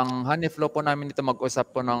 Pero ang honey flow po namin dito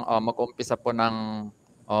mag-umpisa po ng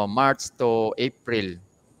March to April.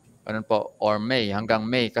 Ganun po, or May, hanggang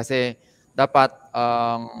May. Kasi dapat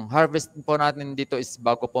ang harvest po natin dito is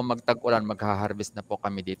bago po magtag-ulan, magha-harvest na po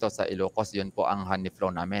kami dito sa Ilocos. Yun po ang honey flow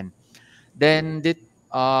namin. Then,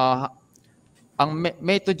 ang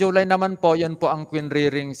May to July naman po, yun po ang queen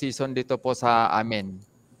rearing season dito po sa amin.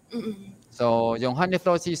 So, yung honey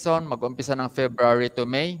flow season, mag-umpisa ng February to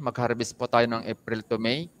May. Mag-harvest po tayo ng April to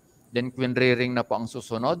May. Then queen rearing na po ang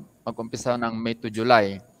susunod, mag-umpisa ng May to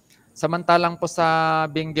July. Samantalang po sa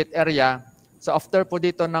Benguet area, so after po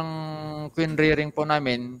dito ng queen rearing po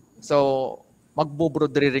namin, so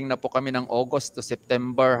magbo-brood rearing na po kami ng August to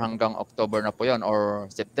September hanggang October na po yon, or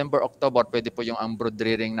September, October, pwede po yung ang brood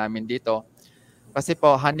rearing namin dito. Kasi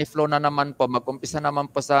po, honey flow na naman po, mag-umpisa naman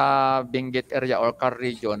po sa Benguet area or Car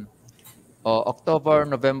region, October,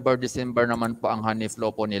 November, December naman po ang honey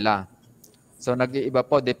flow po nila. So nag-iiba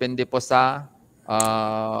po, depende po sa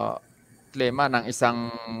klima ng isang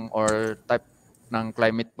or type ng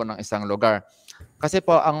climate po ng isang lugar. Kasi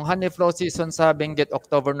po, ang honey flow season sa Benguet,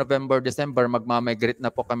 October, November, December, magmamigrate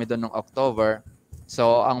na po kami doon ng October.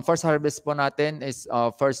 So ang first harvest po natin is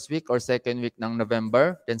first week or second week ng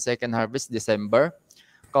November, then second harvest, December.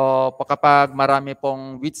 Kapag marami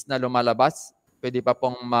pong weeds na lumalabas, pwede pa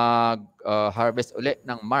pong mag-harvest uli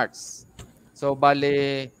ng March. So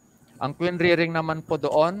bali, ang queen rearing naman po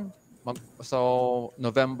doon, so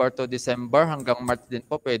November to December hanggang March din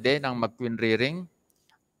po pwede nang mag-queen rearing.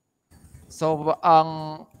 So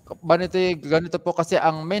ganito po kasi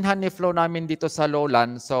ang main honey flow namin dito sa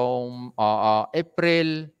lowland, so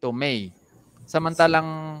April to May.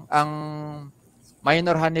 Samantalang ang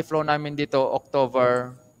minor honey flow namin dito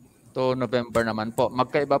October to November naman po.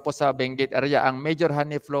 Magkaiba po sa Benguet area, ang major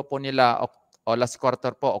honey flow po nila last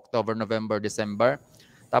quarter po October, November, December.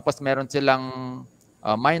 Tapos meron silang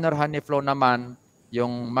minor honey flow naman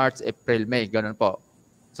yung March, April, May, ganun po.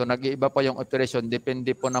 So nag-iiba po yung operation,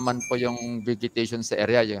 depende po naman po yung vegetation sa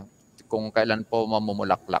area, kung kailan po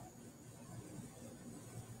mamumulaklak.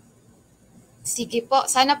 Sige po.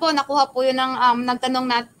 Sana po nakuha po yun ng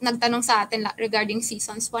nagtanong sa atin regarding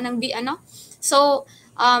seasons po ng So,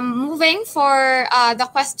 moving for the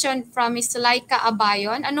question from Ms. Laika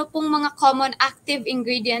Abayon, ano pong mga common active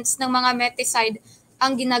ingredients ng mga meticide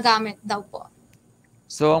ang ginagamit daw po?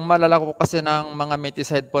 So, ang malalako kasi ng mga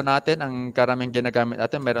meticide po natin, ang karaming ginagamit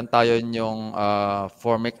natin, meron tayo yung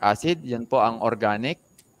formic acid, yan po ang organic.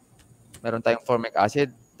 Meron tayong formic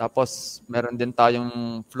acid. Tapos, meron din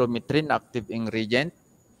tayong flumethrin, active ingredient.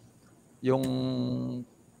 Yung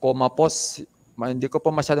comapos, hindi ko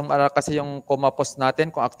po masyadong alala kasi yung comapos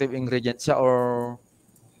natin, kung active ingredient siya or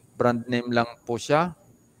brand name lang po siya.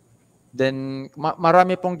 Then,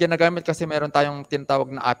 marami pong ginagamit kasi meron tayong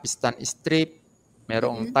tinatawag na apistan strip,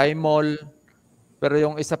 merong thymol, pero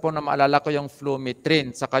yung isa po na maalala ko yung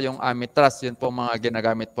flumethrin, saka yung amitraz, yun po mga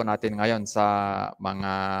ginagamit po natin ngayon sa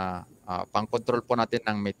mga pang-control po natin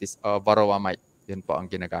ng varroa mite. Yun po ang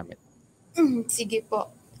ginagamit. Sige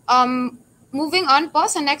po. Moving on po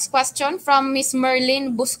sa next question from Ms.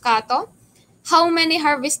 Merlin Buscato. How many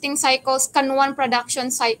harvesting cycles can one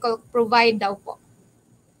production cycle provide daw po?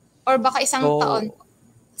 Or baka isang taon?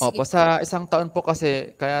 Opo, sa isang taon po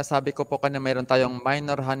kasi, kaya sabi ko po kanina mayroon tayong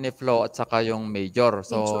minor honey flow at saka yung major.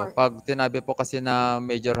 So pag tinabi po kasi na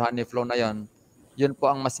major honey flow na yon, yun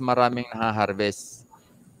po ang mas maraming nahaharvest.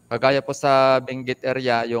 Kagaya po sa Benguet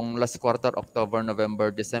area, yung last quarter, October,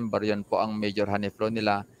 November, December, yun po ang major honey flow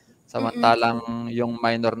nila. Samantalang yung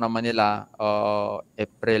minor naman nila,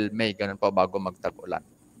 April, May, ganun po bago magtag-ulan.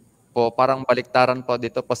 Po, parang baliktaran po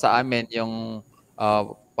dito po sa amin yung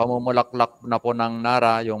pamumulaklak na po ng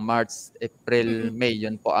Nara, yung March, April, May,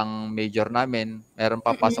 yun po ang major namin. Meron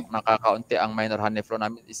papasok na kakaunti, ang minor honey flow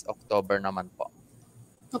namin is October naman po.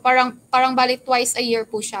 So parang balik twice a year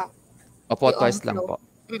po siya. Opo, twice lang po.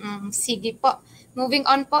 Sige po. Moving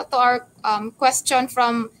on po to our question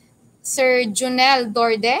from Sir Junel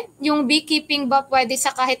Dorde. Yung beekeeping ba pwede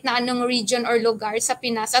sa kahit na anong region or lugar sa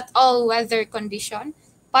Pinas at all weather condition?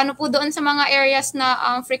 Paano po doon sa mga areas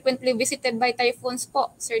na frequently visited by typhoons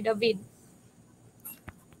po, Sir David?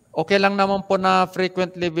 Okay lang naman po na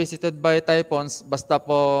frequently visited by typhoons, basta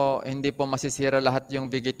po hindi po masisira lahat yung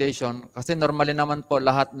vegetation. Kasi normally naman po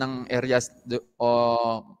lahat ng areas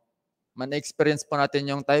man-experience po natin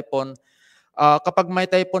yung typhoon. Kapag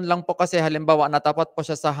may typhoon lang po kasi, halimbawa natapat po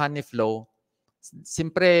siya sa honey flow,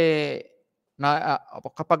 siyempre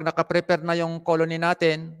kapag nakaprepare na yung colony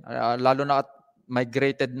natin, lalo na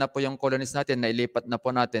migrated na po yung colonies natin, nailipat na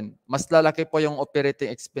po natin, mas lalaki po yung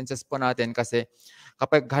operating expenses po natin kasi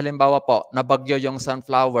kapag halimbawa po, nabagyo yung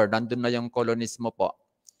sunflower, nandun na yung colonies mo po.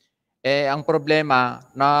 Ang problema,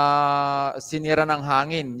 na sinira ng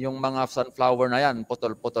hangin yung mga sunflower na yan,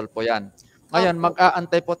 putol-putol po yan. Ngayon,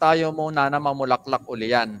 mag-aantay po tayo muna na mamulaklak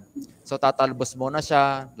uli yan. So tatalbos muna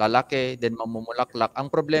siya, lalaki, then mamumulaklak.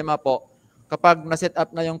 Ang problema po, kapag na-set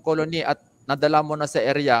up na yung colony at nadala mo na sa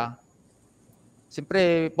area,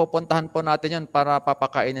 siyempre, pupuntahan po natin yan para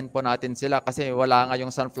papakainin po natin sila kasi wala nga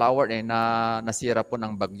yung sunflower na nasira po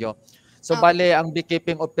ng bagyo. So bale, ang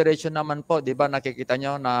beekeeping operation naman po, di ba nakikita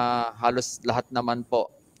nyo na halos lahat naman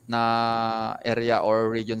po na area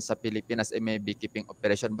or region sa Pilipinas ay may beekeeping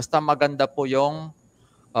operation. Basta maganda po yung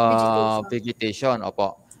vegetation.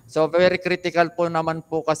 Opo. So very critical po naman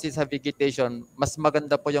po kasi sa vegetation, mas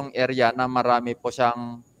maganda po yung area na marami po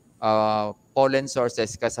siyang pollen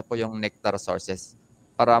sources kaysa po yung nectar sources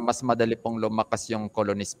para mas madali pong lumakas yung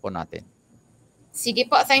colonies po natin. Sige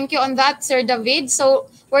po, thank you on that, Sir David.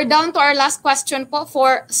 So, we're down to our last question po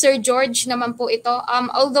for Sir George naman po ito.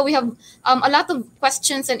 Although we have a lot of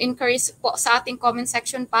questions and inquiries po sa ating comment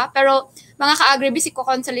section pa, pero mga ka-Agribiz,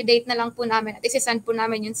 i-consolidate na lang po namin at isisend po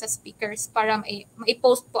namin yun sa speakers para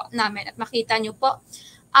mai-post po namin at makita nyo po.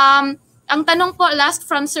 Ang tanong po last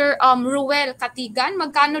from Sir Ruel Katigan,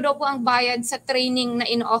 magkano daw po ang bayad sa training na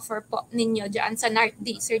in-offer po ninyo dyan sa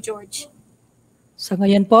NARTD, Sir George? So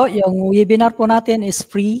ngayon po, yung webinar po natin is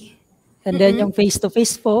free. And then yung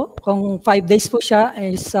face-to-face po, kung 5 days po siya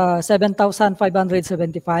is 7,575.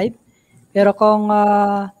 Pero kung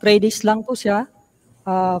 3 days lang po siya,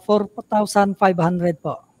 4,500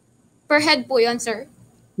 po. Per head po yun, sir?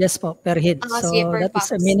 Yes po, per head. So sige, per that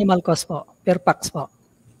is a minimal cost po, per packs po.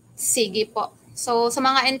 Sige po. So sa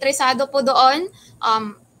mga interesado po doon,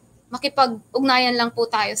 makipag-ugnayan lang po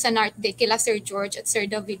tayo sa NARTD kila Sir George at Sir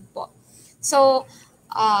David po. So,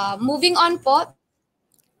 moving on po.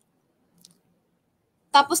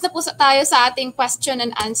 Tapos na po tayo sa ating question and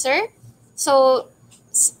answer. So,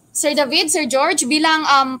 Sir David, Sir George, bilang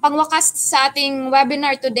pangwakas sa ating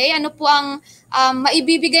webinar today, ano po ang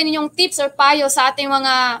maibibigay ninyong tips or payo sa ating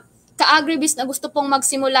mga ka-Agribiz na gusto pong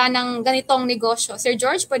magsimula ng ganitong negosyo? Sir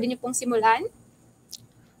George, pwede niyo pong simulan?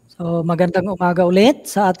 So, magandang umaga ulit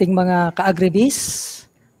sa ating mga ka-Agribiz,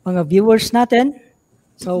 mga viewers natin.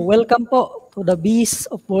 So welcome po to the Bees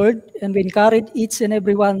of World, and we encourage each and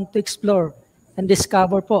everyone to explore and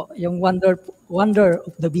discover po yung wonder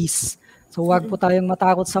of the bees. So wag po tayong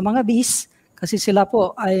matakot sa mga bees kasi sila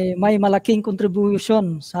po ay may malaking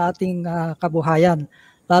contribution sa ating kabuhayan,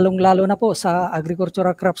 lalong-lalo na po sa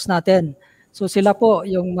agricultural crops natin. So sila po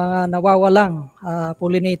yung mga nawawalang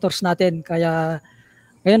pollinators natin. Kaya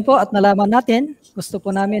ngayon po at nalaman natin, gusto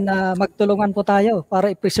po namin na magtulungan po tayo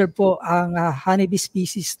para i-preserve po ang honeybee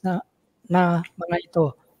species na mga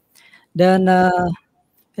ito. Then,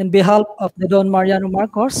 in behalf of the Don Mariano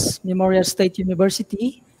Marcos Memorial State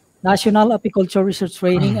University, National Apiculture Research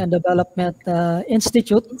Training and Development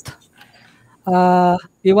Institute,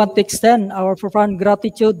 we want to extend our profound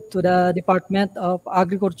gratitude to the Department of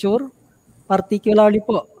Agriculture, particularly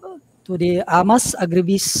po to the AMAS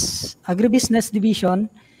Agribusiness Division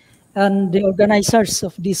and the organizers of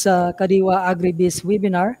this Kadiwa Agribiz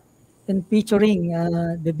webinar and featuring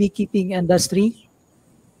the beekeeping industry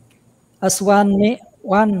as one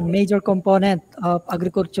major component of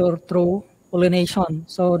agriculture through pollination.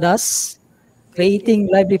 So thus creating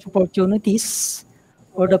livelihood opportunities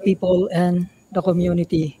for the people and the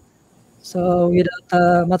community. So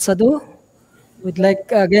without much ado, we'd like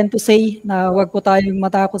again to say na wag po tayong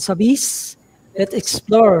matakot sa bees. Let's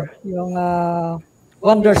explore yung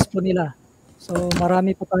wonders po nila. So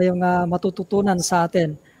marami po tayong matututunan sa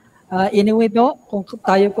atin. Anyway po, kung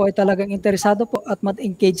tayo po ay talagang interesado po at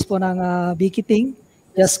mat-engage po ng beekeeping,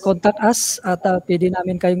 just contact us at pwede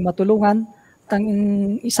namin kayong matulungan. Ang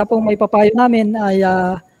isa pong may papayo namin ay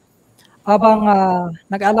habang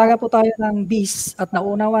nag-aalaga po tayo ng bees at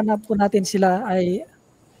naunawan na po natin sila ay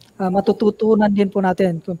matututunan din po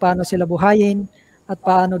natin kung paano sila buhayin at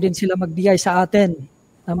paano din sila magbigay sa atin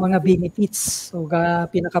ng mga benefits. So,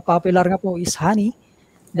 pinaka-popular nga po is honey.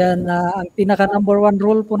 Then, ang pinaka-number 1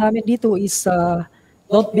 rule po namin dito is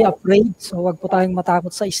don't be afraid. So, wag po tayong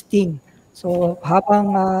matakot sa sting. So,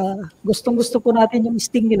 habang gustong-gusto po natin yung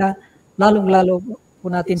sting nila, lalong-lalo po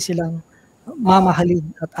natin silang mamahalin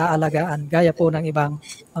at aalagaan, gaya po ng ibang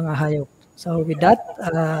mga hayop. So, with that,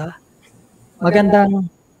 magandang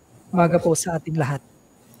umaga po sa ating lahat.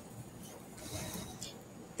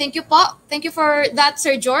 Thank you po. Thank you for that,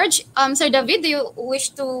 Sir George. Sir David, do you wish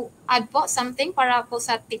to add po something para po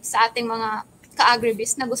sa tips sa ating mga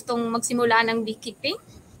ka-Agribiz na gustong magsimula ng beekeeping?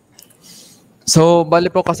 So, bali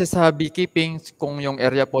po kasi sa beekeeping, kung yung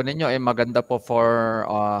area po ninyo ay maganda po for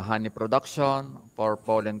honey production, for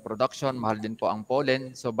pollen production, mahal din po ang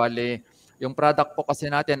pollen. So, bali, yung product po kasi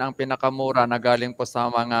natin, ang pinakamura na galing po sa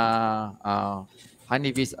mga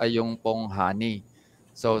honeybees ay yung pong honey.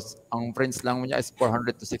 So, ang friends lang niya is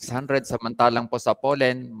 400 to 600. Samantalang po sa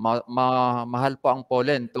pollen, mahal po ang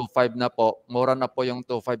pollen. 2.5 na po. Mura na po yung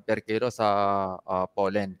 2.5 per kilo sa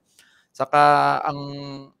pollen. Saka, ang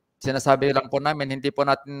sinasabi lang po namin, hindi po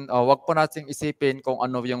natin, wag po natin isipin kung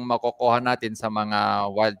ano yung makukuha natin sa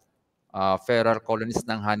mga wild feral colonies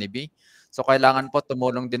ng honeybee. So kailangan po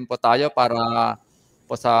tumulong din po tayo para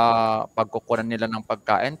po sa pagkukunan nila ng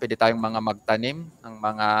pagkain. Pwede tayong mga magtanim ng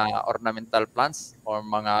mga ornamental plants or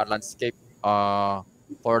mga landscape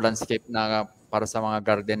for landscape na para sa mga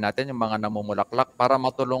garden natin, yung mga namumulaklak, para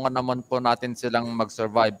matulungan naman po natin silang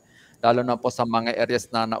mag-survive. Lalo na po sa mga areas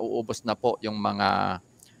na nauubos na po yung mga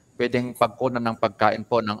pwedeng pagkunan ng pagkain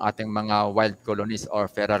po ng ating mga wild colonies or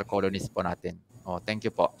feral colonies po natin. Thank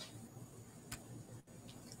you po.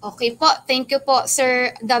 Okay po, thank you po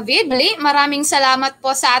Sir David. Maraming salamat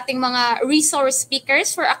po sa ating mga resource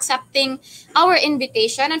speakers for accepting our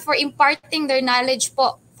invitation and for imparting their knowledge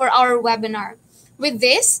po for our webinar. With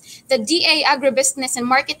this, the DA Agribusiness and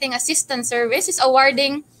Marketing Assistance Service is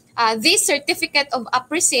awarding this certificate of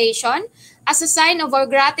appreciation as a sign of our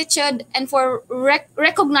gratitude and for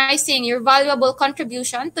recognizing your valuable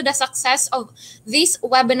contribution to the success of this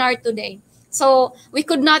webinar today. So we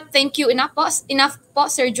could not thank you enough po,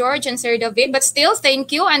 Sir George and Sir David, but still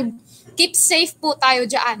thank you and keep safe po tayo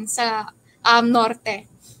dyan sa Norte.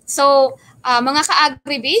 So mga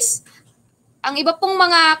ka-Agribiz, ang iba pong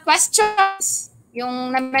mga questions,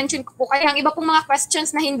 yung na-mention ko po kayo, ang iba pong mga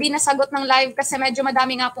questions na hindi nasagot ng live kasi medyo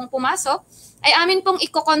madami nga pong pumasok, ay amin pong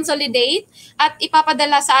i-consolidate at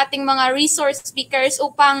ipapadala sa ating mga resource speakers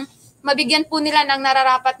upang mabigyan po nila ng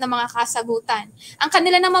nararapat na mga kasagutan. Ang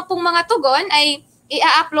kanila naman pong mga tugon ay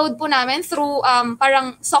i-upload po namin through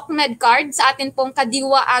parang SOCMED card sa atin pong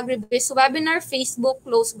Kadiwa Agribiz Webinar Facebook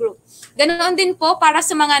Close Group. Ganoon din po para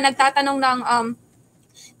sa mga nagtatanong ng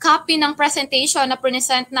copy ng presentation na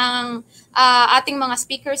present ng ating mga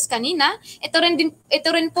speakers kanina. Ito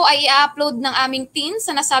rin po ay i-upload ng aming team sa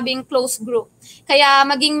nasabing close group. Kaya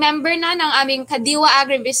maging member na ng aming Kadiwa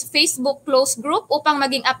Agribiz Facebook close group upang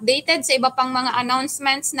maging updated sa iba pang mga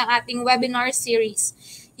announcements ng ating webinar series.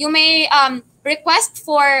 You may request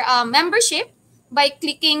for membership by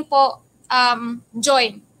clicking po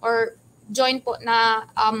join or join po na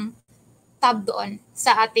tab doon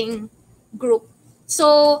sa ating group.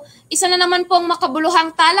 So, isa na naman pong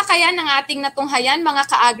makabuluhang talakayan ng ating natunghayan mga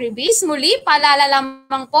ka-Agribiz. Muli, paalala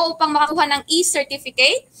lamang po upang makakuha ng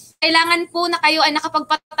e-certificate. Kailangan po na kayo ay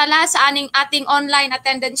nakapagpatala sa ating online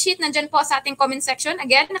attendance sheet. Nandyan po sa ating comment section.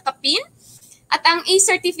 Again, nakapin. At ang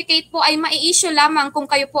e-certificate po ay mai-issue lamang kung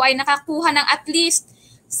kayo po ay nakakuha ng at least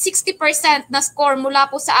 60% na score mula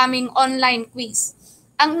po sa aming online quiz.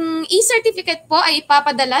 Ang e-certificate po ay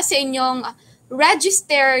ipapadala sa inyong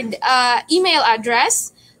registered email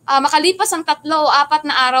address makalipas ang 3 o 4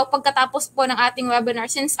 na araw pagkatapos po ng ating webinar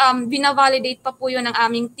since binavalidate pa po yun ng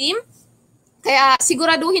aming team. Kaya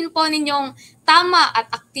siguraduhin po ninyong tama at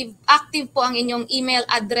active po ang inyong email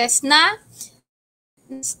address na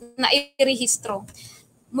irehistro.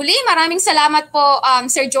 Muli, maraming salamat po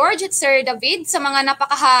Sir George at Sir David sa mga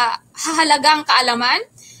napakahalagang kaalaman.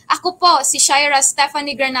 Ako po si Shaira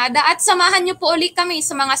Stephanie Granada at samahan niyo po ulit kami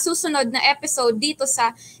sa mga susunod na episode dito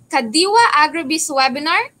sa Kadiwa Agribiz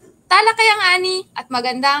Webinar. Talakayang ani at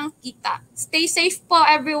magandang kita. Stay safe po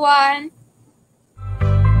everyone!